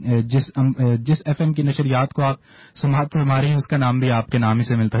جس ایف ایم کی نشریات کو آپ سماعت فرما رہی ہیں اس کا نام بھی آپ کے نام ہی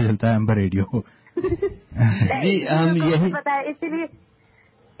سے ملتا جلتا ہے امبر ریڈیو. جی ہم یہی پتا ہے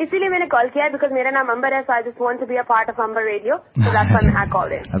اسی لیے میں نے کال کیا ہے بیکاز میرا نام امبر ہے. سو I just want to be a part of Amber radio.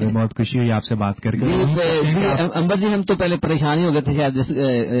 ابھی بہت خوشی ہوئی آپ سے بات کر کے. امبر جی ہم تو پہلے پریشان ہی ہو گئے تھے شاید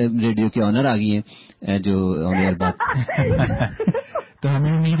ریڈیو کی آنر آ گئی ہیں جو آنر بات. تو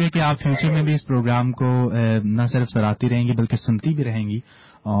ہمیں امید ہے کہ آپ فیوچر میں بھی اس پروگرام کو نہ صرف سراہتی رہیں گی بلکہ سنتی بھی رہیں گی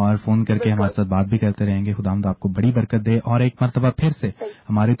اور فون کر کے ہمارے ساتھ بات بھی کرتے رہیں گے. خداوند آپ کو بڑی برکت دے. اور ایک مرتبہ پھر سے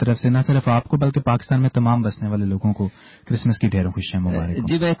ہماری طرف سے نہ صرف آپ کو بلکہ پاکستان میں تمام بسنے والے لوگوں کو کرسمس کی ڈھیروں خوشیاں مبارک.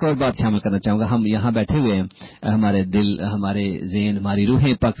 جی میں ایک اور بات شامل کرنا چاہوں گا. ہم یہاں بیٹھے ہوئے ہیں, ہمارے دل, ہمارے ذہن, ہماری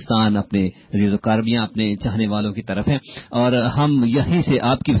روحیں پاکستان اپنے ریز و کاربیاں اپنے چاہنے والوں کی طرف ہیں اور ہم یہیں سے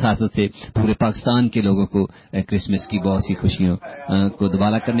آپ کی وساطت سے پورے پاکستان کے لوگوں کو کرسمس کی بہت سی خوشیوں کو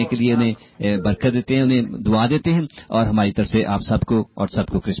دوبارہ کرنے کے لیے انہیں برکت دیتے ہیں, انہیں دعا دیتے ہیں اور ہماری طرف سے آپ سب کو اور سب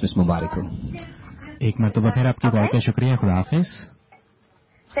کو کرسمس مبارک ہو. ایک مرتبہ پھر آپ کی کال کا شکریہ. خدا حافظ.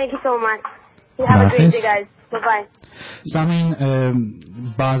 Thank you so much. Have a great day guys. Bye bye. سامعین,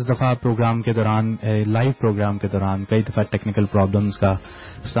 بعض دفعہ پروگرام کے دوران لائیو پروگرام کے دوران کئی دفعہ ٹیکنیکل پرابلمز کا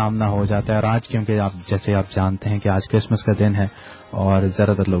سامنا ہو جاتا ہے اور آج کیونکہ جیسے آپ جانتے ہیں کہ آج کرسمس کا دن ہے اور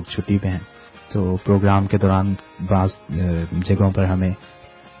زیادہ تر لوگ چھٹی پہ ہیں تو پروگرام کے دوران بعض جگہوں پر ہمیں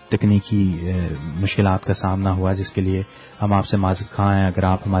تکنیکی مشکلات کا سامنا ہوا جس کے لیے ہم آپ سے معذرت خواہ ہیں. اگر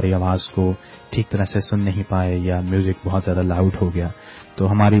آپ ہماری آواز کو ٹھیک طرح سے سن نہیں پائے یا میوزک بہت زیادہ لاؤڈ ہو گیا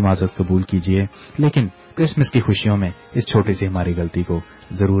تو ہماری معذرت قبول کیجیے. لیکن کرسمس کی خوشیوں میں اس چھوٹی سی ہماری غلطی کو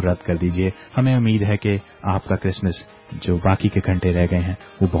ضرور رد کر دیجیے. ہمیں امید ہے کہ آپ کا کرسمس جو باقی کے گھنٹے رہ گئے ہیں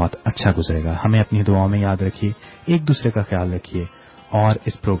وہ بہت اچھا گزرے گا. ہمیں اپنی دعاؤں میں یاد رکھیے, ایک دوسرے کا خیال رکھیے اور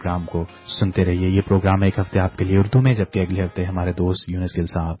اس پروگرام کو سنتے رہیے. یہ پروگرام ایک ہفتے آپ کے لیے اردو میں جبکہ اگلے ہفتے ہمارے دوست یونس گل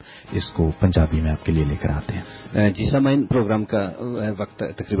صاحب اس کو پنجابی میں آپ کے لیے لے کر آتے ہیں. جی سامعین, پروگرام کا وقت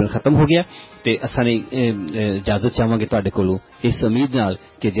تقریباً ختم ہو گیا تے اساں نے اجازت چاہواں گے تواڈے کولوں اس امید نال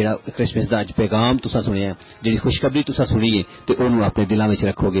کہ جڑا کرسمس دا اج پیغام تساں سنیا ہے, جڑی خوشخبری تساں سنی ہے تے اونوں اپنے دلاں وچ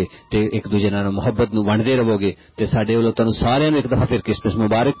رکھو گے تے ایک دوجے نال محبت نو ونڈدے رہو گے تے ساڈے ولوں تانوں سارےاں نوں ایک دفعہ پھر کرسمس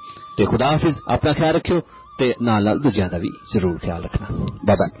مبارک تے خدا حافظ. اپنا خیال رکھیو تے نال دوجیاں دا بھی ضرور خیال رکھنا.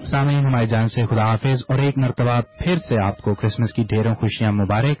 بابا سامعین, ہماری جانب سے خدا حافظ اور ایک مرتبہ پھر سے آپ کو کرسمس کی ڈھیروں خوشیاں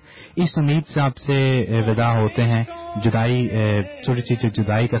مبارک. اس امید سے آپ سے وداع ہوتے ہیں. جدائی چھوٹی سی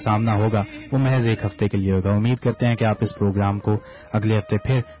جدائی کا سامنا ہوگا وہ محض ایک ہفتے کے لیے ہوگا. امید کرتے ہیں کہ آپ اس پروگرام کو اگلے ہفتے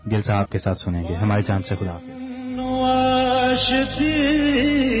پھر گل صاحب کے ساتھ سنیں گے. ہماری جانب سے خدا حافظ.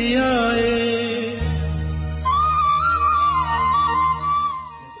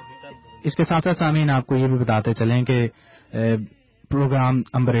 इसके साथ साथ सामीन आपको ये भी बताते चलें कि प्रोग्राम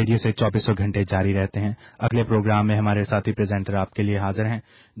अंबर रेडियो से 24 घंटे जारी रहते हैं। अगले प्रोग्राम में हमारे साथी प्रेजेंटर आपके लिए हाजिर हैं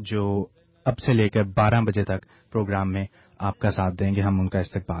जो अब से लेकर 12 बजे तक प्रोग्राम में आपका साथ देंगे। हम उनका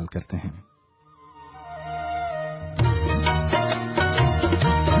इस्तकबाल करते हैं।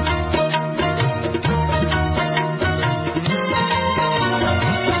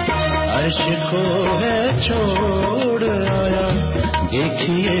 अर्श को है छोड़ आया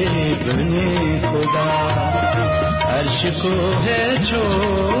देखिए बने खुदा, अर्श को है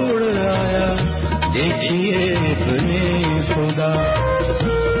छोड़ आया देखिए बने खुदा,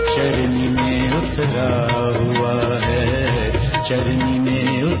 चरनी में उतरा हुआ है, चरनी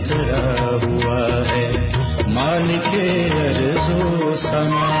में उतरा हुआ है मालिके अर्ज़ो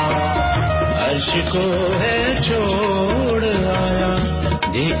समा, अर्श को है छोड़ आया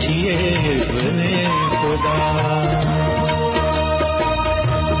देखिए बने खुदा।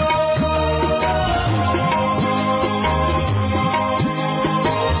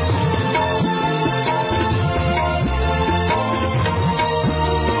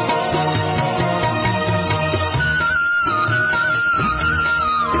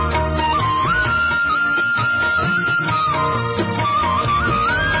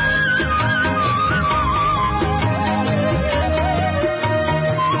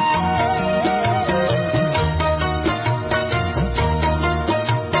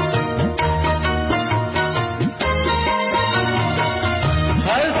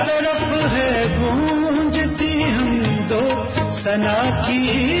 सना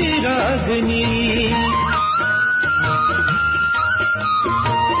की रागनी,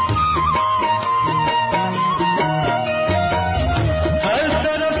 हर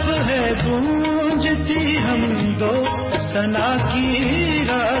तरफ है गूंजती हम दो सना की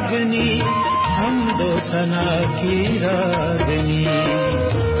रागनी, हम दो सना की रागनी,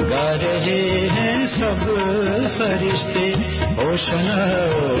 गा रहे हैं सब फरिश्ते होशना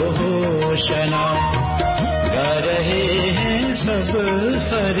होशना, गा रहे हैं सब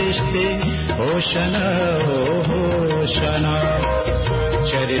फरिश्ते होशना होशना,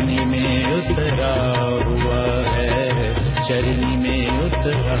 चरनी में उतरा हुआ है, चरनी में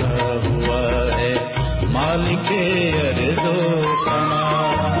उतरा हुआ है मालिके अर्ज़ो समा,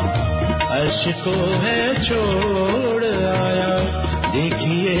 अर्श को है छोड़ आया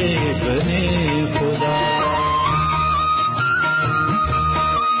देखिए बने खुदा।